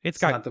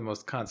 It's not the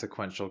most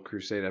consequential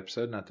Crusade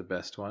episode, not the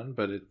best one,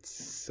 but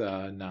it's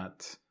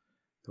not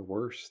the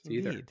worst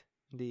either.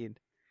 Indeed.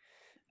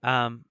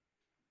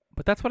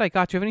 But that's what I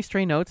got. Do you have any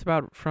stray notes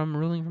from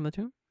Ruling from the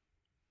Tomb?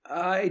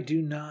 I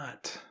do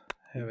not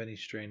have any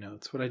stray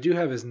notes. What I do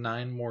have is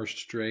 9 more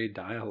stray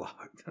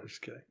dialogue. I'm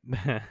just kidding.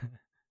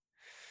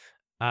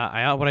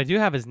 What I do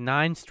have is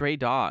 9 stray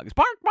dogs.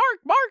 Bark, bark,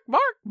 bark,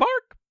 bark,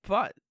 bark.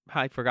 But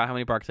I forgot how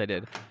many barks I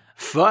did.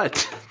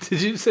 Fut.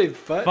 Did you say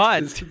fut?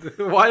 Fut.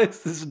 Why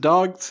is this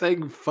dog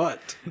saying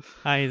fut?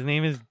 His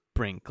name is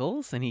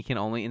Brinkles, and he can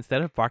only,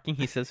 instead of barking,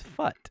 he says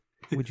fut.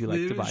 Would you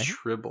like to buy him?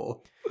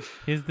 Shribble.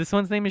 This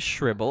one's name is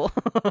Shribble.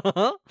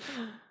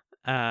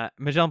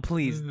 Magellan,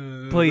 please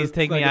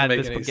take me out of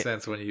this. Doesn't make any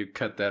sense when you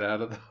cut that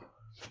out of the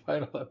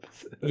final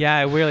episode. Yeah,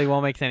 it really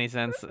won't make any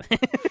sense.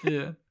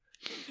 Yeah.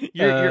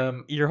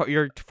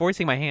 You're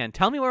forcing my hand.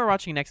 Tell me what we're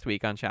watching next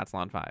week on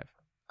Chatsalon 5.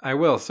 I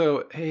will.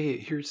 So, hey,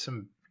 here's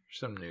some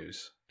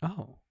news.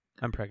 Oh,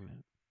 I'm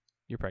pregnant.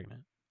 You're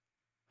pregnant.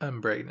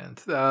 I'm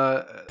pregnant.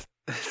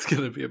 It's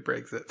going to be a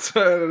Brexit,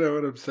 so I don't know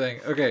what I'm saying.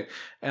 Okay,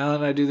 Alan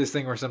and I do this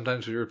thing where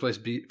sometimes we replace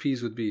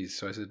P's with B's.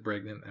 So I said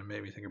pregnant and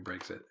made me think of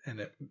Brexit. And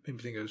it made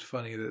me think it was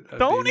funny that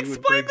Don't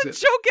explain the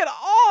joke at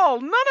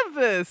all. None of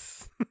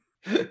this.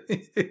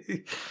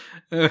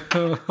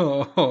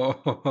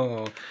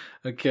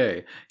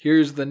 Okay,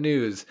 here's the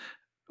news.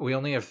 We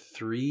only have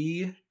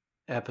 3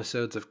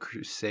 episodes of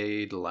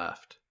Crusade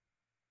left.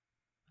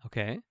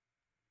 Okay.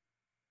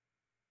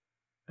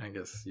 I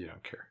guess you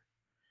don't care.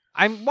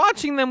 I'm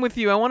watching them with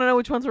you. I want to know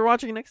which ones we're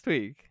watching next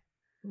week.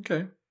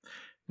 Okay.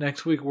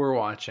 Next week we're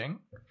watching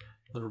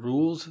The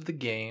Rules of the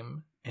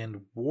Game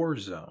and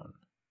Warzone.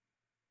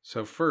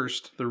 So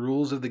first, The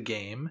Rules of the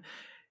Game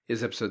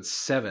is episode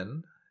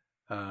 7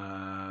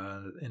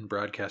 in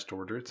broadcast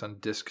order. It's on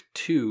disc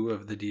 2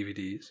 of the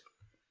DVDs.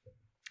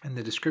 And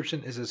the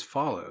description is as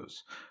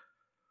follows.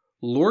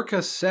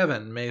 Lorca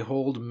 7 may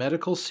hold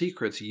medical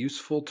secrets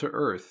useful to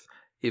Earth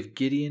if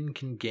Gideon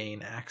can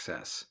gain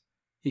access.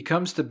 He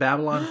comes to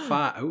Babylon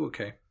 5. Oh,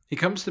 okay. He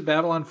comes to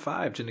Babylon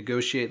 5 to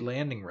negotiate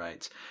landing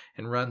rights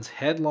and runs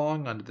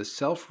headlong onto the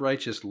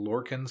self-righteous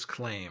Lorcan's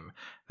claim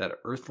that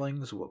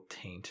Earthlings will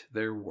taint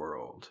their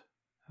world.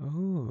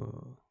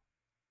 Ooh.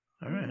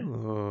 All right.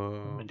 Ooh.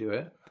 I'm going to do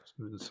it.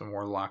 Some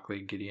more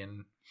Lockley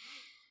Gideon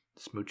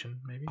smooching,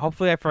 maybe?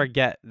 Hopefully I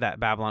forget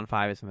that Babylon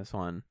 5 is in this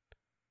one.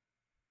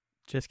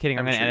 Just kidding.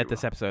 I'm going to sure edit you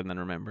this will. episode and then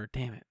remember.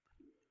 Damn it.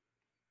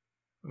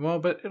 Well,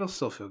 but it'll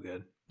still feel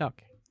good.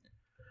 Okay.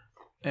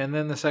 And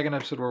then the second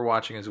episode we're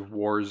watching is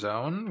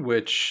Warzone,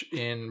 which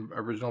in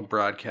original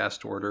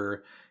broadcast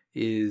order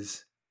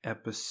is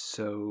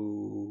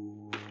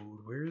episode...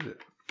 Where is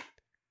it?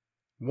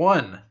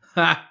 1.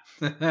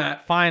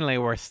 Finally,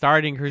 we're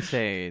starting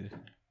Crusade.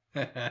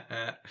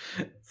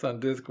 It's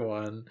on disc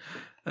 1.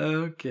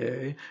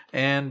 Okay.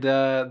 And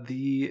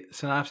the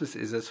synopsis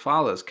is as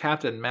follows.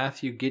 Captain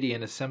Matthew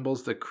Gideon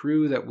assembles the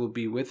crew that will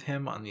be with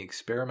him on the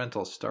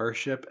experimental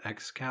starship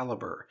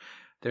Excalibur.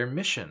 Their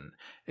mission,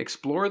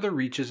 explore the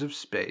reaches of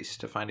space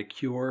to find a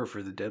cure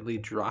for the deadly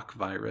Drakh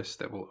virus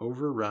that will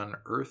overrun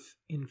Earth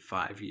in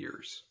 5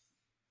 years.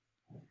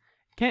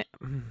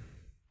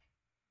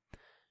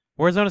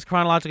 Warzone is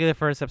chronologically the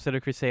first episode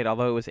of Crusade,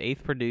 although it was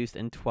 8th produced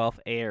and 12th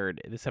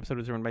aired. This episode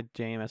was written by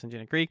JMS and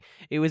Jenna Creek.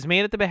 It was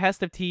made at the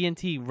behest of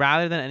TNT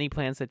rather than any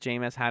plans that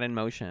JMS had in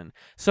motion.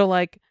 So,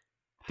 like,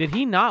 did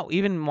he not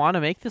even want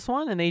to make this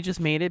one, and they just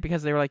made it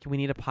because they were like, we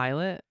need a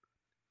pilot?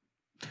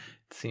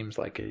 Seems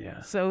like it,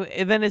 yeah. So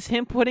then is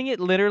him putting it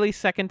literally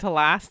second to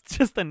last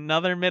just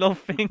another middle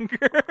finger?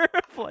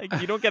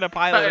 Like, you don't get a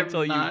pilot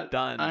until you've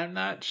done. I'm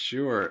not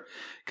sure.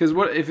 Because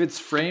what if it's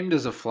framed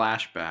as a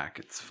flashback,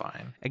 it's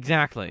fine.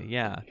 Exactly,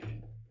 yeah.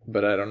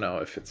 But I don't know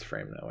if it's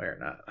framed that way or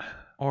not.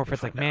 Or if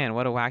it's like, man,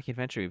 what a wacky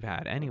adventure we've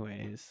had.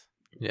 Anyways.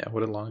 Yeah,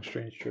 what a long,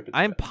 strange trip it's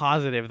I'm been.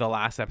 positive the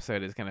last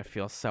episode is going to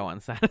feel so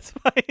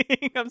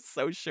unsatisfying. I'm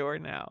so sure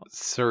now.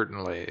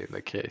 Certainly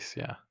the case,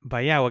 yeah.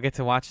 But yeah, we'll get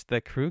to watch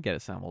the crew get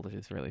assembled, which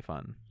is really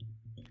fun.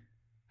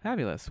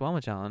 Fabulous. Well,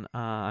 Magellan,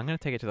 I'm going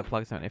to take it to the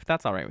plug zone, if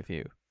that's all right with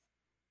you.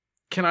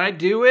 Can I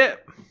do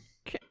it?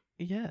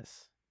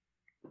 Yes.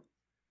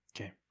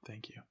 Okay,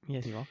 thank you.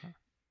 Yes, you're welcome.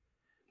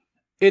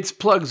 It's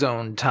plug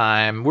zone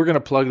time. We're going to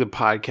plug the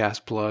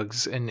podcast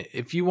plugs. And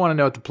if you want to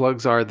know what the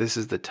plugs are, this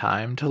is the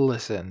time to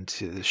listen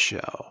to the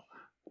show.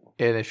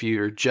 And if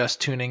you're just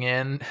tuning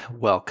in,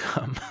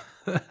 welcome.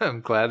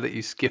 I'm glad that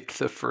you skipped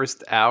the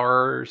first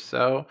hour or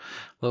so,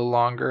 a little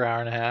longer,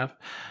 hour and a half,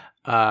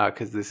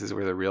 because this is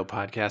where the real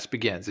podcast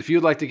begins. If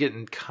you'd like to get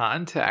in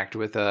contact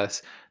with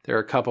us, there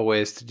are a couple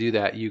ways to do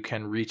that. You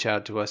can reach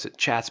out to us at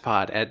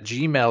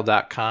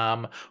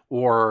chatspod@gmail.com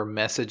or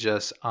message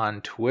us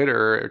on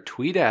Twitter or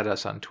tweet at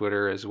us on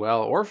Twitter as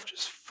well, or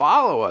just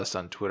follow us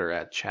on Twitter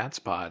at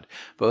chatspod.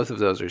 Both of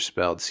those are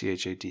spelled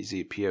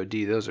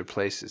CHATZPOD. Those are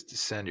places to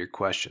send your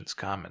questions,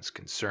 comments,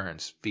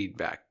 concerns,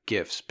 feedback,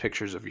 gifts,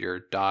 pictures of your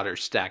daughter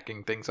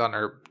stacking things on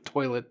her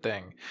toilet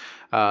thing,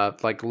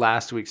 like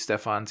last week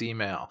Stefan's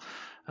email,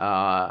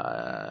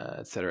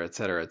 et cetera, et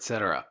cetera, et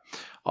cetera.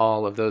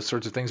 All of those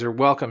sorts of things are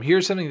welcome.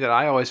 Here's something that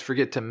I always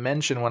forget to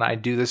mention when I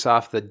do this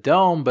off the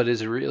dome, but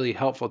is really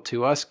helpful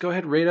to us. Go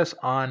ahead, rate us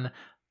on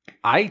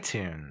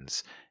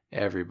iTunes,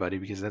 everybody,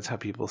 because that's how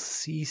people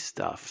see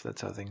stuff.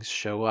 That's how things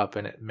show up,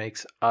 and it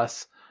makes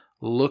us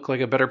look like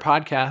a better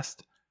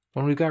podcast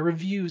when we've got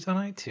reviews on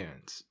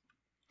iTunes.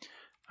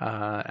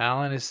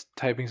 Alan is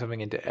typing something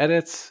into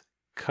edits.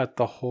 cut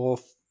the whole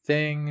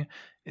thing,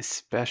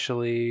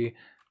 especially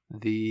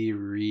the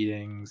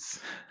readings.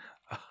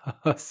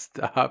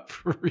 Stop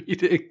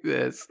reading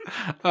this.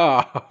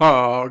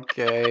 Oh,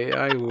 okay.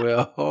 I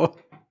will.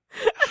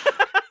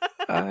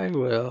 I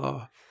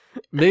will.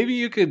 Maybe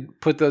you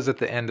could put those at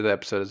the end of the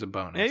episode as a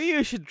bonus. Maybe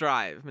you should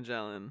drive,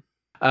 Magellan.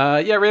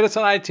 Yeah, rate us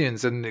on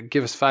iTunes and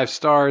give us 5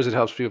 stars. It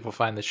helps people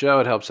find the show.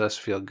 It helps us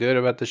feel good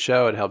about the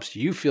show. It helps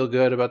you feel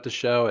good about the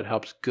show. It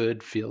helps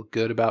good feel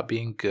good about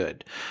being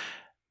good.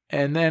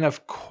 And then,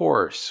 of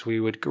course, we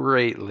would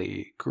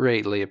greatly,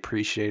 greatly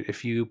appreciate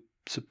if you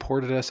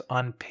supported us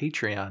on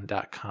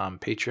patreon.com,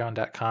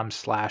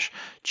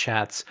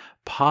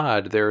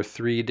 patreon.com/chatspod. There are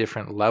 3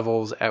 different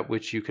levels at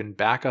which you can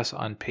back us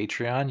on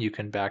Patreon. You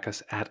can back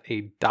us at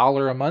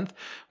 $1 a month,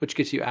 which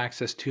gets you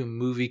access to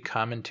movie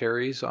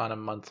commentaries on a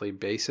monthly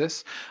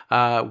basis.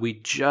 We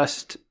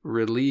just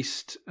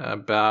released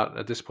about,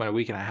 at this point, a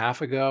week and a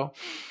half ago,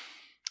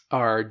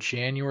 our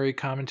January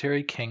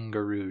commentary,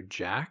 Kangaroo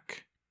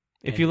Jack.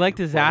 If you like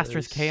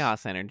disastrous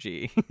chaos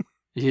energy.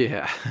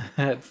 Yeah,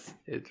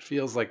 it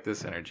feels like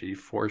this energy,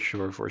 for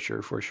sure.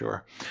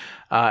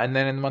 And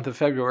then in the month of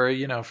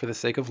February, for the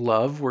sake of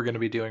love, we're going to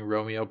be doing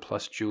Romeo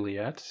plus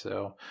Juliet.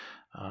 So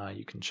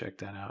you can check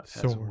that out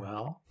as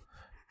well.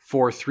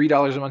 For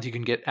 $3 a month, you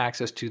can get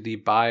access to the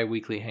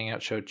bi-weekly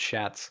Hangout Show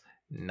Chats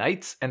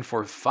Nights. And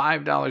for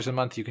 $5 a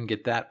month, you can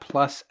get that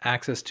plus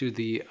access to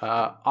the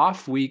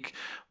off-week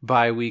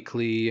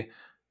bi-weekly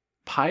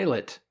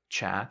pilot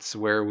chats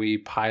where we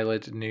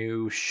pilot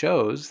new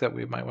shows that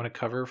we might want to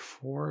cover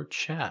for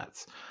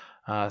chats.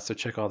 So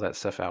check all that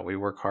stuff out. We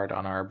work hard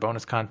on our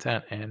bonus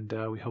content, and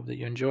we hope that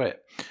you enjoy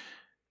it.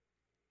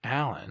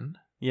 Alan?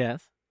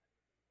 Yes?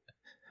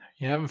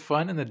 You having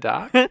fun in the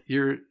doc?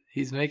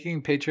 He's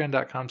making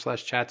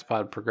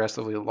patreon.com/chatspod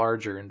progressively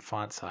larger in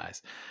font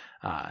size.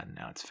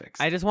 Now it's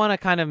fixed. I just want to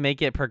kind of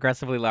make it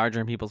progressively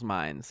larger in people's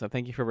minds. So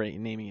thank you for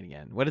naming it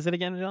again. What is it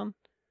again, John?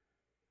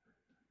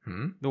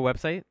 The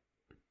website?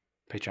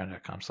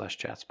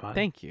 Patreon.com/chatspod.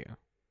 Thank you.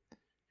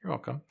 You're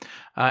welcome.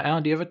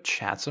 Alan, do you have a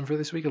chatsome for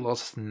this week? A little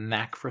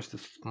snack for us to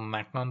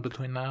snack on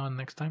between now and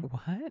next time?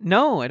 What?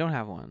 No, I don't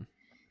have one.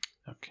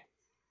 Okay.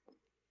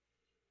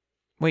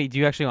 Wait, do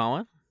you actually want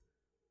one?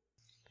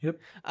 Yep.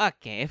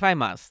 Okay, if I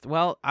must.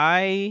 Well,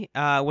 I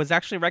was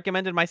actually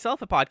recommended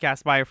myself a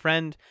podcast by a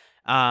friend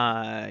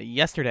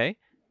yesterday,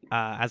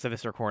 as of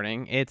this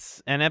recording.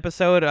 It's an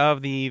episode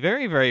of the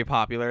very, very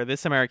popular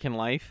This American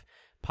Life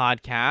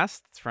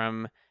podcast. It's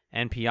from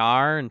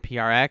NPR and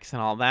PRX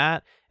and all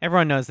that.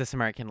 Everyone knows This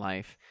American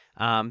Life.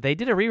 They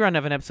did a rerun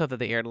of an episode that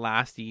they aired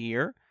last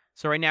year.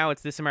 So right now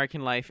it's This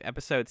American Life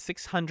episode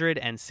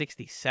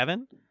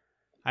 667.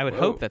 I would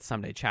hope that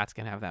someday chats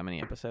can have that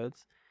many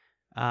episodes.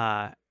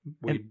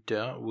 We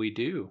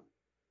do.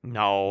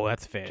 No,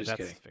 that's fake. Just that's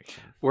kidding.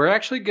 fiction. We're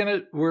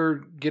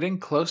getting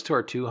close to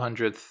our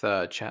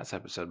 200th chats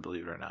episode,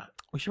 believe it or not.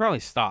 We should probably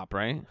stop,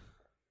 right?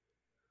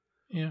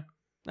 Yeah.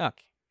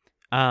 Okay.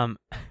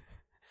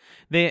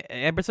 The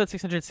episode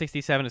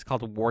 667 is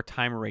called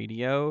Wartime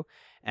Radio,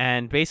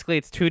 and basically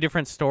it's 2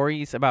 different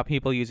stories about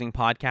people using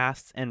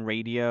podcasts and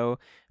radio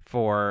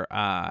for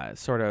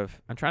sort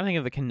of, I'm trying to think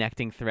of the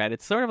connecting thread.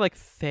 It's sort of like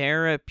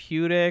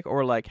therapeutic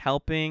or like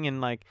helping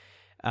in like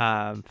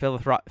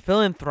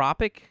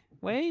philanthropic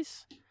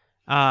ways.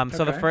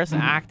 So the first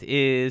act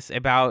is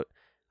about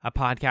a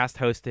podcast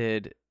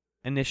hosted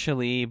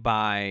initially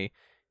by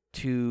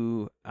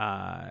 2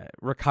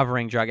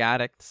 recovering drug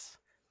addicts.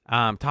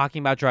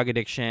 Talking about drug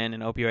addiction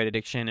and opioid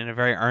addiction in a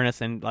very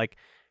earnest and like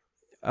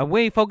a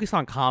way focused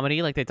on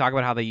comedy. Like they talk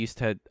about how they used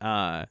to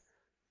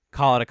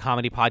call it a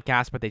comedy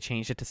podcast, but they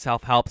changed it to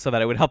self-help so that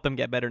it would help them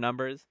get better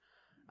numbers.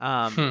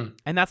 And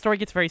that story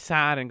gets very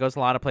sad and goes a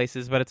lot of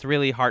places, but it's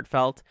really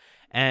heartfelt.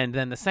 And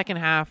then the second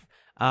half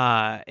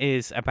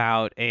is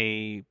about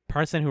a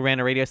person who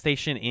ran a radio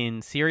station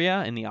in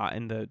Syria, in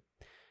the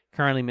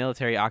currently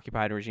military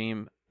occupied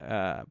regime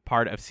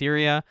part of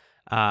Syria,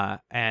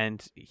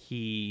 and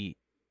he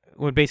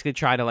would basically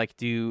try to like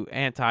do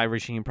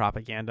anti-regime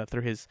propaganda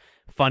through his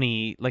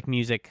funny like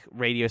music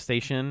radio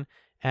station,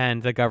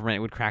 and the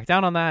government would crack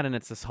down on that, and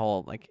it's this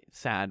whole like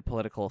sad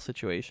political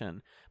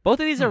situation.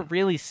 Both of these are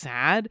really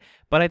sad,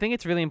 but I think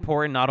it's really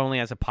important not only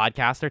as a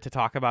podcaster to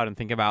talk about and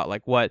think about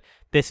like what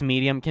this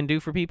medium can do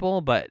for people,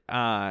 but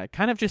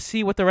kind of just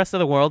see what the rest of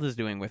the world is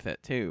doing with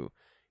it too.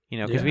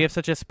 Because we have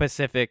such a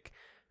specific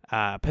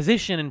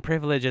position and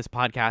privilege as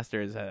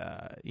podcasters,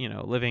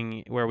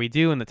 living where we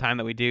do and the time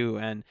that we do,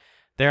 and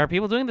there are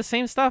people doing the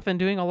same stuff and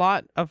doing a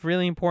lot of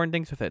really important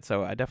things with it.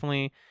 So I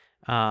definitely,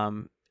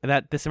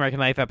 that This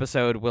American Life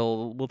episode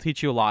will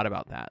teach you a lot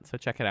about that. So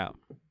check it out.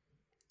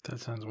 That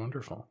sounds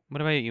wonderful.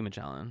 What about you,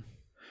 Magellan?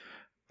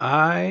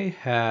 I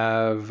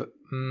have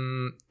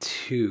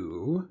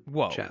 2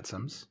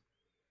 chatsomes.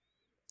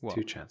 Whoa.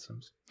 2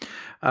 chatsomes.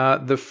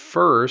 The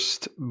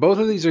first, both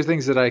of these are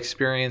things that I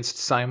experienced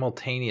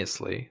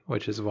simultaneously,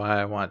 which is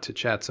why I want to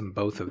chatsome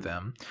both of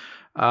them.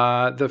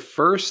 The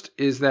first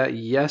is that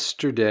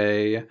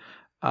yesterday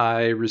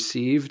I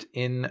received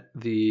in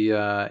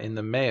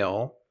the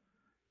mail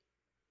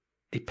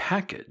a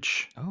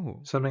package, Oh.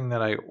 something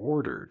that I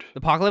ordered The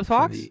Apocalypse from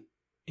Box? the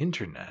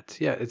internet.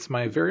 Yeah, it's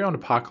my very own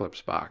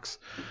Apocalypse Box.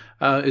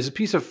 It's a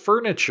piece of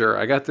furniture.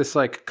 I got this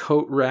like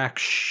coat rack,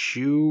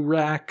 shoe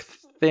rack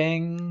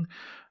thing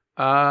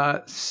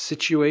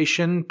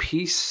situation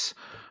piece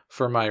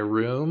for my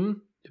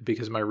room,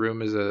 because my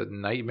room is a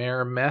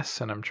nightmare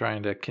mess and I'm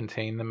trying to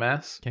contain the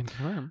mess.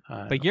 Confirm.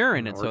 But you're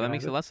in and it, so that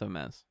makes organize it less of a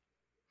mess.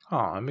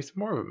 Oh, it makes it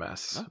more of a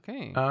mess.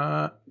 Okay.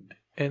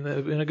 In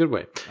a good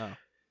way. Oh.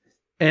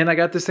 And I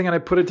got this thing and I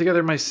put it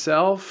together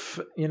myself,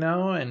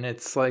 and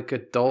it's like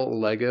adult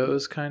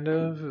Legos kind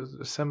of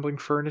assembling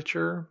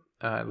furniture,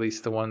 at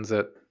least the ones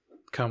that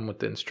come with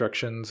the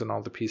instructions and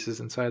all the pieces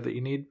inside that you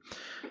need.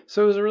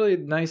 So it was a really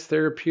nice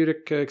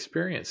therapeutic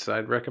experience.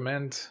 I'd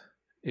recommend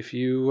if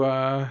you've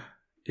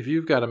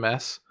got a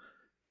mess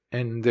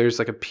and there's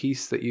like a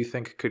piece that you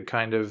think could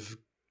kind of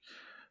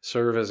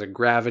serve as a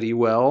gravity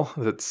well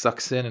that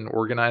sucks in and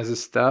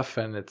organizes stuff,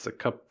 and it's a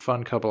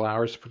fun couple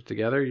hours to put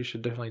together, you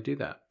should definitely do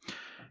that.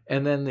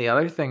 And then the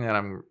other thing that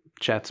I'm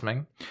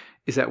chatsming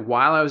is that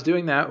while I was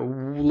doing that,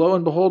 lo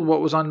and behold,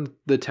 what was on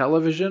the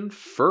television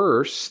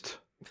first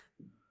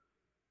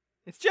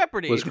It's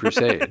Jeopardy. was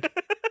Crusade.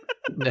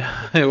 No,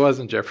 it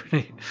wasn't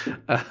Jeopardy.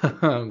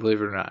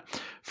 Believe it or not.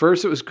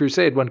 First, it was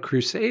Crusade. When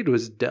Crusade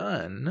was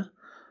done,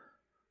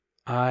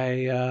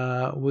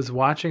 I was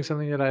watching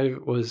something that I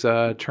was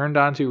turned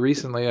on to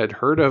recently. I'd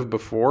heard of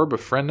before, but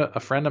a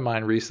friend of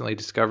mine recently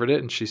discovered it,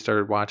 and she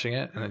started watching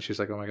it. And then she's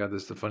like, "Oh my god,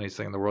 this is the funniest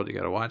thing in the world! You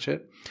got to watch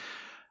it."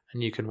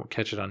 And you can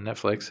catch it on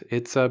Netflix.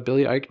 It's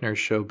Billy Eichner's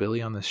show,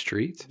 Billy on the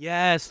Street.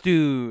 Yes,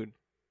 dude.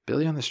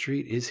 Billy on the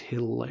Street is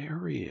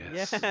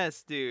hilarious.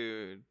 Yes,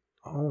 dude.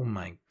 Oh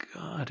my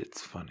god,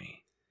 it's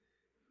funny.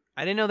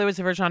 I didn't know there was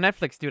a version on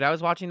Netflix, dude. I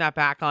was watching that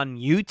back on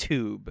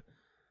YouTube.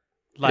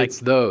 It's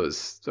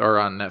those are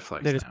on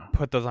Netflix they just now.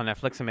 put those on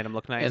Netflix and made them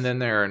look nice. And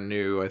then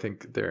I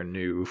think there are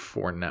new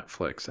for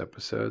Netflix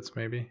episodes,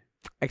 maybe.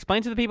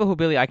 Explain to the people who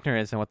Billy Eichner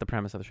is and what the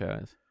premise of the show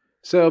is.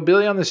 So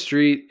Billy on the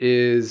Street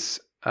is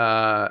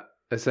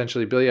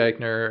essentially Billy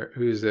Eichner,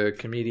 who's a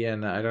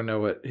comedian. I don't know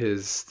what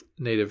his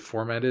native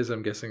format is.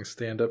 I'm guessing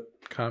stand-up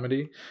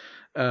comedy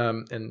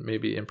and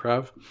maybe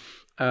improv.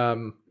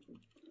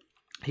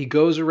 He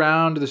goes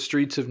around the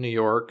streets of New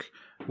York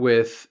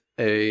with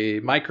a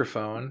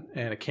microphone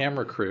and a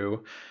camera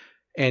crew,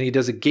 and he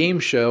does a game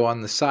show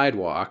on the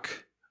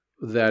sidewalk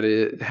that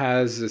it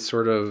has this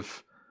sort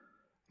of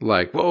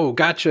like, whoa,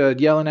 gotcha,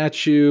 yelling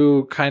at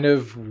you, kind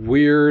of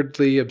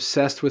weirdly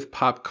obsessed with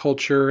pop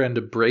culture and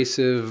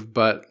abrasive,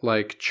 but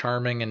like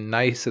charming and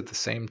nice at the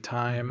same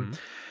time.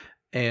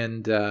 Mm-hmm.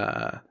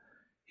 And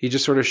he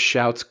just sort of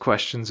shouts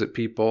questions at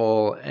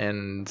people,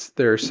 and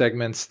there are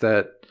segments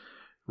that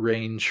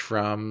range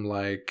from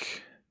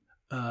like,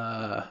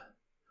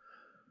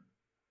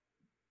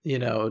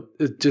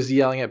 just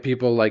yelling at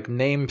people like,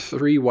 name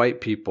 3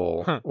 white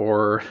people,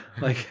 or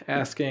like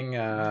asking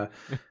a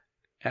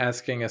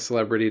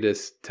celebrity to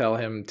tell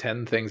him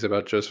 10 things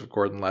about Joseph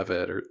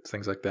Gordon-Levitt or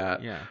things like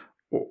that. Yeah.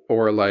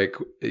 Or like,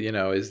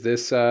 is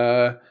this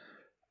a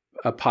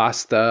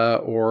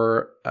pasta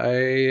or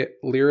a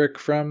lyric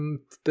from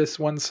this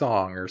one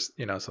song, or,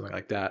 something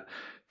like that,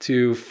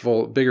 to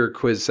bigger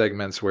quiz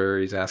segments where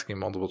he's asking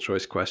multiple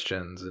choice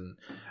questions. And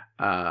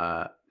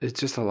it's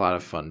just a lot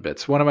of fun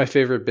bits. One of my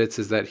favorite bits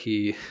is that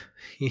he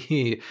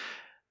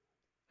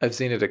I've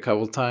seen it a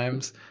couple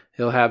times.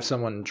 He'll have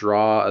someone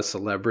draw a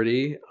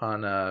celebrity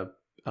on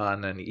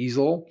an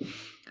easel,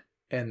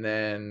 and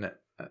then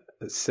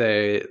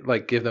say,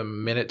 like, give them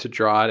a minute to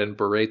draw it and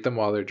berate them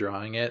while they're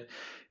drawing it,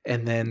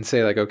 and then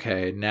say, like,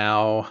 okay,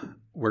 now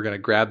we're going to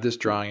grab this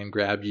drawing and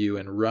grab you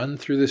and run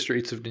through the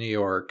streets of New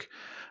York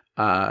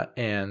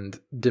and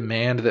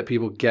demand that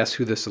people guess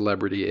who the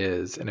celebrity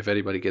is. And if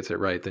anybody gets it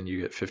right, then you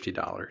get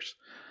 $50.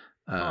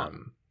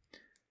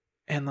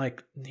 And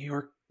like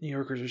New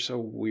Yorkers are so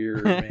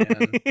weird, man.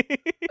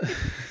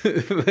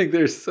 Like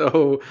there's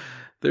so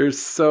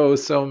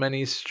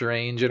many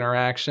strange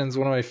interactions.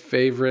 One of my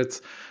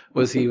favorites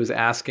was he was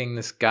asking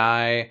this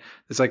guy,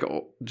 this like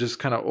just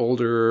kind of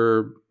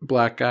older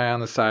black guy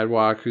on the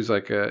sidewalk who's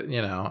like I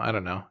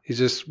don't know. He's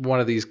just one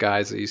of these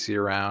guys that you see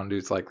around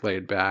who's like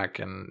laid back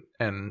and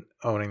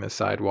owning the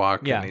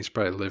sidewalk. Yeah. And he's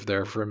probably lived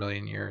there for 1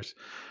 million years.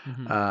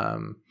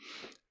 Mm-hmm.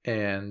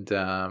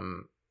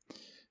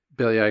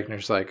 Billy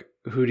Eichner's like,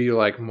 who do you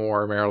like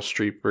more, Meryl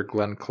Streep or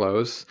Glenn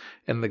Close?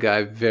 And the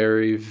guy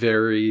very,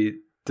 very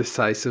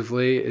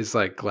decisively is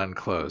like, Glenn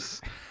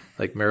Close.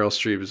 Like, Meryl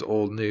Streep is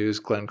old news.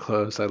 Glenn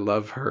Close, I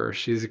love her.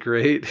 She's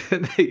great.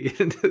 And they get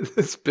into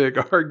this big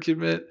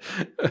argument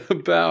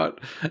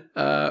about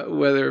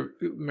whether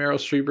Meryl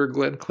Streep or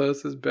Glenn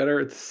Close is better.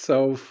 It's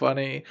so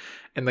funny.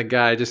 And the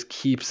guy just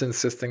keeps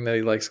insisting that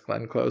he likes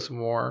Glenn Close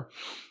more.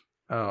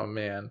 Oh,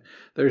 man.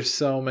 There's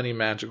so many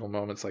magical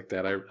moments like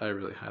that. I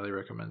really highly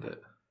recommend it.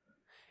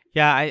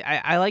 Yeah,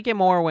 I like it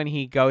more when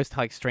he goes to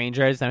like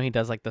strangers than when he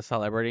does like the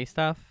celebrity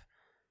stuff.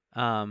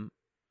 Because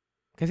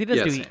he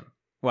does same.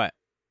 What?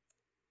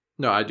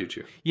 No, I do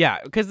too. Yeah,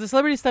 because the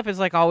celebrity stuff is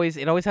like always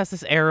has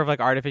this air of like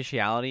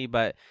artificiality,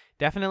 but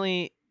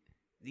definitely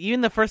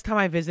even the first time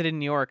I visited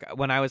New York,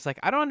 when I was like,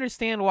 I don't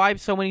understand why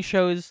so many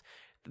shows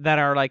that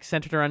are like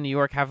centered around New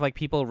York have like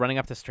people running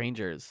up to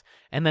strangers.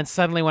 And then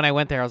suddenly when I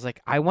went there, I was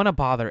like, I want to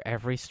bother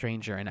every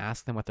stranger and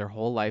ask them what their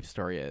whole life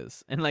story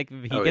is. And like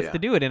he gets to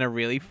do it in a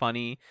really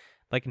funny,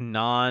 like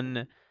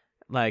non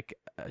like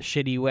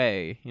shitty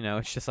way, you know.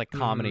 It's just like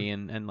comedy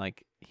and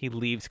like he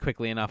leaves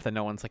quickly enough that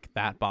no one's like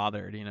that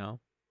bothered, you know.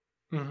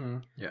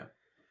 Yeah.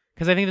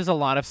 Because I think there's a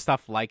lot of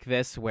stuff like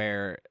this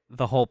where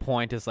the whole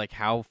point is like,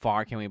 how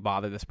far can we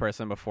bother this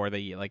person before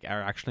they like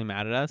are actually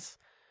mad at us?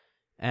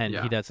 And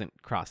he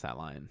doesn't cross that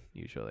line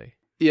usually.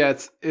 Yeah,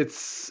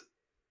 it's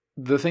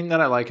the thing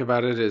that I like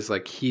about it is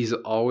like he's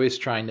always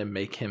trying to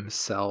make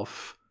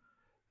himself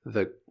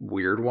the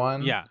weird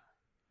one. Yeah.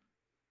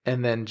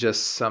 And then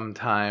just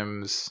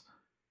sometimes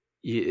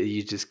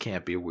you just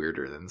can't be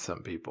weirder than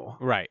some people.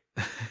 Right.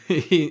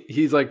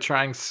 He's like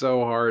trying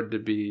so hard to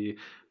be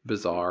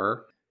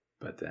bizarre,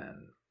 but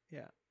then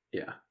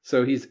yeah.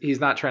 So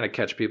he's not trying to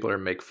catch people or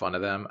make fun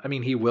of them. I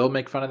mean, he will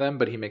make fun of them,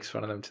 but he makes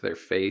fun of them to their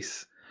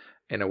face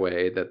in a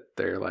way that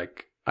they're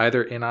like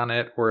either in on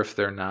it, or if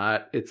they're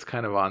not, it's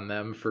kind of on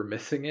them for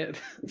missing it.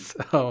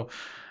 So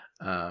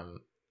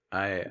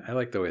I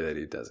like the way that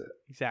he does it.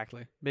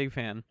 Exactly. Big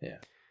fan. Yeah.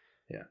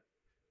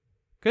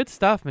 Good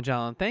stuff,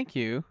 Magellan. Thank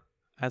you,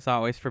 as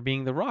always, for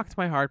being the rock to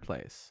my hard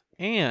place.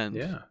 And do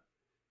you have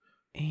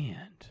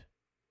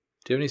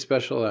any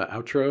special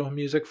outro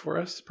music for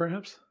us,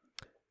 perhaps?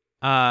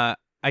 I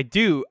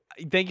do.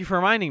 Thank you for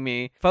reminding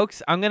me,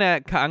 folks. I'm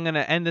gonna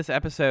end this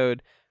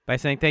episode by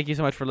saying thank you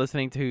so much for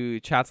listening to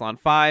Chatsalon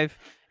 5,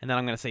 and then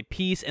I'm gonna say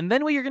peace, and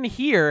then what you're gonna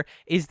hear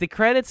is the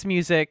credits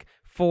music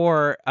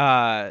for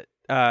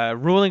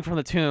Ruling from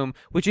the Tomb,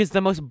 which is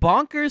the most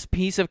bonkers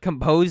piece of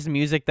composed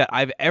music that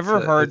I've ever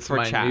heard for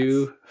Chats. It's my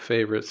new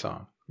favorite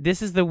song.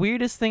 This is the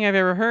weirdest thing I've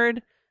ever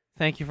heard.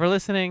 Thank you for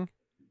listening.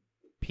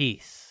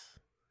 Peace.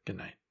 Good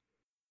night.